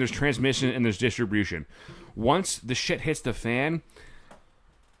generation, there's transmission, and there's distribution. Once the shit hits the fan,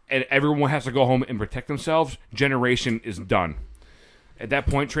 and everyone has to go home and protect themselves, generation is done. At that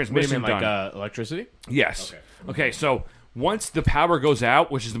point, What do you transmission mean, done. like electricity? Yes. Okay, so once the power goes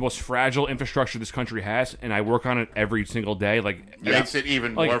out, which is the most fragile infrastructure this country has, and I work on it every single day, like Makes it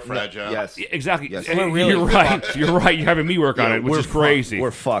even Like, more fragile. Yes. exactly. Yes. You're right. You're right. You're having me work on it, which is crazy. We're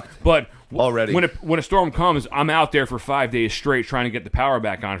fucked. But Already. when a storm comes, I'm out there for 5 days straight trying to get the power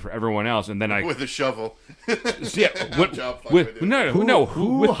back on for everyone else, and then I With a shovel. Who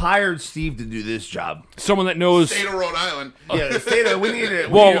hired Steve to do this job? someone that knows. State of Rhode Island. Yeah, the state of, we need to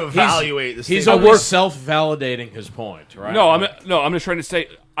Well, evaluate the state. He's of- always self-validating his point, right? No, I'm just trying to say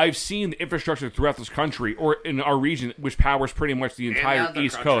I've seen the infrastructure throughout this country or in our region, which powers pretty much the entire other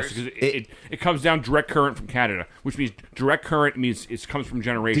East Coast. countries. Because it comes down direct current from Canada, which means direct current means it comes from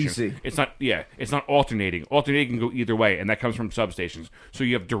generation. DC. It's not alternating. Alternating can go either way, and that comes from substations. So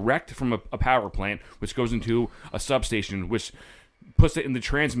you have direct from a power plant, which goes into a substation, which puts it in the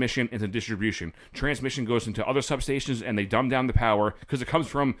transmission into distribution. Transmission goes into other substations, and they dumb down the power because it comes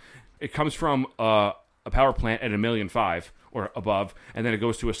from a power plant at 1,000,005 or above, and then it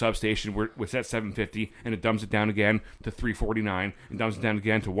goes to a substation where it's at 750, and it dumbs it down again to 349, and dumbs it down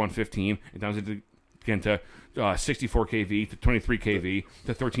again to 115, and dumbs it again to 64 kV to 23 kV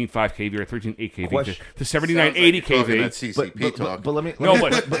to 13.5 kV or 13.8 kV to 7980 kV. CCP talk. But let me No,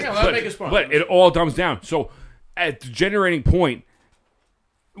 but but it all dumbs down. So at the generating point,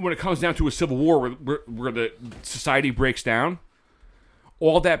 when it comes down to a civil war where the society breaks down,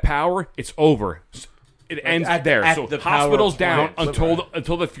 all that power, it's over. It ends there. So the hospitals power down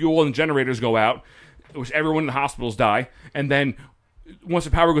until the fuel and generators go out, which everyone in the hospitals die, and then once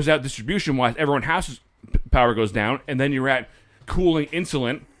the power goes out distribution-wise, everyone's house's power goes down, and then you're at cooling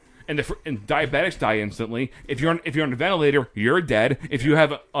insulin, and diabetics die instantly. If you're on a ventilator, you're dead. If you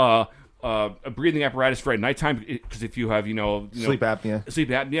have a breathing apparatus for at nighttime, because if you have sleep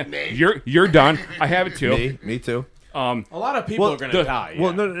apnea, you're done. I have it too. Me too. A lot of people are going to die.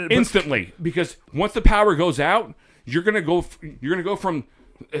 Well, Yeah. no, Instantly, because once the power goes out, you're gonna go from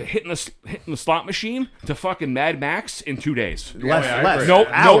hitting the slot machine to fucking Mad Max in 2 days. less. No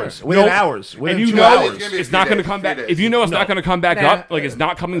hours. Within hours. And Within you 2 know hours. it's not going to come back. If you know it's not going to come back up, like it's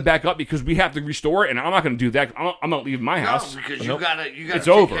not coming back up because we have to restore it, and I'm not going to do that. I'm not leaving my house. No, because you gotta It's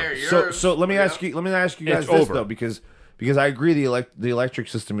take over. care of yours. So let me ask you guys It's this over. though, because I agree the electric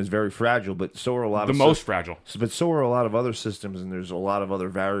system is very fragile, but so are a lot The of most fragile. But so are a lot of other systems, and there's a lot of other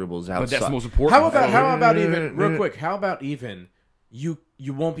variables outside. But that's the most important. How about even real quick? How about even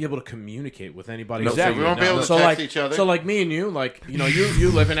you won't be able to communicate with anybody. No, else. we won't be able to so text like, each other. So like me and you, like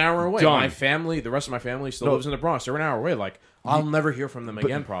you live an hour away. Done. My family, the rest of my family still lives in the Bronx. They're an hour away. Like I'll never hear from them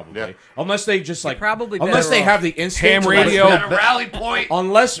again, probably. Yeah. Unless they just like probably unless better they off. have the instinct Ham to, like, radio. At a rally point.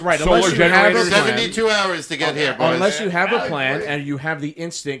 Unless Solar unless you have a generators. plan, 72 hours to get here, boys. unless you have a plan and you have the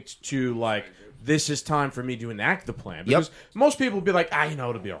instinct to like, this is time for me to enact the plan. Because most people will be like,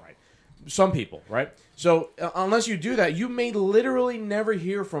 it'll be all right. Some people, right? So unless you do that, you may literally never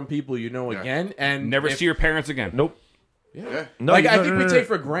hear from people you know again, and Never see your parents again. Nope. Yeah. No, Like no, I no, think no, we no, take no.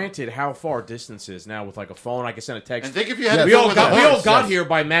 for granted how far distance is now with like a phone. I can send a text. And think if you had to we do it all with got a we all horse. got Yes. here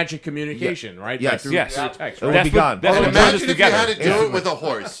by magic communication, right? Yes. Like through, Yes. through text. It would Right? be gone. That's what And binds us imagine if you together. had to do it with a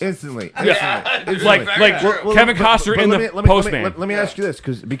horse. Instantly. It's like Well, Kevin but- Costner but in let the me- let me- Postman. Let me ask you this,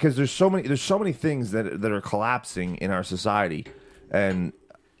 because there's so many things that are collapsing in our society, and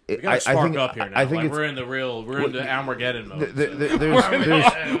We gotta spark up here now. I think like it's we're in the Armageddon mode. there's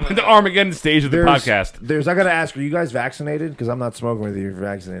the Armageddon stage of the podcast. I gotta ask, are you guys vaccinated? Because I'm not smoking with you. You're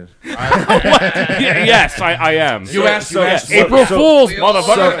vaccinated. Yes, I am. You asked. April Fools,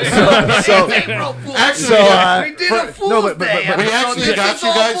 motherfucker. Actually, we did a Fool's but- Day. we episode. actually This got is you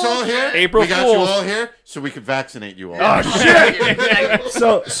guys all bullshit. here. April we got Fools. you all here so we could vaccinate you all. Exactly.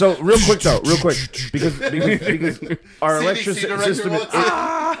 So real quick, because our electric CDC director system wants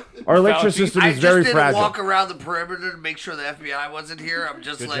is I very just didn't fragile. walk around the perimeter to make sure the FBI wasn't here. I'm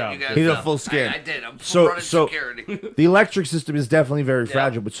just letting job. you guys He did know. a full scan. I did. I'm So- running so- security. The electric system is definitely very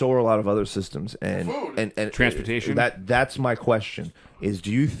fragile, but so are a lot of other systems. And Transportation? That's my question. Is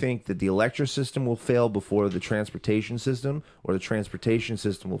do you think that the electric system will fail before the transportation system, or the transportation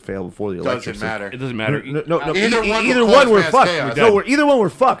system will fail before the electric Doesn't matter. It doesn't matter. No, Either one will we're cause fucked. chaos. No, either one we're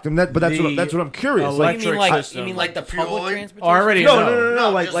fucked. And but that's The what I'm curious. electric You mean like the fuel public oil? transportation? Already No, No,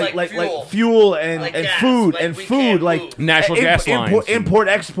 like just like like fuel. fuel and Like and gas, food like and we food can't like move. Natural gas lines. import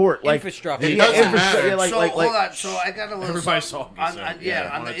export like Infrastructure. It doesn't infrastructure, matter. like So like hold on. So I got a little. Everybody something. saw me, on, so, yeah,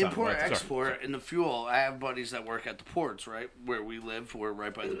 yeah, on one the at a time, import sorry. export and the fuel. I have buddies that work at the ports, right where we live. We're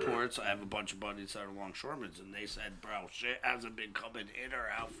right by the ports. I have a bunch of buddies that are longshoremen, and they said, "Bro, shit hasn't been coming in or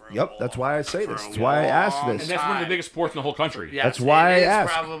out for." Yep, that's why I say for this. a That's why I asked long this. And that's one of the time. biggest ports in the whole country. Yes, That's why it I is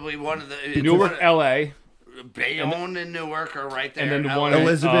asked. Probably one of the Newark, one L.A., of- Bayonne and Newark are right there. and then the LA. one in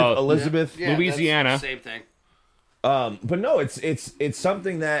Elizabeth. Yeah, that's Louisiana. the same thing. But no, it's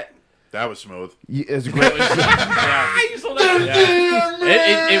something that That was smooth. is great.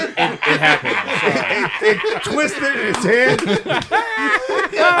 It happened. It twisted in his hand.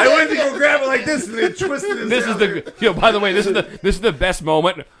 I went to go grab it like this, and it twisted his This is the. By the way, this is the best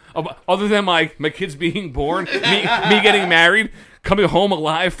moment. Other than my kids being born, me getting married, coming home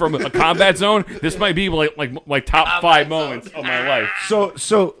alive from a combat zone. This might be like top 5 moments of my life.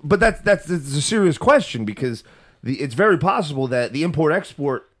 So, but that's a serious question, because it's very possible that the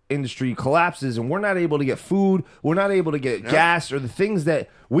import-export industry collapses and we're not able to get food, we're not able to get gas, or the things that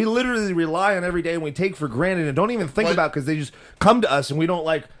we literally rely on every day and we take for granted and don't even think about because they just come to us and we don't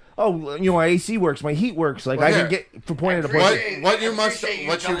like, oh, my AC works, my heat works, like I can get from point A to point B. What you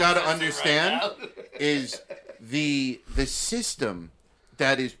got to telling us understand right now. is the system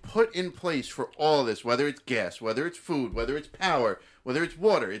that is put in place for all of this, whether it's gas, whether it's food, whether it's power, whether it's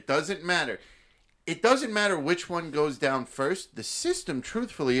water, it doesn't matter. it doesn't matter which one goes down first. The system,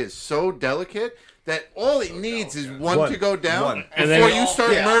 truthfully, is so delicate that all it needs is one to go down And before then- you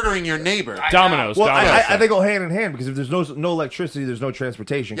start murdering your neighbor. Dominoes. Well, dominoes. I they go hand in hand because if there's no electricity, there's no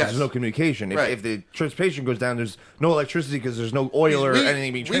transportation because Yes. there's no communication. Right. If the transportation goes down, there's no electricity because there's no oil or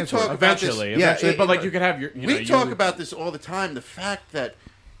anything being we transported. talk about this- Eventually, Yeah, eventually. it- But like you could have your. You know, We talk about this all the time. The fact that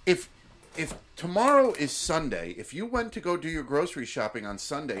if tomorrow is Sunday, if you went to go do your grocery shopping on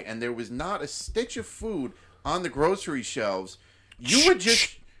Sunday and there was not a stitch of food on the grocery shelves, you would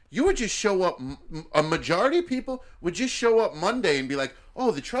just show up. A majority of people would just show up Monday and be like,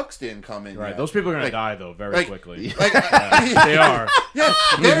 "Oh, the trucks didn't come in." Right, yet." those people are gonna Like- die though very like- quickly. Like, They are. Yeah,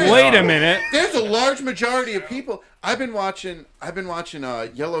 Wait a minute. There's a large majority of people. I've been watching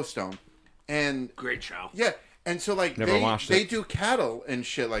Yellowstone, and Great show. yeah, and so like Never watched they it. do cattle and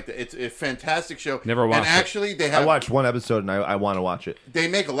shit like that. It's a fantastic show. Never watched And it. actually, they I have watched one episode and I want to watch it. they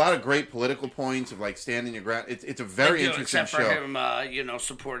make a lot of great political points of like standing your ground. It's a very They do, interesting except show. for him,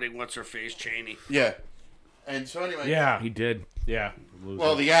 supporting what's her face, Cheney. Yeah, and so anyway, Yeah, He did. yeah.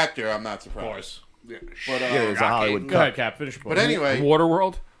 Well, the actor, I'm not surprised. of course. Yeah, But, Yeah, it's a Hollywood Go ahead, Cap. Finish. but anyway,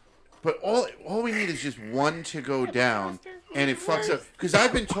 Waterworld. But all we need is just one to go down, and it fucks up. Because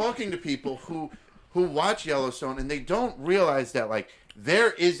I've been talking to people who watch Yellowstone, and they don't realize that like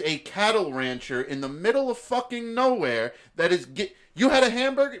there is a cattle rancher in the middle of fucking nowhere that is. You had a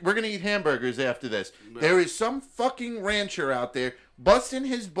hamburger? We're gonna eat hamburgers after this. There is some fucking rancher out there busting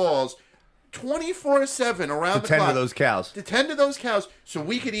his balls 24/7 around To the tend clock to those cows. to tend to those cows, so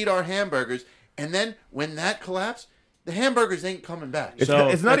we could eat our hamburgers. And then when that collapsed, the hamburgers ain't coming back. It's, So,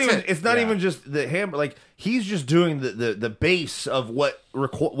 it's not that's even. it. It's not Yeah. even just the hamburger. Like he's just doing the base of what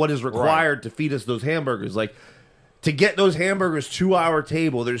is required to feed us those hamburgers. Like to get those hamburgers to our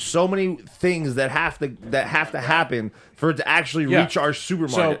table, there's so many things that have to happen for it to actually Yeah. reach our So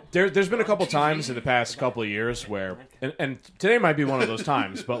supermarket. there's been a couple times in the past couple of years where, and today might be one of those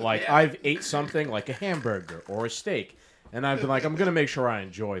times, but like I've ate something like a hamburger or a steak, and I've been like, I'm gonna make sure I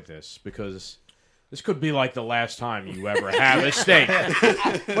enjoy this because this could be like the last time you ever have a steak.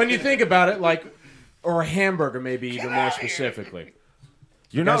 When you think about it, like, or a hamburger, maybe even more specifically.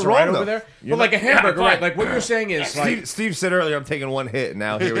 You're Guys not are wrong right though. over there. You're But like a hamburger, fine. right? Like what you're saying is like Steve said earlier, I'm taking one hit, and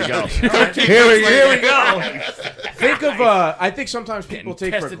now here we go. Here we go. think of. I think sometimes people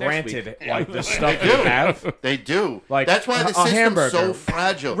take for tested next granted like the stuff they have. They do. Like That's why the a system's hamburger. so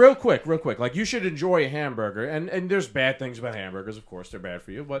fragile. Real quick. Like you should enjoy a hamburger, and there's bad things about hamburgers. Of course, they're bad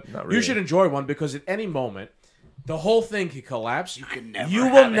for you, but really. you should enjoy one because at any moment, the whole thing could collapse. You can never You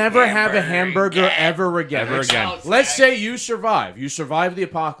have will a never have a hamburger hamburger again. ever again. Ever again. Let's say you survive. You survive the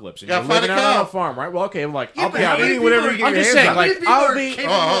apocalypse, and Yeah, you're find living a out on cow. a farm, right? Well, okay, like Yeah, I'll but be how out. many Eating people whatever are- you get I'm your just hands saying, on. like, Like I'll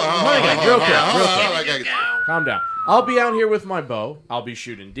be. Real quick. Calm down. I'll be out here with my bow. I'll be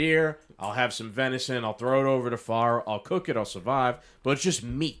shooting deer. I'll have some venison. I'll throw it over the fire. I'll cook it. I'll survive. But it's just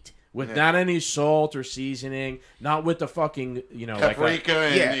meat with not any salt or seasoning. Not with the fucking Paprika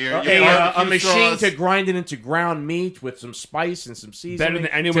and Yeah. your a barbecue machine sauce. to grind it into ground meat with some spice and some seasoning Better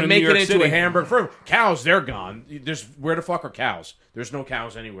than anyone to in make New it York into City. a hamburger. For cows, they're gone. Where the fuck are cows? There's no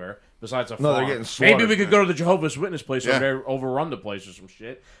cows anywhere besides a farm. No, they're getting Maybe slaughtered. we could go to the Jehovah's Witness place Yeah. over there, overrun the place or some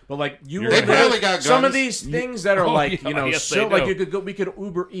shit. But like you, They barely got some of guns. these things that are Oh, like yeah, yes, so they like do. you could go. We could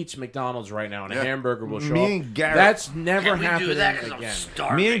Uber Eats McDonald's right now, and a hamburger will show Me up. and Garrett- That's never Can we happening do that? Because I'm again.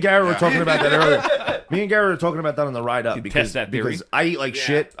 starving. Me and Garrett were talking about that earlier. Me and Garrett were talking about that on the ride up test that theory. because I eat like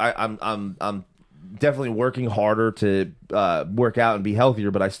shit. I'm definitely working harder to work out and be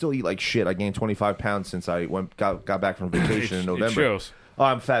healthier, but I still eat like shit. I gained 25 pounds since I got back from vacation in November. It shows. Oh,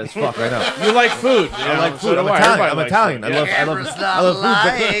 I'm fat as fuck. I know. You like food. I like food. I'm Italian. I love Camera's not I love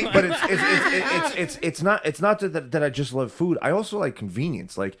lying. food, but it's not that I just love food. I also like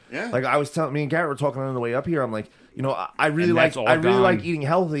convenience. Like I was telling me and Garrett were talking on the way up here. I'm like, I really And like that's all gone eating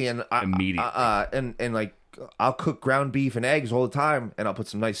healthy and immediately. and like I'll cook ground beef and eggs all the time, and I'll put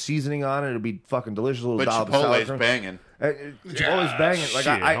some nice seasoning on it. It'll be fucking delicious. A little But dollop of sour Chipotle's cream. banging. Chipotle's banging. Like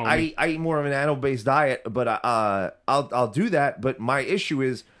shit, homie. I eat more of an animal-based diet, but I'll do that. But my issue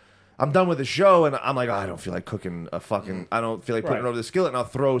is, I'm done with the show, and I'm like, I don't feel like cooking a fucking. I don't feel like putting it over the skillet, and I'll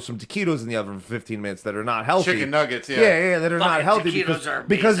throw some taquitos in the oven for 15 minutes that are not healthy. Chicken nuggets, yeah. that are not Fucking healthy taquitos are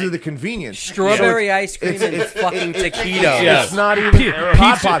because amazing. of the convenience. Strawberry ice cream and fucking taquitos. Yeah. It's not even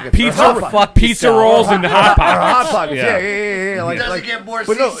hot pockets. Pizza, Hot pockets. Fuck pizza yourself. rolls and hot Or hot pockets. pockets. Yeah. Yeah. Like, Doesn't get more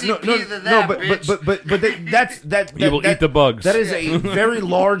but CCP than that, bitch. That's You will eat the bugs. That is a very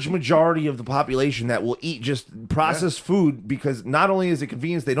large majority of the population that will eat just processed food because not only is it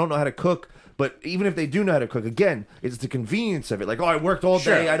convenience, they don't know how to to cook. But even if they do know how to cook, again, it's the convenience of it. Like, I worked all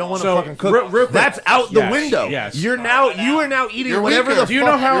day. I don't want to fucking cook. Real quick. That's out the window. Yes. You are now eating whatever the fuck. Do you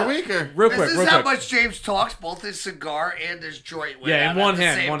know how? You're weaker. Real This quick. is Real how quick. much James talks, both his cigar and his joint. Went Yeah, out in one at the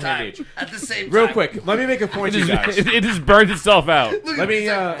hand, same one hand time. each. At the same time. Real quick. Let me make a point to you guys. It just burned itself out. Look at Let me this,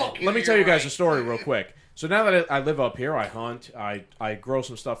 like, fucking let me tell you guys right. a story real quick. So now that I live up here, I hunt, I grow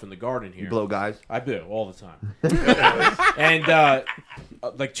some stuff in the garden here. You blow guys. I do all the time. And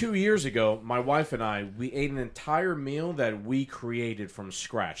like 2 years ago, my wife and we ate an entire meal that we created from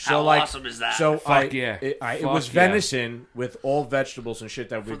scratch. So How like, awesome is that? So Fuck yeah. it Fuck was yeah. venison with all vegetables and shit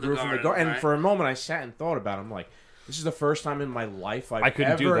that we From the grew from the garden, garden. And right? for a moment, I sat and thought about it. I'm like, this is the first time in my life I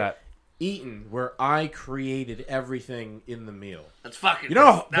couldn't do ever that. eaten where I created everything in the meal. That's fucking. You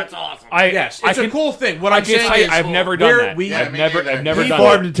know, that's awesome. Yes, it's a cool thing. What I'm can saying say is, I've never done that. I've me never neither. done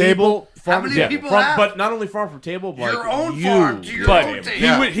Farm that. to table. How many people have? But not only farm from table, but Your like own you. farm to your But own table.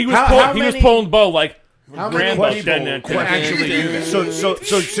 Yeah. he was How he was many- pulling bow like How many Rambo. people can actually do this? So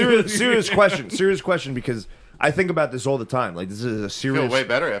serious question because I think about this all the time. Like, this is a I feel serious. way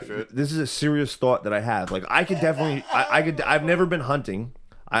better after it. This is a serious thought that I have. Like, I could definitely. I've never been hunting.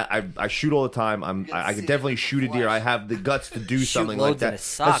 I shoot all the time. I could definitely shoot a deer. I have the guts to do something like loads in that. a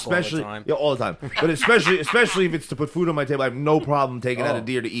sock all the Especially, time. yeah, all the time. But especially if it's to put food on my table, I have no problem taking out a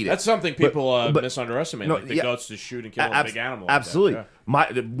deer to eat it. That's something people but- misunderestimate, no, like the yeah. guts to shoot and kill a big animal. like that. Absolutely. Yeah.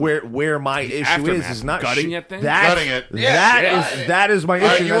 Where my issue aftermath. is not Gutting shoot- that thing? Gutting it. That is my issue. All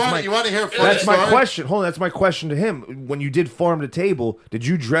right, That's you my- want to hear a funny That's my story? question. Hold on, that's my question to him. When you did farm to table, did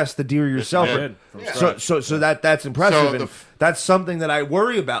you dress the deer yourself? I Or- did, from So that's impressive. So and the- that's something that I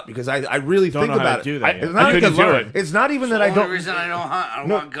worry about because I really Don't think know how about to it. do that yet. It's not I even couldn't do learn. it. It's not even that the I only don't. reason I don't hunt. I don't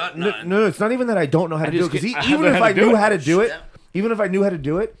want gut none. No, it's not even that I don't know how to do it just- because I even haven't if had I to do knew it. how to do it, Yeah. even if I knew how to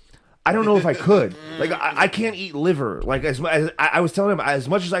do it, I don't know if I could. Like, I can't eat liver. Like, as I was telling him, as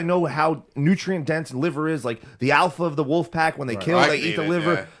much as I know how nutrient dense liver is, like the alpha of the wolf pack, when they kill, I they can eat eat the it,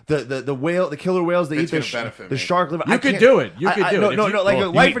 liver. The whale, the killer whales, they It's eat gonna benefit the me. shark liver. You I could can't- do it. You could do it. No, If no, you- no. Like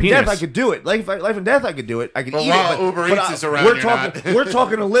well, life you and eat death, penis. I could do it. Life and death, I could do it. I could But eat while it. Uber Eats is around, we're you're talking. not. We're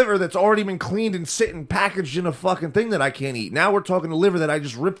talking a liver that's already been cleaned and sitting packaged in a fucking thing that I can't eat. Now we're talking a liver that I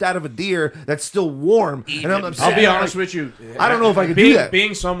just ripped out of a deer that's still warm. And I'm I'll be saying, honest with you. I don't know if I could being, do that.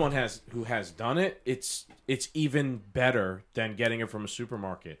 Being someone who has done it, it's even better than getting it from a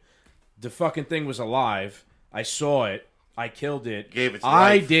supermarket. The fucking thing was alive. I saw it. I killed it. Gave its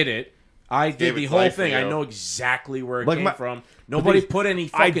I life. did it. I did Gave the its whole life for thing. I you. know exactly where it Like came my- from. Nobody put any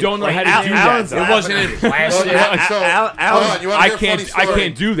I fucking... don't know how to Al- do Alan's that. It wasn't in plastic. So, Al- hold on, you want to hear a funny story? I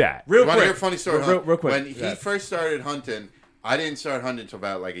can't do that. Real You want to quick. hear a funny story? Real quick. When he Yeah. first started hunting, I didn't start hunting until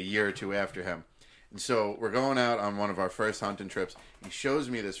about like a year or two after him. And so we're going out on one of our first hunting trips. He shows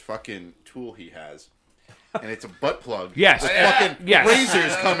me this fucking tool he has. And it's a butt plug. Yes. With fucking Yes.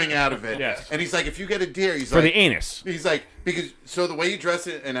 razors coming out of it. Yes. And he's like, if you get a deer, he's For like, the anus. he's like, because so the way you dress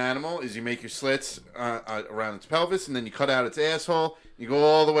an animal is you make your slits around its pelvis, and then you cut out its asshole. You go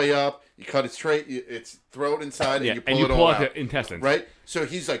all the way up. You cut its throat inside, Yeah, and you pull it all out out. the intestines. Right? So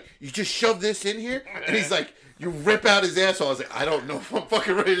he's like, you just shove this in here, and he's like, you rip out his asshole. I was like, I don't know if I'm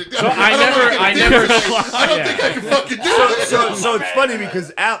fucking ready to do it. So I don't think I can fucking do it. So it's funny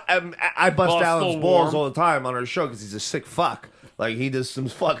because I bust Well, Alan's still balls warm. all the time on our show because he's a sick fuck. Like, he does some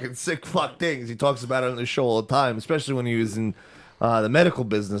fucking sick fuck things. He talks about it on the show all the time, especially when he was in the medical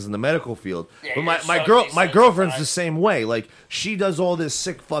business in the medical field. But my girlfriend's the same way. Like, she does all this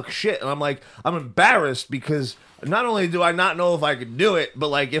sick fuck shit, and I'm embarrassed because not only do I not know if I could do it, but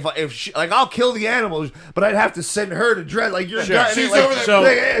like if she, like, I'll kill the animals, but I'd have to send her to dread. Like, you're gutting She's it, like, over there. So-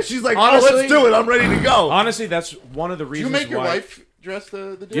 like, she's like, Honestly- oh, let's do it. I'm ready to go. Honestly, that's one of the Do reasons you make your why... wife dress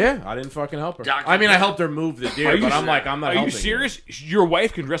the deer? Yeah, I didn't fucking help her. Doctor- I mean, I helped her move the deer, but I'm like, I'm not Are helping you serious? Your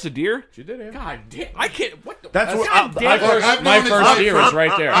wife can dress a deer? She did, yeah. God damn! I can't. What the? That's what God damn. Look, I've My known his first wife deer for- is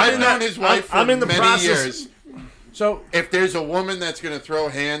right there. I've known his wife for I'm in the many process- years. So, If there's a woman that's going to throw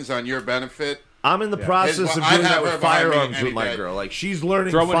hands on your benefit, I'm in the process of I'd doing that have with her behind me firearms any with my day. girl. Like, she's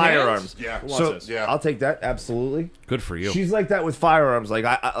learning Throwing firearms. hands? Yeah. Who So wants this? Yeah. I'll take that absolutely. Good for you. She's like that with firearms. Like,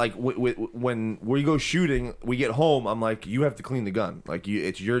 I like when we go shooting, we get home. I'm like, you have to clean the gun. Like,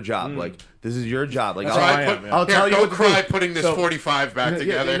 it's your job. Like, this is your job. Like, That's how I Try am, put, yeah. I'll here, tell you go what to cry do. putting this So- 45 back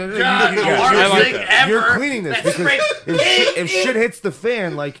together. God, the worst I like thing that. ever. You're cleaning this That's because great. if shit hits the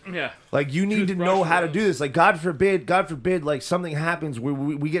fan, like, Yeah. like you need to know how to do this. Like, God forbid, like something happens where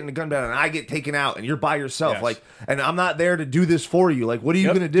we get in a gun battle and I get taken out and you're by yourself. Yes. Like, and I'm not there to do this for you. Like, what are you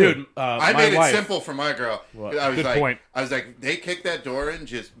Yep. gonna do? Dude, I my made wife, it simple for my girl. I was Good like, point. they kick that door in,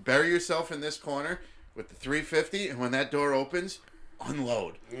 just bury yourself in this corner with the 350, and when that door opens,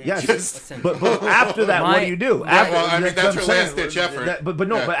 unload. Yes, Listen. but after that, what do you do? After, well, I mean, that's what her I'm saying. last-ditch effort. But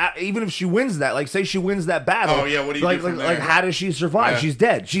no, Yeah. but even if she wins that, like say she wins that battle, Oh, yeah, what do you like, do from like there? how does she survive? Yeah. She's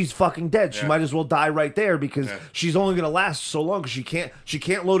dead. She's fucking dead. She Yeah. might as well die right there because Yeah. she's only gonna last so long. Because she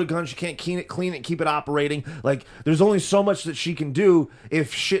can't load a gun. She can't clean it, keep it operating. Like there's only so much that she can do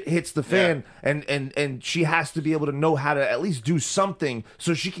if shit hits the fan, and she has to be able to know how to at least do something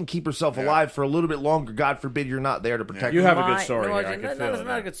so she can keep herself alive for a little bit longer. God forbid you're not there to protect You her. have a good story No, here. I can feel it's it, not a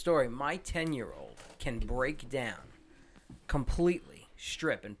man. good story. My 10-year-old can break down completely,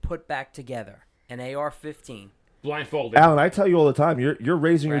 strip, and put back together an AR-15. Blindfolded. Alan, I tell you all the time, you're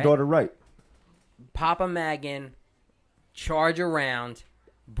raising your Right. daughter right. Pop a mag in, charge around,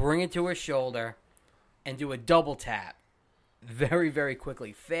 bring it to her shoulder, and do a double tap. Very, very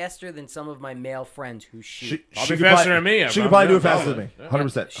quickly. Faster than some of my male friends who shoot. I'll She be could faster probably- than me. She I'm- could probably do I'm- it faster than me.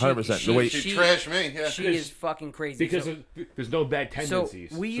 100%. 100%. The way She trashed me. Yeah. She is fucking crazy. Because So- there's no bad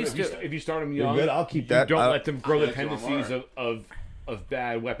tendencies. we used if you start them You're young, good, I'll keep you that. don't let them grow the That's what I'm tendencies of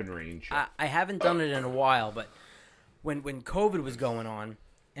bad weaponry and shit. I haven't done it in a while, but when COVID was going on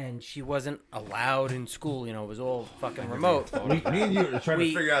and she wasn't allowed in school, it was all fucking remote. me and you are trying We-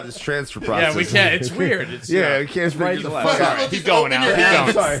 to figure out this transfer process. Yeah, we can't. It's weird. It's Yeah, we can't Right figure to this left. out. Sorry. Keep going, Open Al. your Keep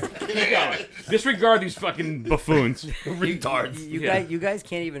hands. going. Sorry. Disregard these fucking buffoons. Retards. You guys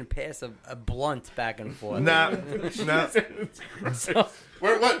can't even pass a blunt back and forth. Nah.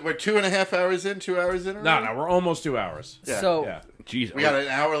 We're 2.5 hours in? 2 hours in? No, we're almost 2 hours. So Yeah. Jeez. We got an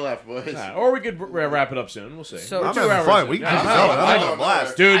hour left, boys. Or we could wrap it up soon. We'll see. So- We're I'm 2 having hours fun. in. We can Yeah, keep I'm going. having I'm fun. having a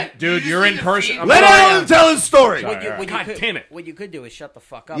blast. Dude, you're in person. I'm Let sorry. Alan tell his story. What you God could, damn it. What you could do is shut the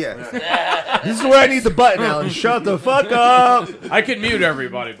fuck up. Yeah. This is where I need the button, Alan. Shut the fuck up. I could mute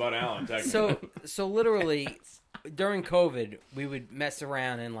everybody but Alan. technically. So literally, during COVID, we would mess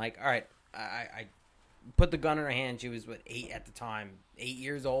around and all right, I put the gun in her hand. She was 8 at the time, 8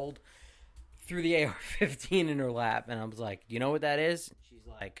 years old. Threw the AR-15 in her lap, and I was like, "You know what that is?" She's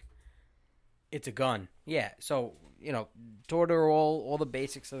like, "It's a gun." Yeah. So taught her all the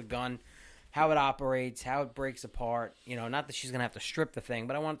basics of the gun, how it operates, how it breaks apart. Not that she's gonna have to strip the thing,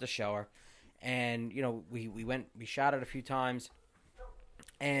 but I wanted to show her. And we shot it a few times.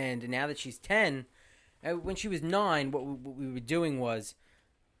 And now that she's 10, when she was 9, what we were doing was,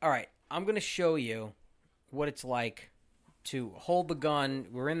 all right, I'm going to show you what it's like to hold the gun.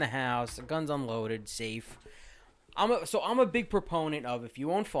 We're in the house. The gun's unloaded, safe. I'm a big proponent of, if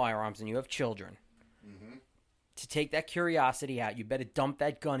you own firearms and you have children, to take that curiosity out, you better dump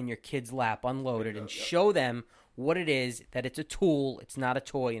that gun in your kid's lap unloaded and show them what it is, that it's a tool, it's not a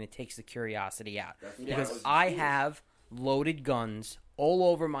toy, and it takes the curiosity out. Because I have loaded guns all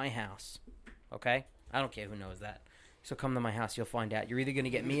over my house. Okay? I don't care who knows that. So come to my house, you'll find out. You're either going to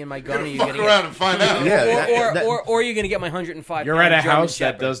get me and my gun, or you're going Fuck to around and find out. Yeah, or you're going to get my 105. You're at a German house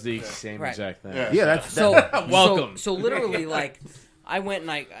that Shepherd. does the same Right. exact thing. Yeah. Yeah, that's So Welcome. So literally, I went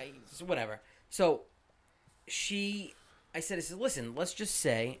and I so whatever. So I said, listen, let's just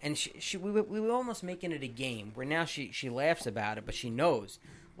say, and we were almost making it a game where now she laughs about it, but she knows,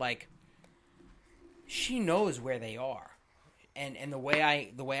 she knows where they are. And the way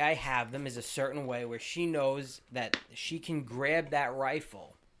I have them is a certain way where she knows that she can grab that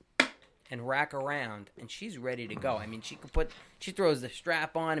rifle and rack around, and she's ready to go. I mean, she throws the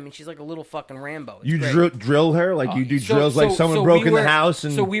strap on. I mean, she's like a little fucking Rambo. It's You great. drill her like you do So- drills like so- someone so broke we in the were- house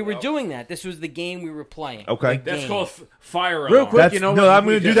and So we were doing that. This was the game we were playing. Okay. The That's game. called fire Real alarm. quick, That's, you know no, what? I'm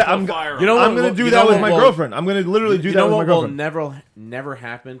gonna do that. I'm You know what- gonna do you that know with what my will- girlfriend. I'm gonna literally do You that know with my what will girlfriend. never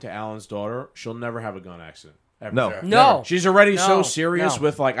happen to Alan's daughter? She'll never have a gun accident. Ever. No. No. She's already so No. serious No.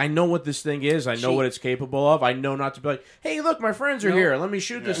 with I know what this thing is. I know She- what it's capable of. I know not to be like, hey, look, my friends are Nope. here. Let me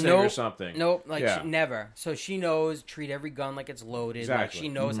shoot this thing or Nope. something. Nope, Yeah. she never. So she knows, treat every gun like it's loaded. Exactly. She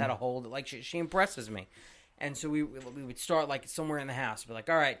knows how to hold it. She impresses me. And so we would start somewhere in the house. We're like,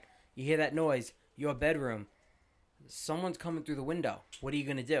 all right, you hear that noise? Your bedroom. Someone's coming through the window. What are you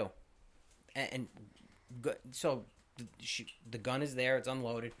going to do? So the gun is there. It's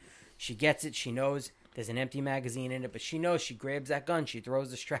unloaded. She gets it. She knows there's an empty magazine in it, but she knows, she grabs that gun. She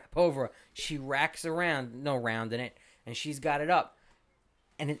throws the strap over her. She racks around, no round in it, and she's got it up.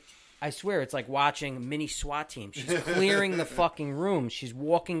 And I swear, it's like watching a mini SWAT team. She's clearing the fucking room. She's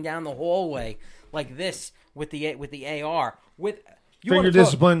walking down the hallway like this with the AR. Finger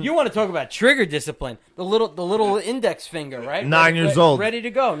discipline. You want to talk about trigger discipline? The little index finger, right? 9 years old. ready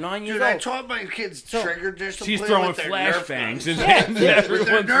to go. 9 years Dude, I old. taught my kids trigger discipline. She's throwing with their flash Nerf fangs guns. in With their everyone's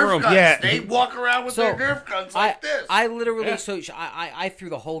Nerf room. guns. Yeah. They walk around with their Nerf guns like this. I literally I threw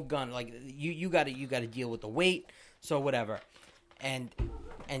the whole gun. You got to deal with the weight. So whatever, and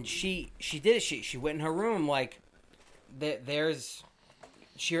she did it. She went in her room there's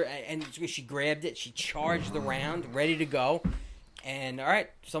She grabbed it. She charged the round, ready to go. And all right,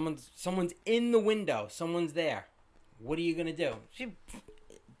 someone's in the window. Someone's there. What are you gonna do?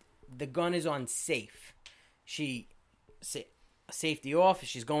 The gun is on safe. Safety off.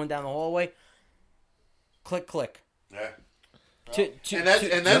 She's going down the hallway. Click, click. Yeah.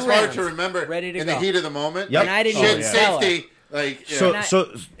 And that's hard to remember ready to in go. the heat of the moment. Yep. And I didn't Shit, even tell her. safety. Like, yeah.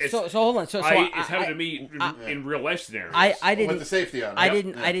 So hold on. It's happened to me in real life scenarios. I didn't with the safety on. I Yep.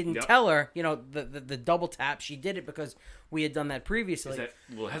 didn't Yep. tell her. The double tap. She did it because we had done that previously.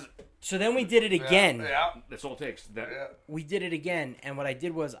 So then we did it again. Yeah. That's all it takes. We did it again, and what I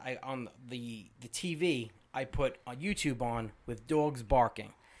did was on the TV I put on YouTube on with dogs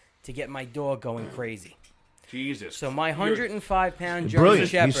barking to get my dog going crazy. Jesus. So my 105-pound German Brilliant.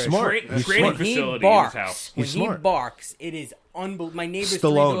 Shepherd, He's smart. Training when he facility in his house. barks, when He's he smart. barks, it is unbelievable. My neighbors 3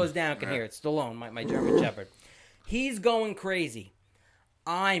 Stallone. doors down can hear it. Stallone, my German Shepherd. He's going crazy.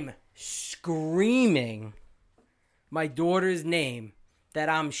 I'm screaming my daughter's name that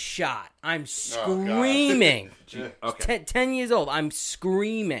I'm shot. I'm screaming. Okay. 10 years old. I'm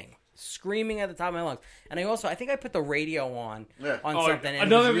screaming at the top of my lungs. And I think I put the radio on something. And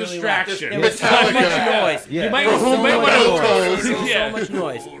another it was really loud. distraction. There was so much noise. Yeah. You might There was so want much to noise. Yeah. So much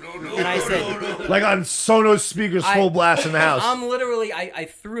noise. And I said, Like on Sonos speakers, full blast in the house. I'm literally,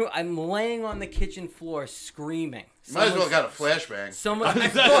 I'm laying on the kitchen floor screaming. Might as well got a flashbang.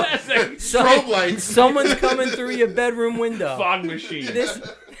 Strobe lights. Someone's coming through your bedroom window. Fog machine.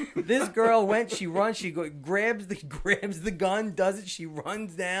 This girl went. She runs. She grabs the gun. Does it? She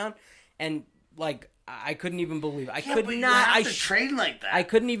runs down, and like I couldn't even believe it. I could but not. You have to train like that. I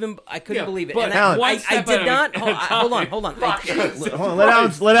couldn't believe it. but And Alan, I did not. Hold on. Hold on,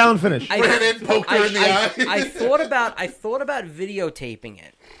 let Alan finish. Ran in, poked her in the eye. I thought about videotaping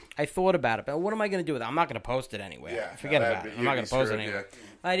it. I thought about it, but what am I going to do with it? I'm not going to post it anywhere. Yeah, Forget that'd about it. be- I'm not you'd going be to post it screwed, anywhere. yeah.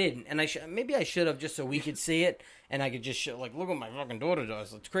 I didn't, and maybe I should have just so we could see it, and I could just show, like, look what my fucking daughter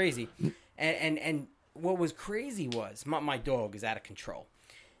does. It's crazy. And what was crazy was my dog is out of control.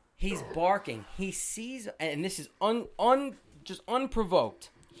 He's barking. He sees, and this is just unprovoked.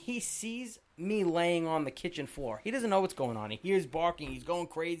 He sees me laying on the kitchen floor. He doesn't know what's going on. He hears barking. He's going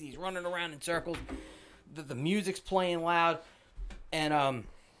crazy. He's running around in circles. The music's playing loud, and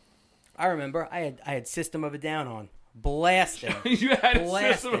I remember I had System of a Down on, blasting. You had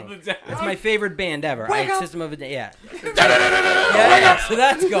blasting. System of a Down. It's my favorite band ever. I had System of a Down. Yeah. Yeah. So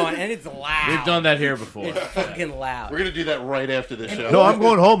that's going, and it's loud. We've done that here before. It's fucking loud. We're gonna do that right after the show. No, I'm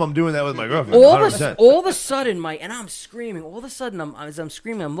going home. I'm doing that with my girlfriend. All 100%. of a sudden, and I'm screaming. All of a sudden, as I'm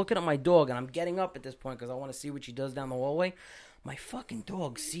screaming, I'm looking at my dog, and I'm getting up at this point because I want to see what she does down the hallway. My fucking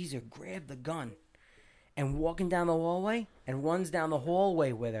dog sees her grab the gun and walking down the hallway and runs down the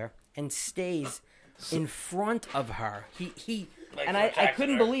hallway with her and stays in front of her. He Like and I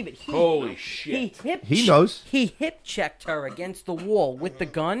couldn't her. believe it. Holy shit. He knows. He hip checked her against the wall with the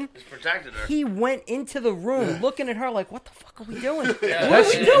gun. He's protected her. He went into the room looking at her like, "What the fuck are we doing?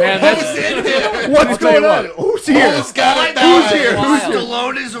 That's, man, that's, What's going on? Who's here? Who's got it? Who's here? Wild. Who's here?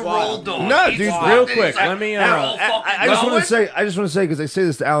 Stallone is a roll dog. No, He's dude, fucking- real he's quick, like, let me, "They're all I fucking just want going." to say, because I say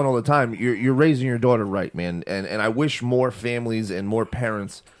this to Alan all the time. You're raising your daughter right, man, and I wish more families and more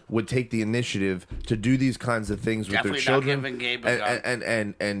parents would take the initiative to do these kinds of things with Definitely their children, not giving Gabe a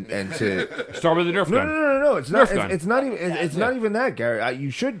gun. and to Start with the Nerf gun. no. It's not. Nerf gun. It's not even. It's not even that, Gary.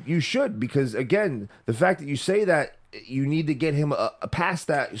 You should because again, the fact that you say that you need to get him past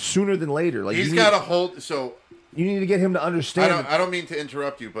that sooner than later. Like He's got to hold. So You need to get him to understand. I don't mean to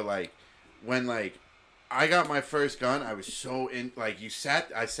interrupt you, but like when like I got my first gun, I was so in. Like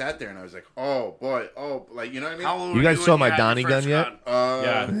I sat there and I was like, oh boy, like you know what I mean? How old You were guys when saw my had your Donnie first gun yet?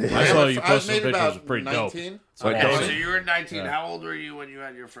 yeah. I saw you I post some maybe pictures. about It's pretty dope. 19. Okay. Okay, so you were 19. How old were you when you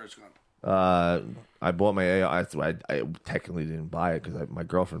had your first gun? I bought my AR. I technically didn't buy it because my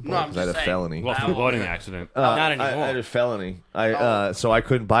girlfriend No, bought it I'm because I had a just saying. felony. Lost my blood in an accident. Not I anymore. had a felony. So I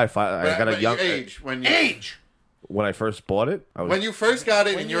couldn't buy fire. I got a young age when you Age. when I first bought it. I was when you first got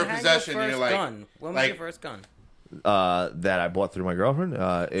it When in you your had possession. your You're first like, gun. When was like your first gun? that I bought through my girlfriend.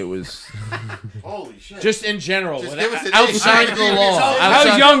 It was holy shit. Just in general, Just without- give us an outside age. the law. How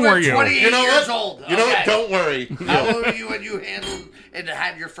Outside- young were you? 28 You know years what? old. You know what? Okay. Don't worry. How old were you when you handled and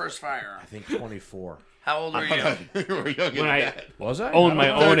had your first firearm? I think 24. How old were you? You were young When and I bad. Was I? owned my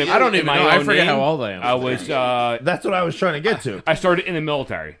own. I don't even my know. I own forget name, how old I am. I was. that's what I was trying to get to. I started in the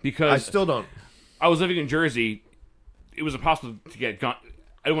military because I still don't. I was living in Jersey. It was impossible to get gun.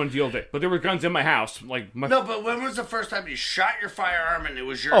 I didn't want to deal with it, but there were guns in my house. Like my No, but when was the first time you shot your firearm and it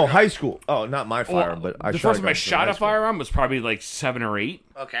was your Oh, gun? high school. Oh, not my firearm, but I the shot first time I shot a firearm. firearm was probably like 7 or 8.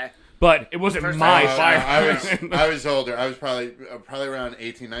 Okay. But it wasn't my fire. I was older. I was probably around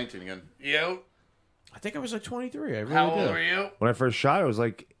 18, 19 again. You? I think I was like 23. I really How did. old were you? When I first shot, I was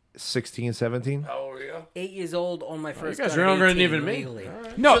like 16, 17. How old were you? 8 years old on my first you guys gun. are younger than 18 even me. legally.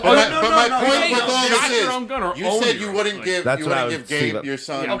 No, But my point you with all shot this your own gun or is, you owned said your you own wouldn't gun. give, That's you what I wouldn't would give see Gabe that- your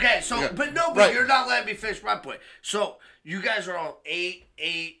son. Okay, so, Yeah. but Right. you're not letting me finish my point. So, you guys are all 8,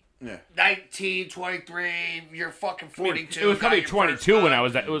 Yeah. 19, 23, you're fucking 42. It was probably got your first 22 when gun. I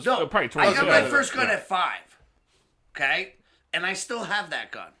was that. It was No, probably I 22. got my first gun at 5. Okay? And I still have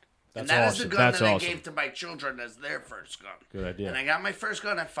that gun. And That's that is awesome. the gun That's that I awesome. gave to my children as their first gun. Good idea. And I got my first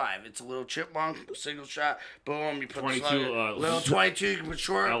gun at 5. It's a little chipmunk, single shot, boom. You put 22, the little 22. You can put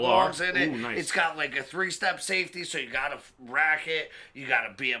short LR. logs in it. Ooh, nice. It's got like a 3-step safety, so you gotta rack it. You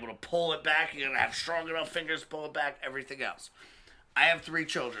gotta be able to pull it back. You gotta have strong enough fingers to pull it back. Everything else. I have 3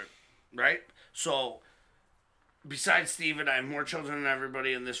 children, right? So, besides Steven, I have more children than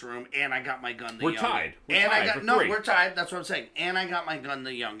everybody in this room, and I got my gun the We're youngest. tied. We're and tied I got for no, 3. we're tied. That's what I'm saying. And I got my gun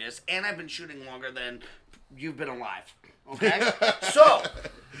the youngest, and I've been shooting longer than you've been alive. Okay, so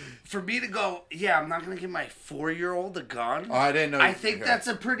for me to go, yeah, I'm not gonna give my 4-year-old a gun. Oh, I didn't know. I think okay. that's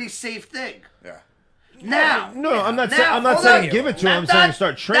a pretty safe thing. Yeah. Now, No, I'm not. now, I'm not hold saying on. give it to him. I'm Not saying done.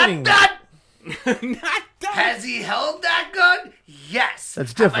 start training. Not done. Not done. Has he held that gun? Yes.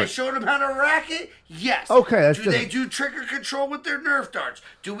 That's Have I different. showed him how to rack it? Yes. Okay, that's do they different. do trigger control with their Nerf darts?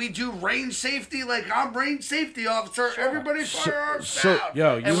 Do we do range safety like I'm range safety officer? Everybody firearms down.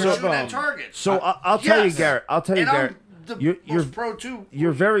 Yo, you and we're have, shooting at targets. So I'll tell you, Yes. Garrett. I'll tell you, And Garrett. I'm the You're most pro too.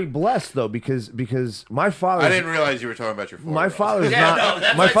 you're very blessed though because my father. I didn't realize you were talking about your 4. My father's Yeah, not. no,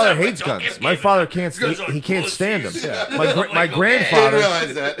 that's my what I father said, hates don't guns. give My me father that. can't. You guys are He can't stand them. pussies. My Like, I didn't grandfather.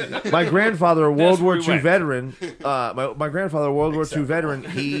 realize that. My grandfather, a World That's War where we II went. veteran. My grandfather, a World War II veteran.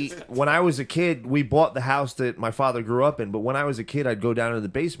 When I was a kid, we bought the house that my father grew up in. But when I was a kid, I'd go down to the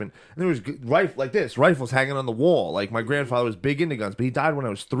basement, and there was rifles hanging on the wall. Like my grandfather was big into guns, but he died when I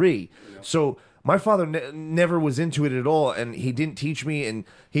was 3. So my father never was into it at all, and he didn't teach me. And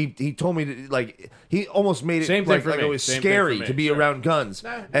he told me to, like, he almost made it Same thing like, for like me. it was Same thing scary for me. to be around guns.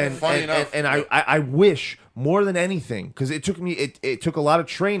 And Funny enough. I wish more than anything, because it took me it took a lot of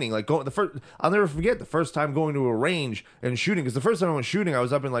training. Like I'll never forget the first time going to a range and shooting. Because the first time I went shooting, I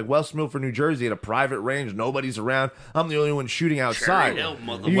was up in like West Milford, New Jersey, at a private range. Nobody's around. I'm the only one shooting outside. Hill, You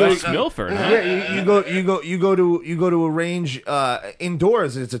motherfucker. West Milford, huh? Yeah, you go to a range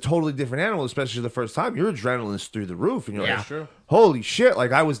indoors, and it's a totally different animal, especially the first time. Your adrenaline's through the roof, and you're Yeah. like, That's true. holy shit!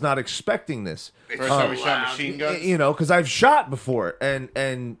 Like I was not expecting this. First time we shot machine guns. You know, because I've shot before, and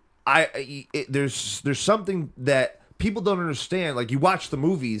there's something that people don't understand. Like you watch the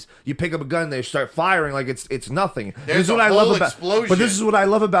movies, you pick up a gun, they start firing like it's nothing. There's This is what a I love whole about. explosion. But this is what I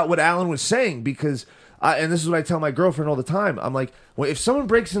love about what Alan was saying, because. And this is what I tell my girlfriend all the time. I'm like, well, if someone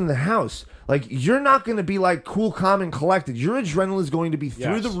breaks into the house, like you're not going to be like cool, calm, and collected. Your adrenaline is going to be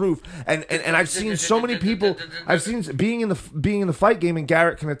through Yes. the roof. And I've seen so many people. I've seen being in the fight game, and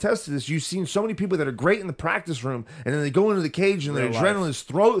Garrett can attest to this. You've seen so many people that are great in the practice room, and then they go into the cage, and their Real adrenaline is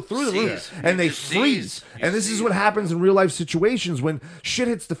through the roof, Seize. and they You just freeze. seize. And this is what happens in real life situations when shit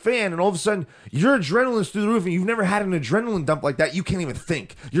hits the fan, and all of a sudden your adrenaline's through the roof, and you've never had an adrenaline dump like that. You can't even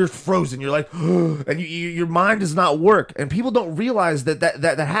think. You're frozen. You're like, and your mind does not work. And people don't realize that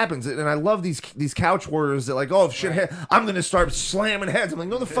happens. And I love these couch warriors that like, oh, if shit hit, I'm gonna start slamming heads. I'm like,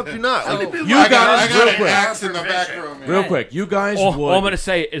 no, the fuck you're not. Like, I got real an quick. axe in the back room. man. Real quick, you guys All would. I'm going to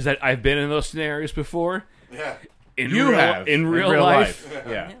say is that I've been in those scenarios before. Yeah. you have in real life.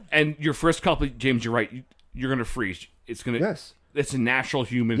 Yeah. And your first couple, James, you're right. You're going to freeze. It's going to. Yes. It's a natural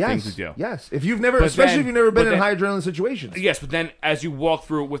human thing to do. Yes. If you've never, But especially then- if you've never been but in then- high adrenaline situations. Yes, but then as you walk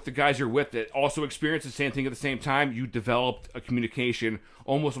through it with the guys you're with that also experience the same thing at the same time, you developed a communication,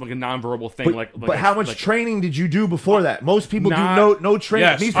 almost like a nonverbal thing. But how much training did you do before that? Most people Not- do no training.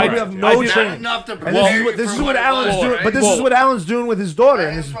 Yes, These I people did. have I no did. training. Not enough to And prepare this is you what for Alan's it was, doing. right? But this is what Alan's doing with his daughter,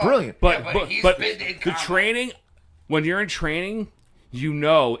 and this is brilliant. But Yeah, but, he's but been in the combat. training, when you're in training, you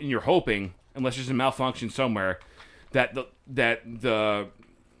know, and you're hoping, unless there's a malfunction somewhere, that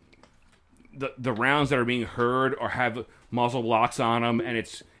the rounds that are being heard or have muzzle blocks on them, and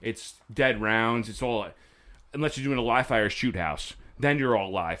it's dead rounds. It's all, unless you're doing a live fire shoot house, then you're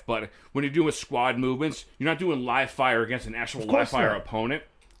all live. But when you're doing squad movements, you're not doing live fire against an actual live fire not. opponent.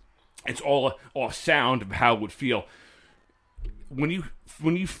 It's all sound of how it would feel when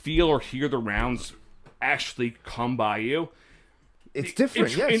you feel or hear the rounds actually come by you. It's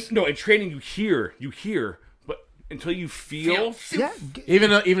different. Yes. In training, you hear, but until you feel. Yeah.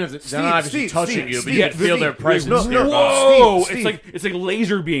 Even if they're not obviously Steve, touching Steve, you, but Steve, you can feel their Steve, presence no, nearby. Whoa! Steve, it's like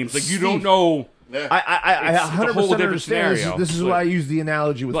laser beams. Like you don't Steve. know. Yeah. I It's a 100% whole different understand. scenario. This is But- why I use the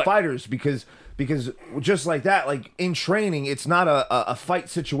analogy with but- fighters because just like that, like in training, it's not a fight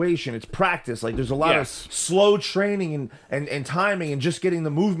situation. It's practice. Like there's a lot Yes. of slow training and timing and just getting the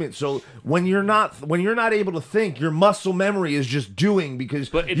movement. So when you're not able to think, your muscle memory is just doing because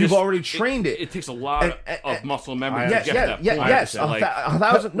But you've already trained it. It takes a lot of muscle memory Yes, to get to that point. yes, So, like,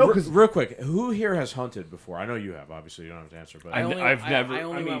 1,000. No, because Real quick, who here has hunted before? I know you have. Obviously, you don't have to answer, but I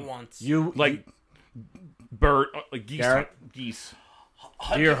only mean, went once. you like bird, like geese, Garrett? geese.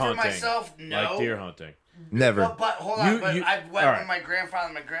 deer for hunting, myself, no. like deer hunting. never. But hold on, You- but you- I've went all right. with my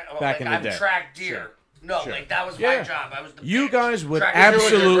grandfather, Back in the I've day. tracked deer. Sure. No, Sure. like that was Yeah. my job. I was the You bitch. guys would Track- with your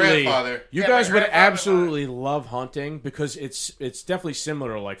absolutely, grandfather. you Yeah, guys my would grandfather absolutely love hunting because it's definitely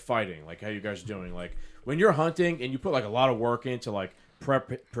similar to like fighting, like how you guys are doing. Like when you're hunting and you put like a lot of work into like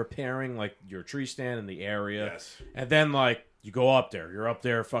preparing like your tree stand in the area, Yes. and then like you go up there, you're up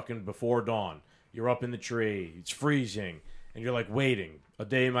there fucking before dawn, you're up in the tree, it's freezing, and you're like waiting. A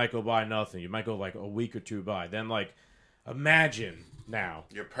day might go by, nothing. You might go like a week or two by. Then like, imagine now.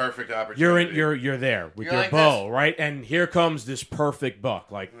 Your perfect opportunity. You're there with You're your like bow, right? And here comes this perfect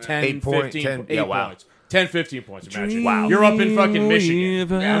buck, like 10, 8 point, 15, 10 8 yeah, wow. points. 10, 15 points, imagine. Wow. You're up in fucking Michigan.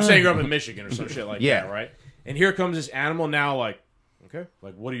 Yeah. I'm saying you're up in Michigan or some shit like Yeah. that, right? And here comes this animal now, like, okay,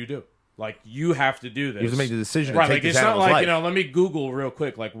 like, what do you do? Like, you have to do this. You have to make the decision Right, to take like, this it's not animal's like, life. you know, let me Google real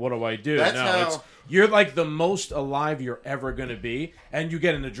quick, like, what do I do? That's no, how- it's, you're like the most alive you're ever going to be, and you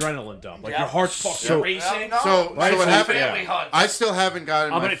get an adrenaline dump. Like, Yeah. your heart's fucking So- racing. No, So Right, what so happened? family hunt. I still haven't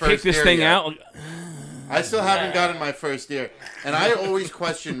gotten I'm my gonna first take this deer thing yet. out. I still haven't gotten my first deer, and I always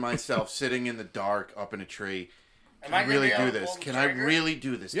question myself sitting in the dark up in a tree. Can Am I I gonna really be able do to this? pull the Can I trigger? really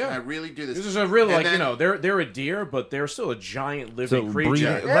do this? Yeah. Can I really do this? This is a real, And like, then- you know, they're a deer, but they're still a giant living So creature. breathing-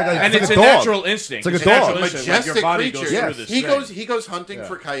 And it's like a dog. natural instinct. It's like a a natural dog. instinct. Like, majestic your body creature. goes Yes. through this He thing. he goes hunting Yeah.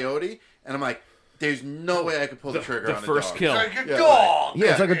 for coyote, and I'm like, there's no way I could pull the trigger The on a first dog. kill. Like a Yeah, dog. Yeah,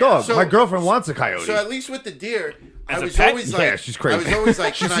 it's like a dog. So- My girlfriend wants a coyote. So at least with the deer, I As a was pet? always like, Yeah, she's crazy. I was always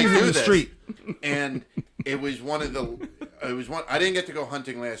like, She can I sees it in do the this? street. And it was one of the, I didn't get to go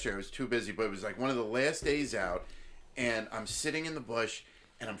hunting last year. I was too busy, but it was like one of the last days out, and I'm sitting in the bush,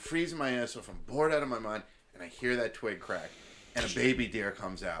 and I'm freezing my ass off. I'm bored out of my mind, and I hear that twig crack, and a baby deer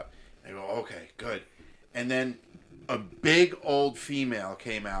comes out. I go, okay, good. And then a big old female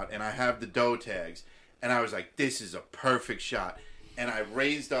came out, and I have the doe tags, and I was like, this is a perfect shot. And I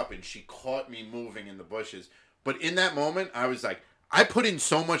raised up, and she caught me moving in the bushes. But in that moment, I was like, I put in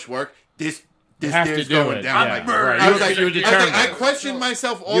so much work. This have to deer's do going it. down. Yeah, Like, right. I You was were- like, you were I was like, determined. I questioned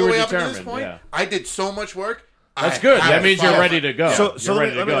myself all You the were way up to this determined, point. yeah. I did so much work. That's I good. had That to means you're follow ready up. to go. So, You're so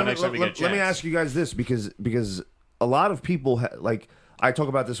ready to go let, next time you get a let me chance. ask you guys this because a lot of people like I talk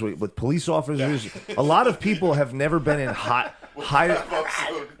about this with police officers. A lot of people have never been in high We'll wrap up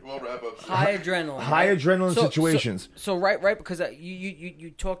soon. High adrenaline. high right? adrenaline situations. So right, because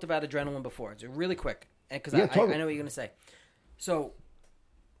you talked about adrenaline before. It's really quick, because Yeah, I talk. know what you're gonna say. So,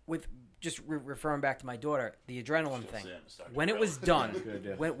 with just referring back to my daughter, the adrenaline thing. When it was done,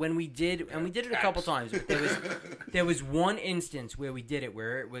 when we did, and we did it a couple times, but there was one instance where we did it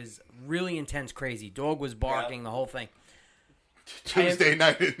where it was really intense, crazy. Dog was barking, the whole thing. Tuesday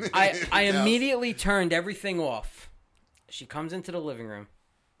night. I immediately turned everything off. She comes into the living room.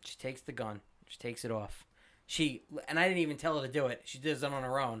 She takes the gun. She takes it off. And I didn't even tell her to do it. She does it on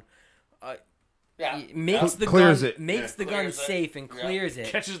her own. Yeah. Makes the Clears gun, it. makes the gun Clears it. safe and clears it.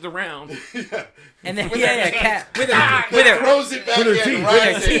 Catches the round. And then with her Throws it back With her in, teeth.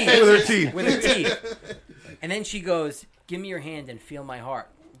 right? With her teeth. With her teeth. with her teeth. And then she goes, "Give me your hand and feel my heart."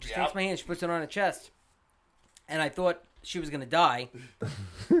 She Yep. takes my hand. She puts it on her chest. And I thought she was gonna die.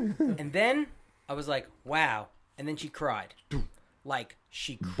 And then I was like, "Wow!" And then she cried, like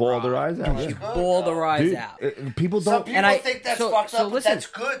she cried. Bawled her eyes out. She Yeah. bawled her eyes Dude, out. people Some don't. people And I- think that's so- fucked so up, listen, but that's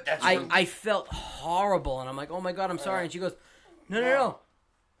good. That's I felt horrible, and I'm like, "Oh my god, I'm sorry." And she goes, "No.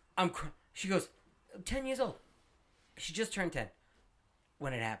 She goes, "I'm 10 years old." She just turned 10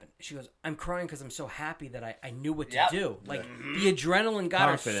 when it happened. She goes, "I'm crying because I'm so happy that I knew what to Yep. do." Like the adrenaline got her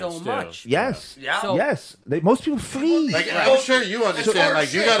Confidence, so too. much. Yes. Yeah. So- Yes. Most people freeze. Like, I'm sure you understand.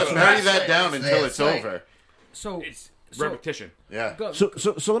 Like, you got to bury that down It's until it's like- over. So It's repetition. Yeah. go,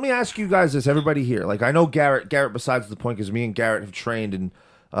 So let me ask you guys this, everybody here. Like, I know Garrett besides the point, because me and Garrett have trained and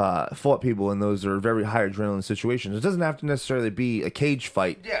fought people, and those are very high adrenaline situations. It doesn't have to necessarily be a cage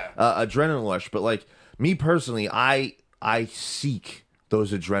fight, Yeah. adrenaline rush, but like me personally, I seek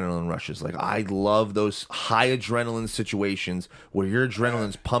those adrenaline rushes. Like, I love those high adrenaline situations where your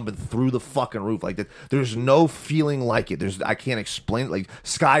adrenaline's pumping through the fucking roof. Like, that, there's no feeling like it. I can't explain it. Like,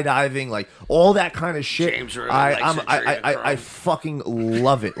 skydiving, like, all that kind of shit. James really likes it, I fucking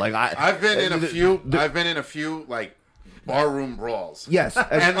love it. Like, I've been in a few like barroom brawls. Yes.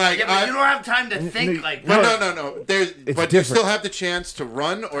 And like, Yeah, but you don't have time to think like No. It's But you different. still have the chance to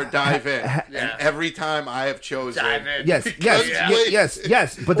run or dive in. And every time I have chosen dive in. Yes.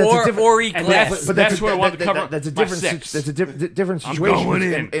 But that's a different. Or eat glass. But That's what I wanted to cover. That's a my different. six. That's a different I'm situation. going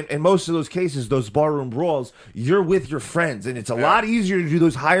in. In most of those cases, those barroom brawls, you're with your friends, and it's a lot easier to do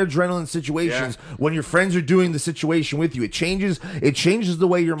those high adrenaline situations when your friends are doing the situation with you. It changes the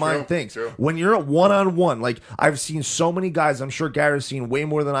way your mind thinks. True. When you're at one-on-one, like I've seen so many guys. I'm sure Gary's seen way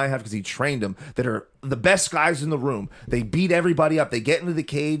more than I have because he trained them. That are the best guys in the room. They beat everybody up. They get into the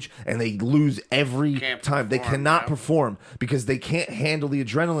cage and they lose every time. They cannot perform because they can't handle the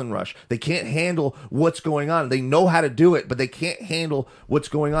adrenaline rush. They can't handle what's going on. They know how to do it, but they can't handle what's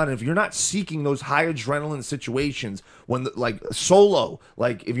going on. And if you're not seeking those high adrenaline situations when like solo,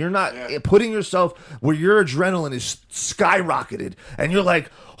 like if you're not putting yourself where your adrenaline is skyrocketed and you're like,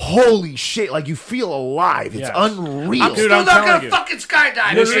 holy shit, like you feel alive. It's unreal. I'm still not gonna fucking skydive.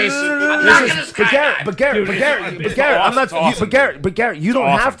 I'm not gonna skydive. But Garrett, I'm not. awesome, But Garrett, you don't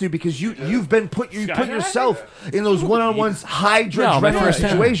have to because you've been put yourself in those one-on-ones high adrenaline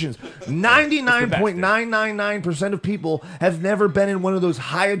situations. 99.999% of people have never been in one of those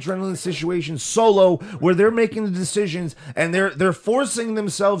high adrenaline situations solo where they're making the decisions and they're forcing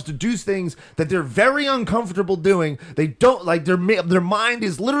themselves to do things that they're very uncomfortable doing. They don't like their mind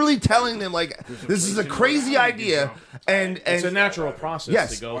is literally telling them like this is a crazy idea and It's a natural process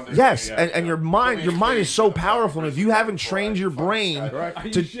yes, to go through. yes, and your mind is so powerful. And if you haven't trained your brain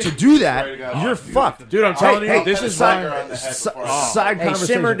to do that, you're fucked, Dude, I'm telling you, this is side why. side conversations.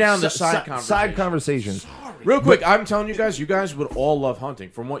 simmer down the side side conversations. Real quick, I'm telling you guys would all love hunting.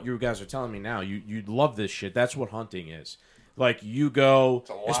 From what you guys are telling me now, you'd love this shit. That's what hunting is. Like you go,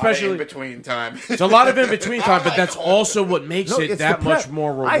 especially in between time. it's a lot of in between time, but that's also what makes it that much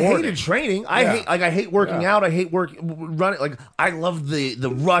more rewarding. I hated training. I hate working out. I hate running. Like I love the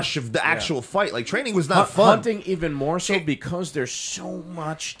rush of the actual fight. Like training was not fun. Hunting even more so because there's so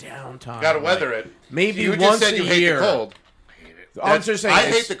much downtime. Got to weather it. Maybe you once just said a you year. hate the cold. I'm just saying, I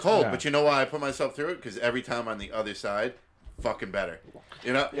hate the cold, but you know why I put myself through it? Because every time on the other side, fucking better.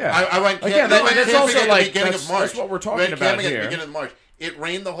 You know, I went camping. That's also like at the beginning of March. that's what we're talking about At the here. beginning of March, it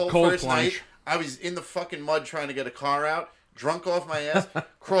rained the whole Cold first plunge. night. I was in the fucking mud trying to get a car out. Drunk off my ass,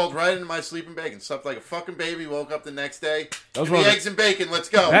 crawled right into my sleeping bag and slept like a fucking baby. Woke up the next day. That was Give me one of the- eggs and bacon. Let's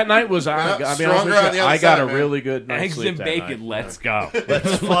go. That night was I got a really good night's Eggs sleep and that bacon. night. Let's go.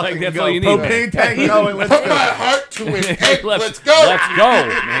 Let's fucking That's go. all you need. Propane tank going. Let's Put go. my heart to an egg. Let's go. Let's go,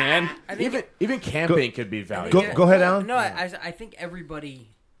 man. Even camping could be valuable. Go ahead, Alan. No, I think everybody,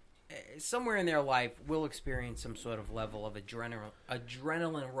 somewhere in their life, will experience some sort of level of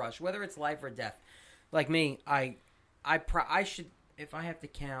adrenaline rush, whether it's life or death. Like me, I should, if I have to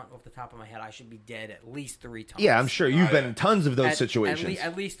count off the top of my head, I should be dead at least 3 times. Yeah, I'm sure you've been in tons of those situations.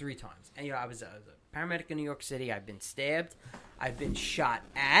 At least 3 times. And I was a paramedic in New York City. I've been stabbed. I've been shot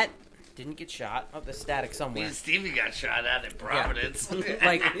at. Didn't get shot. Oh, the static somewhere. Me and Stevie got shot at in Providence.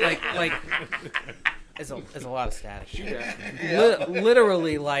 Like, there's a lot of static.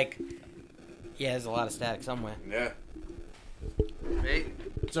 Literally, like, there's a lot of static somewhere. Yeah. Hey,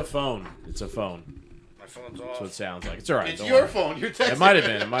 It's a phone. My phone's That's off. what it sounds like. It's all right. It's don't your worry. phone. You're texting. It might have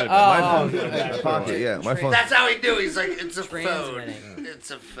been. My phone. In my pocket, yeah, my phone. That's how he knew. He's like, it's a phone. Transmitting.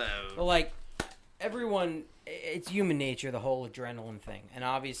 It's a phone. But like everyone, it's human nature, the whole adrenaline thing, and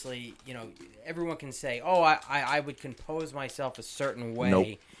obviously, everyone can say, "Oh, I would compose myself a certain way Nope.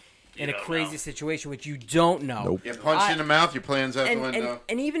 in a crazy situation," which you don't know. Nope. Get punched in the mouth. Your plan's out the window.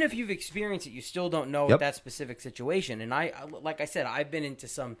 And even if you've experienced it, you still don't know Yep. that specific situation. And like I said, I've been into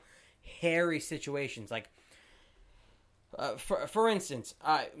some hairy situations. Like, for instance,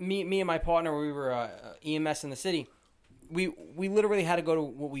 me and my partner, we were EMS in the city. We literally had to go to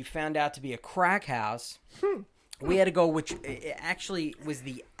what we found out to be a crack house. We had to go, which it actually was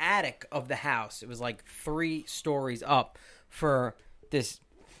the attic of the house. It was like 3 stories up for this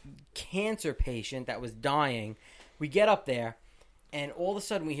cancer patient that was dying. We get up there, and all of a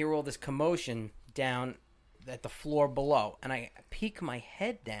sudden we hear all this commotion down at the floor below. And I peek my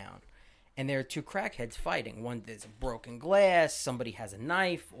head down, and there are 2 crackheads fighting. One, there's a broken glass, somebody has a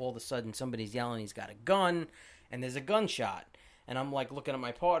knife, all of a sudden somebody's yelling he's got a gun, and there's a gunshot. And I'm like looking at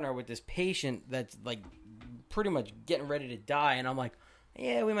my partner with this patient that's like pretty much getting ready to die, and I'm like,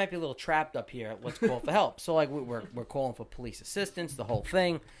 yeah, we might be a little trapped up here. Let's call for help. So like we're calling for police assistance, the whole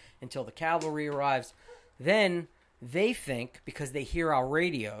thing, until the cavalry arrives. Then they think, because they hear our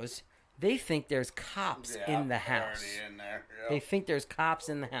radios, they think there's cops in the house. In there. They think there's cops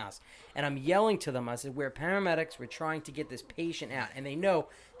in the house. And I'm yelling to them. I said, we're paramedics. We're trying to get this patient out. And they know,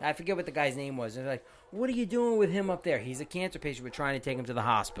 I forget what the guy's name was. They're like, what are you doing with him up there? He's a cancer patient. We're trying to take him to the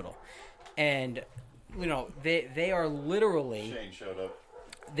hospital. And, you know, they are literally... Shane showed up.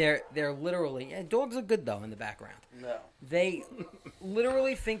 They're literally... dogs are good, though, in the background. No. They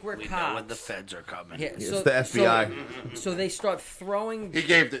literally think we're We cops. know when the feds are coming. Yeah, It's the FBI. So they start throwing... He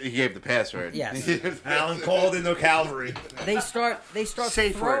gave the password. Yes. Alan called in the cavalry. They start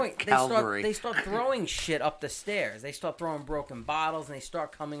Safe throwing word, Calvary. they start throwing shit up the stairs. They start throwing broken bottles and they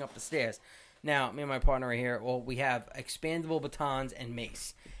start coming up the stairs. Now, me and my partner are here. Well, we have expandable batons and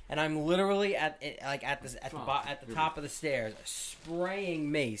mace. And I'm literally at the top of the stairs, spraying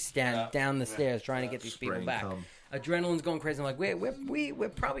mace down the stairs, trying to get these people back. Adrenaline's going crazy. I'm like, we're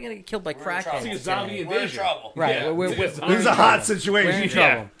probably gonna get killed by crackheads. It's a zombie We're in invasion. trouble. Right? Yeah. We're This is a hot situation. We're in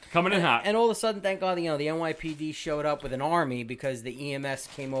Yeah, trouble. coming in hot. And all of a sudden, thank God, you know, the NYPD showed up with an army because the EMS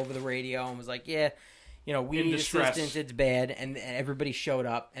came over the radio and was like, yeah, you know, we In need distress. assistance. It's bad. And everybody showed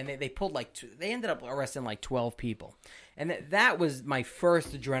up. And they pulled they ended up arresting like 12 people. And that was my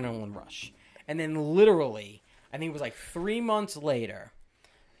first adrenaline rush. And then literally, I think it was like 3 months later,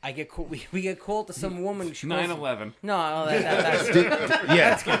 I get called. We get called to some woman. 9/11. No, that's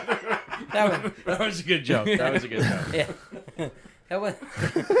Yeah. that was a good joke. That was a good joke. yeah. That was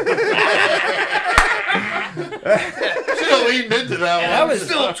Should have leaned into that I'm one.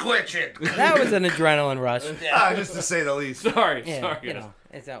 still twitching. that was an adrenaline rush. Just to say the least. Sorry, Yeah, sorry. you guys. know,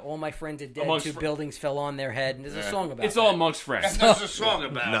 it's all my friends are dead. Amongst Two fr- buildings fell on their head, and there's a song about It's that. all amongst friends. There's a song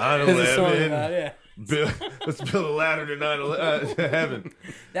about it. There's a song 9/11. about it, yeah. Let's build a ladder to 9/11 to heaven.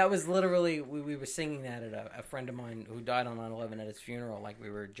 That was literally we were singing that at a friend of mine who died on 9/11 at his funeral. Like we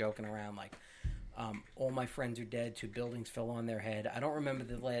were joking around, like all my friends are dead. Two buildings fell on their head. I don't remember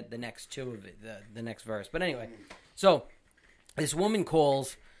the next two of it, the next verse. But anyway, so this woman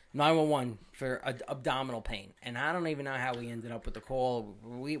calls 911 for abdominal pain, and I don't even know how we ended up with the call.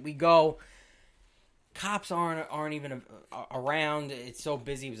 We go. Cops aren't even around. It's so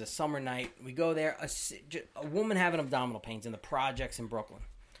busy. It was a summer night. We go there. A woman having abdominal pains in the projects in Brooklyn.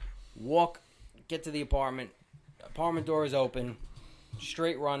 Get to the apartment. Apartment door is open.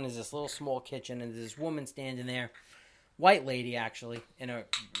 Straight run. There's this little small kitchen, and there's this woman standing there. White lady, actually, in a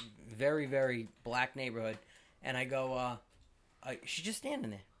very, very black neighborhood. And I go, she's just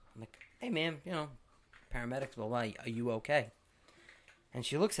standing there. I'm like, hey, ma'am, you know, paramedics, blah, blah, are you okay? And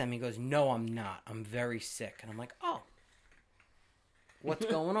she looks at me and goes, no, I'm not. I'm very sick. And I'm like, oh, what's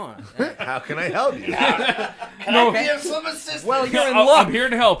going on? How can I help you? Can I be of some assistance? Well, you're in luck. I'm here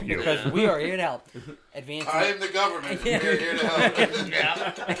to help you. Because we are here to help. I am the government. We're here to help.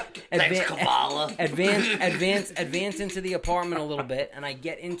 Yeah. Thanks, Kamala. Advance into the apartment a little bit, and I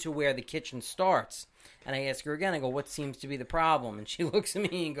get into where the kitchen starts. And I ask her again, I go, what seems to be the problem? And she looks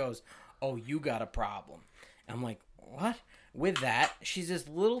at me and goes, oh, you got a problem. And I'm like, what? With that, she's this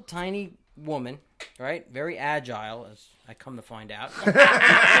little tiny woman, right? Very agile, as I come to find out.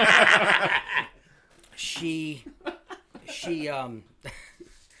 she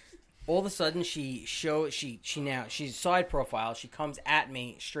all of a sudden she's side profile. She comes at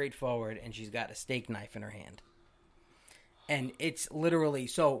me straight forward, and she's got a steak knife in her hand. And it's literally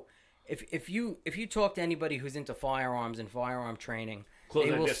so. If you talk to anybody who's into firearms and firearm training,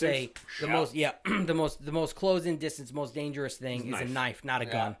 they will say the most close-in distance, most dangerous thing is a knife, not a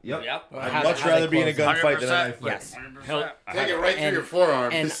gun. Yep. Yep. I'd much rather be in a gunfight than a knife fight. Yes. Hell, Take it right through your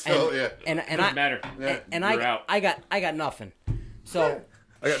forearm. And doesn't matter. You're out. I got nothing. So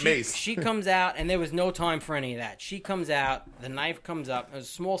I got mace. She comes out, and there was no time for any of that. She comes out, the knife comes up. It was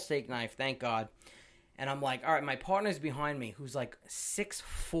a small steak knife, thank God. And I'm like, all right, my partner's behind me, who's like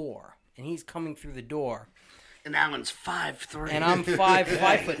 6'4", and he's coming through the door. And Alan's 5'3". And I'm 5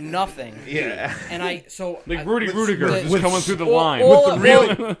 foot nothing. Yeah. And Like Rudy Rudiger with- just coming through the line. all-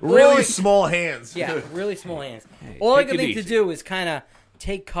 Really small hands. Yeah, really small hands. All I take could it think to easy. do is kind of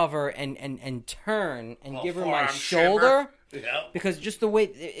take cover and turn and give her my forearm shoulder. Yep. Because just the way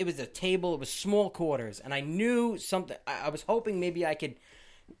it was a table, it was small quarters, and I knew something. I was hoping maybe I could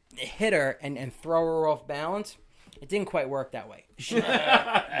hit her and throw her off balance. It didn't quite work that way.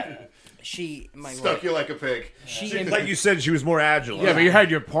 My Stuck wife, you like a pig. Like you said, she was more agile. Yeah, but you had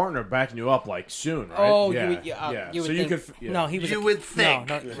your partner backing you up like soon, right? oh, yeah. you would, yeah. You would so think, you could. Yeah. No, he was. You would think,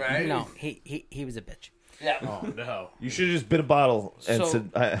 no, right? No, he was a bitch. Yeah. Oh no. You should have just bit a bottle and So-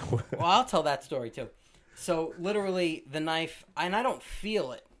 said, Well, I'll tell that story too. So literally the knife, and I don't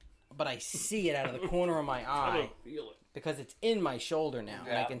feel it, but I see it out of the corner of my eye because it's in my shoulder now,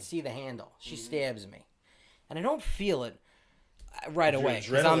 and I can see the handle. She stabs me, and I don't feel it right away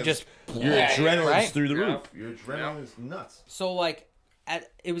because I'm just your adrenaline's right? through the roof. Your adrenaline is nuts. So like.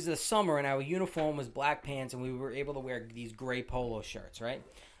 It was the summer, and our uniform was black pants, and we were able to wear these gray polo shirts, right?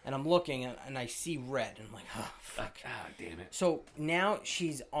 And I'm looking, and I see red, and I'm like, oh, fuck. God damn it. So now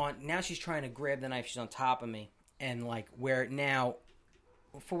she's trying to grab the knife. She's on top of me, and like where now,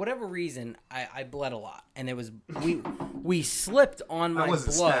 for whatever reason, I bled a lot, and it was we slipped on my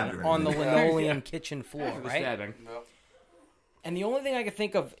blood on the linoleum kitchen floor, right? Stabbing. And the only thing I could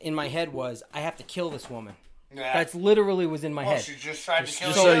think of in my head was I have to kill this woman. Yeah. That's literally was in my head. She just tried to kill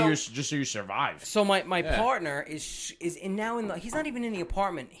Just so you survive. So my partner is now in the. He's not even in the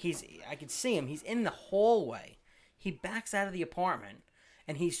apartment. I could see him. He's in the hallway. He backs out of the apartment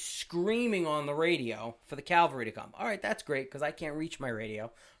and he's screaming on the radio for the cavalry to come. All right, that's great because I can't reach my radio.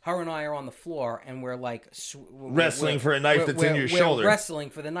 Her and I are on the floor and we're like wrestling for a knife that's in your shoulder. Wrestling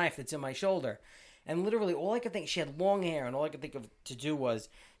for the knife that's in my shoulder. And literally, all I could think, she had long hair, and all I could think of to do was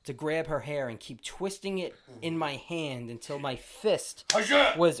to grab her hair and keep twisting it in my hand until my fist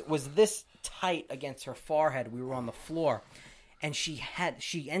was this tight against her forehead. We were on the floor, and she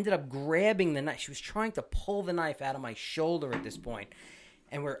ended up grabbing the knife. She was trying to pull the knife out of my shoulder at this point,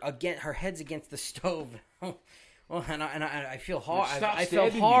 and her head's against the stove. Well, and I feel I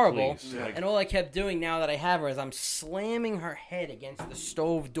felt horrible, and all I kept doing now that I have her is I'm slamming her head against the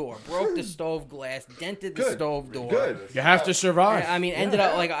stove door, broke the stove glass, dented the stove door. Good. You have to survive. I mean, ended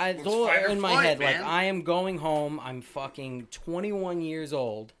up like in my head, man. like I am going home. I'm fucking 21 years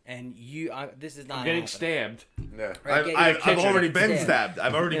old, and this is not I'm getting happening. stabbed. Yeah. I've already been stabbed.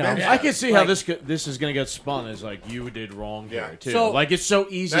 I've already been stabbed. I can see how this is going to get spun as like you did wrong here too. So- like it's so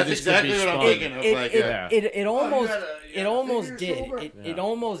easy. That's this exactly could be what I'm spun. thinking of. It almost It almost did. It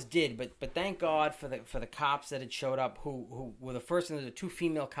almost did, but thank God for the cops that had showed up who were the first and the two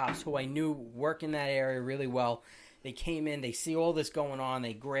female cops who I knew work in that area really well. They came in, they see all this going on,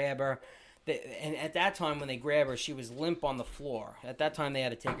 they grab her. And at that time when they grab her, she was limp on the floor. At that time they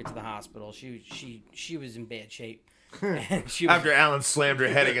had to take her to the hospital. She was in bad shape. After Alan slammed her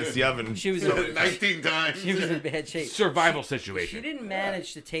head against the oven. She was 19 times. She was in bad shape. Survival She situation. didn't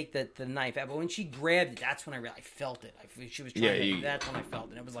manage to take the knife out, but when she grabbed it, that's when I felt it. She was trying to. That's when I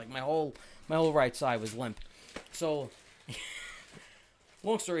felt it. It was like my whole right side was limp. So,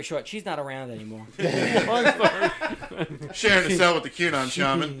 long story short, she's not around anymore. Sharing the cell with the QAnon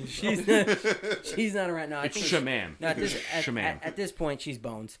shaman. She's not around now. It's shaman. No, Shaman. at this point, she's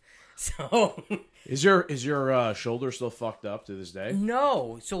bones. So Is your shoulder still fucked up to this day?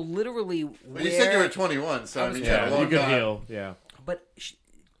 no. So literally, Well, you said you were 21, so I mean, Yeah, a you long could time. heal. Yeah. but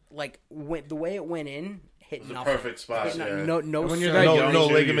the way it went in hit The nothing. perfect spot. Hit Yeah. no when you're surgery. that No, young, no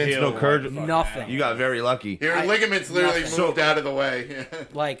too, ligaments, you no heal curve. like Nothing. You got very lucky. Your ligaments literally Nothing. moved out of the way.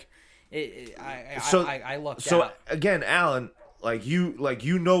 Like I lucked So out. again, Alan, like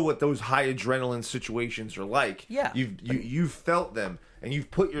you know what those high adrenaline situations are like. Yeah. You've felt them, and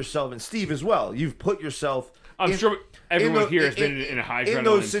you've put yourself, and Steve as well. You've put yourself. I'm sure everyone here has been in a high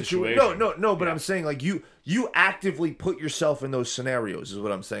adrenaline situation. No, but I'm saying like you actively put yourself in those scenarios is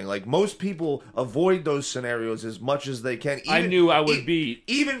what I'm saying. Like most people avoid those scenarios as much as they can. I knew I would be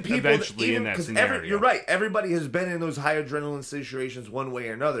even people eventually in that 'cause scenario. you're right. Everybody has been in those high adrenaline situations one way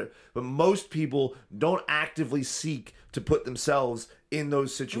or another, but most people don't actively seek to put themselves in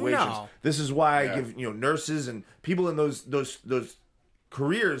those situations. No. This is why I give nurses and people in those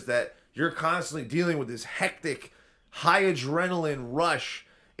careers that you're constantly dealing with this hectic, high adrenaline rush.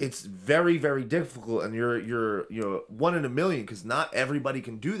 It's very, very difficult, and you're one in a million because not everybody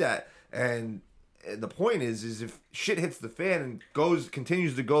can do that. And the point is if shit hits the fan and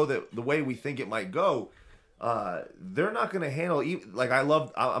continues to go the way we think it might go, they're not going to handle. Like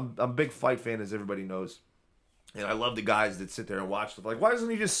I'm a big fight fan, as everybody knows, and I love the guys that sit there and watch stuff. Like, why doesn't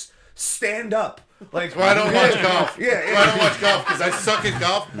he just stand up? Like, Well, I don't watch golf. Yeah, Well, I don't watch golf because I suck at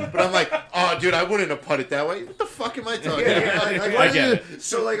golf. But I'm like, oh, dude, I wouldn't have put it that way. What the fuck am I talking about? Like, I get it.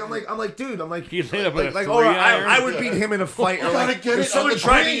 So I'm like, dude, He laid up with a like, three all right, iron. I would beat him in a fight. Or gotta like, get if it someone on the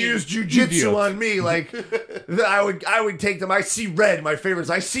tried to green. use jujitsu Idiot. on me, like, I would take them. I see red. My favorites.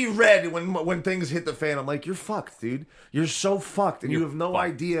 I see red when things hit the fan. I'm like, you're fucked, dude. You're so fucked, and you have no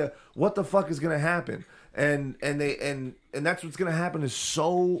idea what the fuck is gonna happen. And that's what's gonna happen to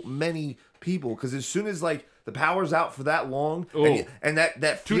so many people, because as soon as like the power's out for that long, and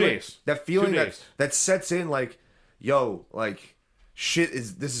that 2 feeling, days, that feeling 2 days. that sets in, like, yo, like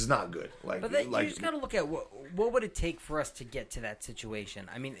this is not good. Like, But you just got to look at what would it take for us to get to that situation.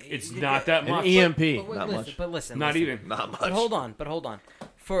 I mean, It's not that much. An EMP. But Not listen, much. But listen, Not listen. even. not much. But hold on.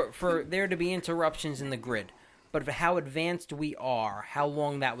 For there to be interruptions in the grid, but for how advanced we are, how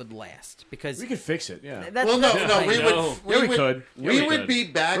long that would last? Because We could fix it. Yeah. that's Well, no, that's no, the we thing. would. No. We Yeah, we would. could. We Yeah, we would could. be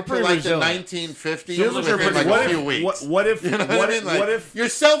back We're to pretty like the resilient. 1950s Feels like we're within like pretty- a few weeks. What if? You know what I if? mean? Like, What if? your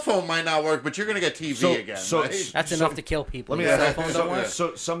cell phone might not work, but you're gonna get TV again? So right? That's enough to kill people. Let me Your ask cell phone don't work.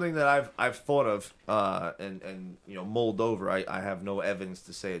 so something that I've thought of and mulled over. I have no evidence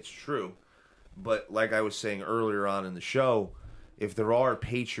to say it's true, but like I was saying earlier on in the show, if there are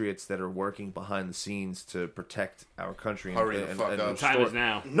patriots that are working behind the scenes to protect our country, Hurry the fuck up. Time is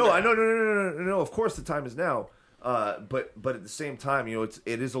now. No, I know, no. Of course, the time is now. But at the same time, it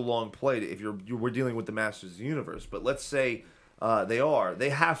is a long play. If we're dealing with the masters of the universe, but let's say they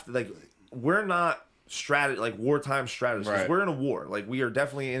have to, like, we're not wartime strategists. Right. We're in a war. Like, we are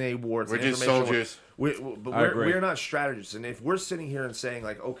definitely in a war. It's We're an just information war. soldiers. But I agree. we're not strategists. And if we're sitting here and saying,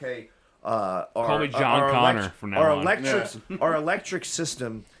 like, okay, Call me John Connor from now on. Our electric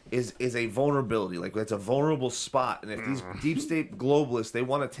system is a vulnerability. Like, it's a vulnerable spot. And if these deep state globalists, they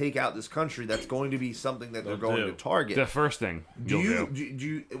want to take out this country, that's going to be something that they're going to target. The first thing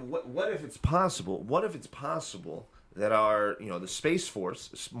What if it's possible? What if it's possible that our, the Space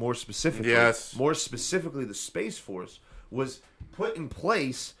Force, more specifically the Space Force, was put in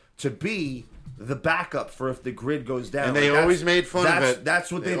place to be the backup for if the grid goes down? And they always made fun of it.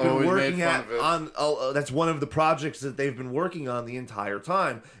 That's what They they've been always working made fun at of it. on. That's one of the projects that they've been working on the entire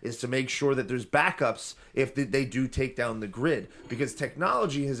time, is to make sure that there's backups if they do take down the grid, because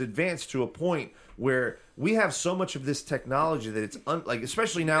technology has advanced to a point where we have so much of this technology that it's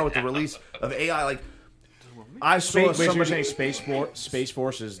especially now with the release of AI. Like, I saw Wait, so you're somebody. saying Space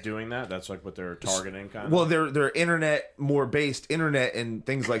Force is doing that? That's like what they're targeting, kind of. Well, they're internet and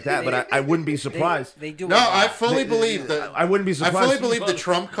things like that, but I wouldn't be surprised. They do. No, a lot. I fully believe that. I wouldn't be surprised. I fully believe the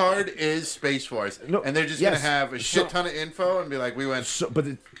Trump card is Space Force, No, and they're just yes. gonna have a shit ton of info and be like, "We went." So, but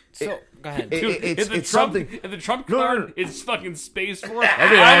So go ahead. it's something. If the Trump No, no, card no. is fucking Space Force, That'd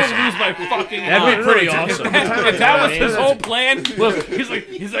be I awesome. would lose my fucking That'd be mind. pretty awesome. If that was his whole plan, look,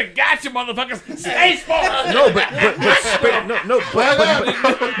 he's like, gotcha, motherfuckers, Space Force. No, but No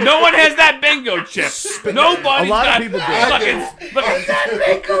one has that bingo chip. Nobody's A lot of got people do. fucking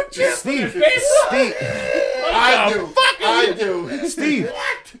Steve, I do.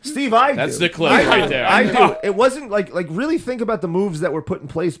 Steve, I do. That's the clip I right do. there. I do. It wasn't like really think about the moves that were put in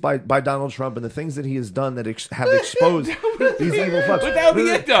place by Donald Trump and the things that he has done that have exposed these evil fucks. But that would be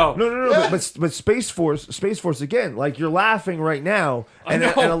it, though. No. But Space Force again. Like, you're laughing right now, and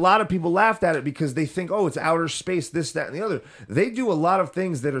know. a lot of people laughed at it because they think, oh, it's outer space, this, that, and the other. They do a lot of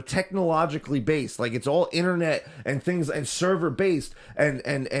things that are technologically based. Like, it's all internet and things and server based,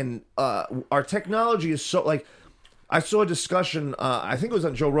 and our technology is so, like, I saw a discussion, I think it was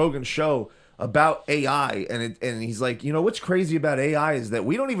on Joe Rogan's show, about AI, and he's like, what's crazy about AI is that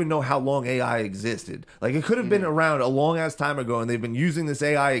we don't even know how long AI existed. Like, it could have been around a long ass time ago, and they've been using this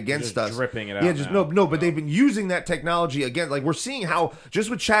AI against Just us, dripping it out Yeah, just now. no, but they've been using that technology again. Like, we're seeing how, just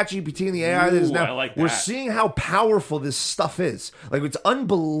with ChatGPT and the AI that is Ooh, now, I like we're that. seeing how powerful this stuff is. Like, it's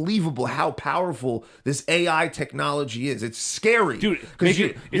unbelievable how powerful this AI technology is. It's scary, Dude, because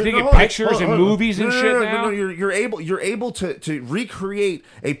it's making hold on, pictures hold on, and hold on. movies and shit now? No, you're able to recreate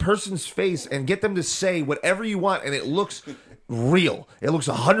a person's face and get them to say whatever you want, and it looks real. It looks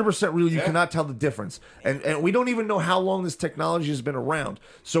 100% real. You cannot tell the difference. And we don't even know how long this technology has been around.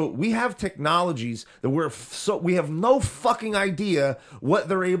 So we have technologies that we have no fucking idea what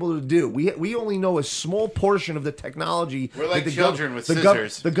they're able to do. We only know a small portion of the technology. We're like that children with the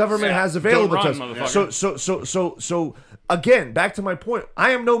scissors. The government has available Don't to run, us. motherfucker. So again, back to my point.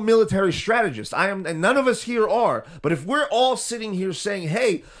 I am no military strategist. And none of us here are. But if we're all sitting here saying,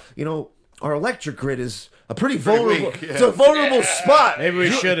 hey, our electric grid is a pretty vulnerable. weak, yeah. It's a vulnerable spot. Maybe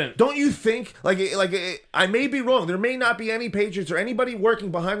we shouldn't. Don't you think? I may be wrong. There may not be any patriots or anybody working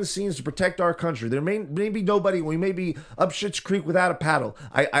behind the scenes to protect our country. There may be nobody. We may be up Schitt's Creek without a paddle.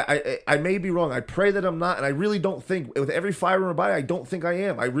 I may be wrong. I pray that I'm not, and I really don't think. With every fiber in my body, I don't think I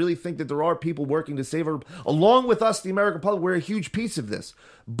am. I really think that there are people working to save our, along with us, the American public. We're a huge piece of this,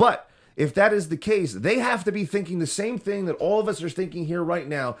 but. if that is the case, they have to be thinking the same thing that all of us are thinking here right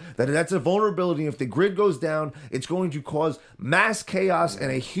now, that that's a vulnerability. If the grid goes down, it's going to cause mass chaos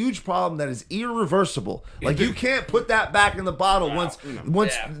and a huge problem that is irreversible. Like, you can't put that back in the bottle once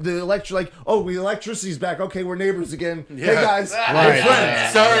the electricity's back. Okay, we're neighbors again. Hey, guys. Right.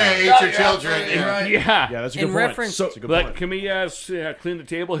 Friends. Sorry, I ate your children. Yeah. Yeah, that's a good point. reference- That's a good But point. can we clean the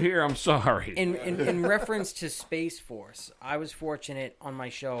table here? I'm sorry. In reference to Space Force, I was fortunate on my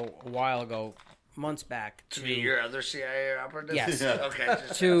show a while ago, months back, To be your other CIA operative? Yes.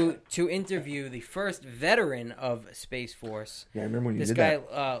 Okay. to interview the first veteran of Space Force. Yeah, I remember when you this did guy,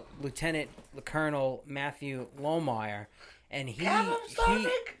 that. Lieutenant Colonel Matthew Lohmeyer, and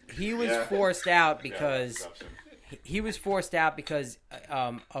he was forced out because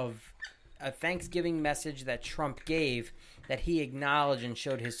of a Thanksgiving message that Trump gave that he acknowledged and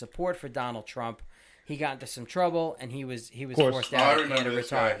showed his support for Donald Trump. He got into some trouble and he was forced out. I He had remember to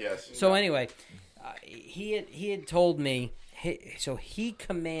this retire. guy, yes. So anyway, he had told me. So he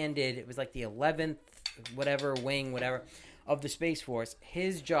commanded. It was like the 11th, wing, of the Space Force.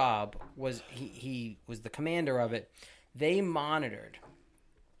 His job was he was the commander of it. They monitored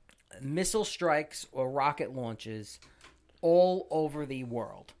missile strikes or rocket launches all over the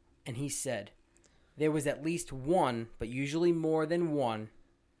world, and he said there was at least one, but usually more than one,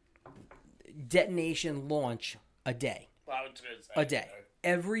 detonation launch a day. A day.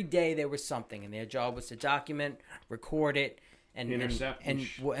 Every day there was something, and their job was to document, record it, and Intercept and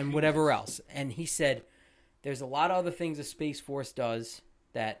whatever else. And he said there's a lot of other things the Space Force does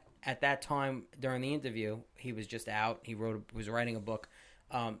that at that time during the interview he was just out. He was writing a book.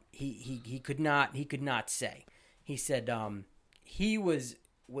 He could not say. He said he was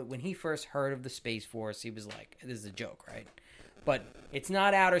when he first heard of the Space Force, he was like, "This is a joke, right?" But it's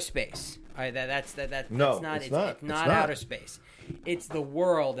not outer space. All right, that's not outer space. It's the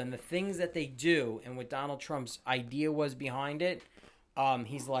world and the things that they do, and what Donald Trump's idea was behind it.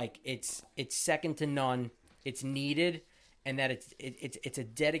 He's like, it's second to none. It's needed, and that it's a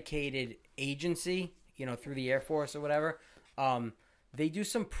dedicated agency, through the Air Force or whatever. They do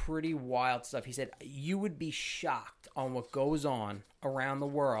some pretty wild stuff. He said you would be shocked on what goes on around the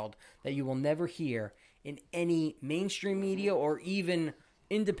world that you will never hear in any mainstream media or even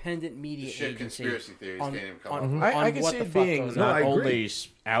independent media agency. Conspiracy theories can't even come up. I can what see the it fuck being goes not I agree. only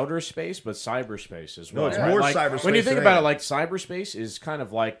outer space, but cyberspace as well. it's right? more Like, cyberspace when you think than about it, anything. like cyberspace is kind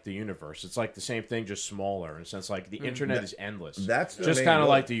of like the universe. It's like the same thing, just smaller. In a sense, like the internet is endless. That's the just main kind of goal.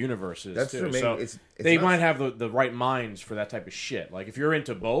 like the universe is That's too. the main- So it's they not- might have the right minds for that type of shit. Like if you're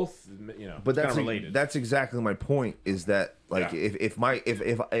into both, But it's kind that's of related. that's exactly my point. Is that like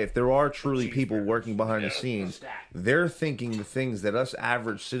if there are truly people working behind the scenes, they're thinking the things that us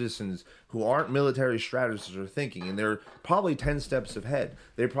average citizens who aren't military strategists are thinking, and they're probably 10 steps ahead.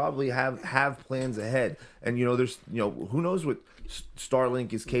 They probably have plans ahead, and there's who knows what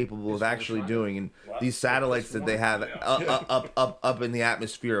Starlink is capable of actually doing, and these satellites that they have up in the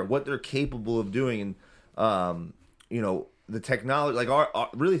atmosphere, what they're capable of doing, and the technology. Like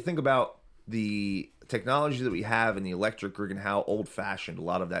really think about the technology that we have in the electric grid and how old-fashioned a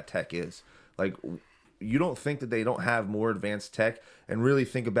lot of that tech is. Like, you don't think that they don't have more advanced tech, and really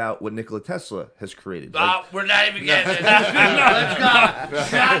think about what Nikola Tesla has created. Like, We're not even getting it. Let's go.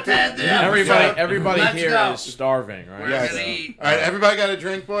 Shot that down. Everybody Let's here go. is starving, right? We're Yes. gonna eat. All right, everybody got a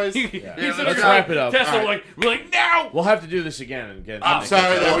drink, boys? Let's wrap it up. Tesla, All right. we're like, now! We'll have to do this again and again. I'm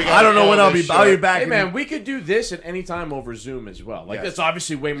sorry that we got I don't know when I'll be short. back. Hey in- man, we could do this at any time over Zoom as well. Like Yes. it's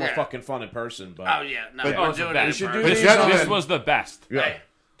obviously way more Yeah. fucking fun in person, but Oh yeah, no, But- we're doing it. we should do But these. gentlemen- This was the best. Yeah.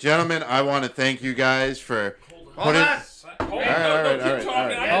 Gentlemen, I want to thank you guys for Hold putting. on. Hold right, all right.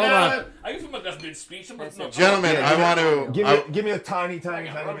 Hold on. I feel like that's been speech. Gentlemen, I want to. Give me a tiny bit,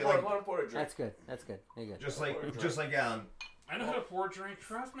 like, That's good. You're good. just like Alan. I know how to pour a drink.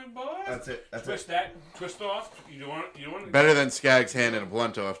 Trust me, boy. That's it. That's Twist it. that. Twist off. You don't want. Better than Skaggs handing a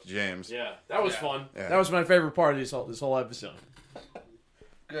blunt off to James. Yeah, that was fun. Yeah. That was my favorite part of this whole episode.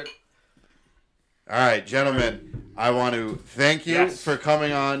 Good. All right, gentlemen, I want to thank you for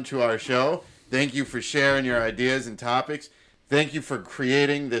coming on to our show. Thank you for sharing your ideas and topics. Thank you for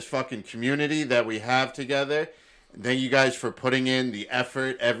creating this fucking community that we have together. Thank you guys for putting in the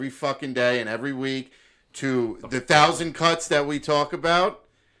effort every fucking day and every week to the 1,000 cuts that we talk about.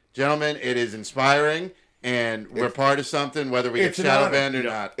 Gentlemen, it is inspiring, and we're part of something, whether we get It's an shadow honor. banned or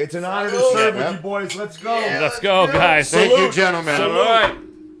not. It's an honor to serve with you boys. Let's go. Let's go, guys. Thank you, gentlemen. All right.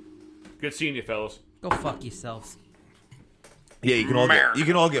 Good seeing you, fellas. Go fuck yourselves. Yeah, you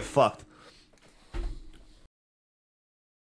can all get fucked.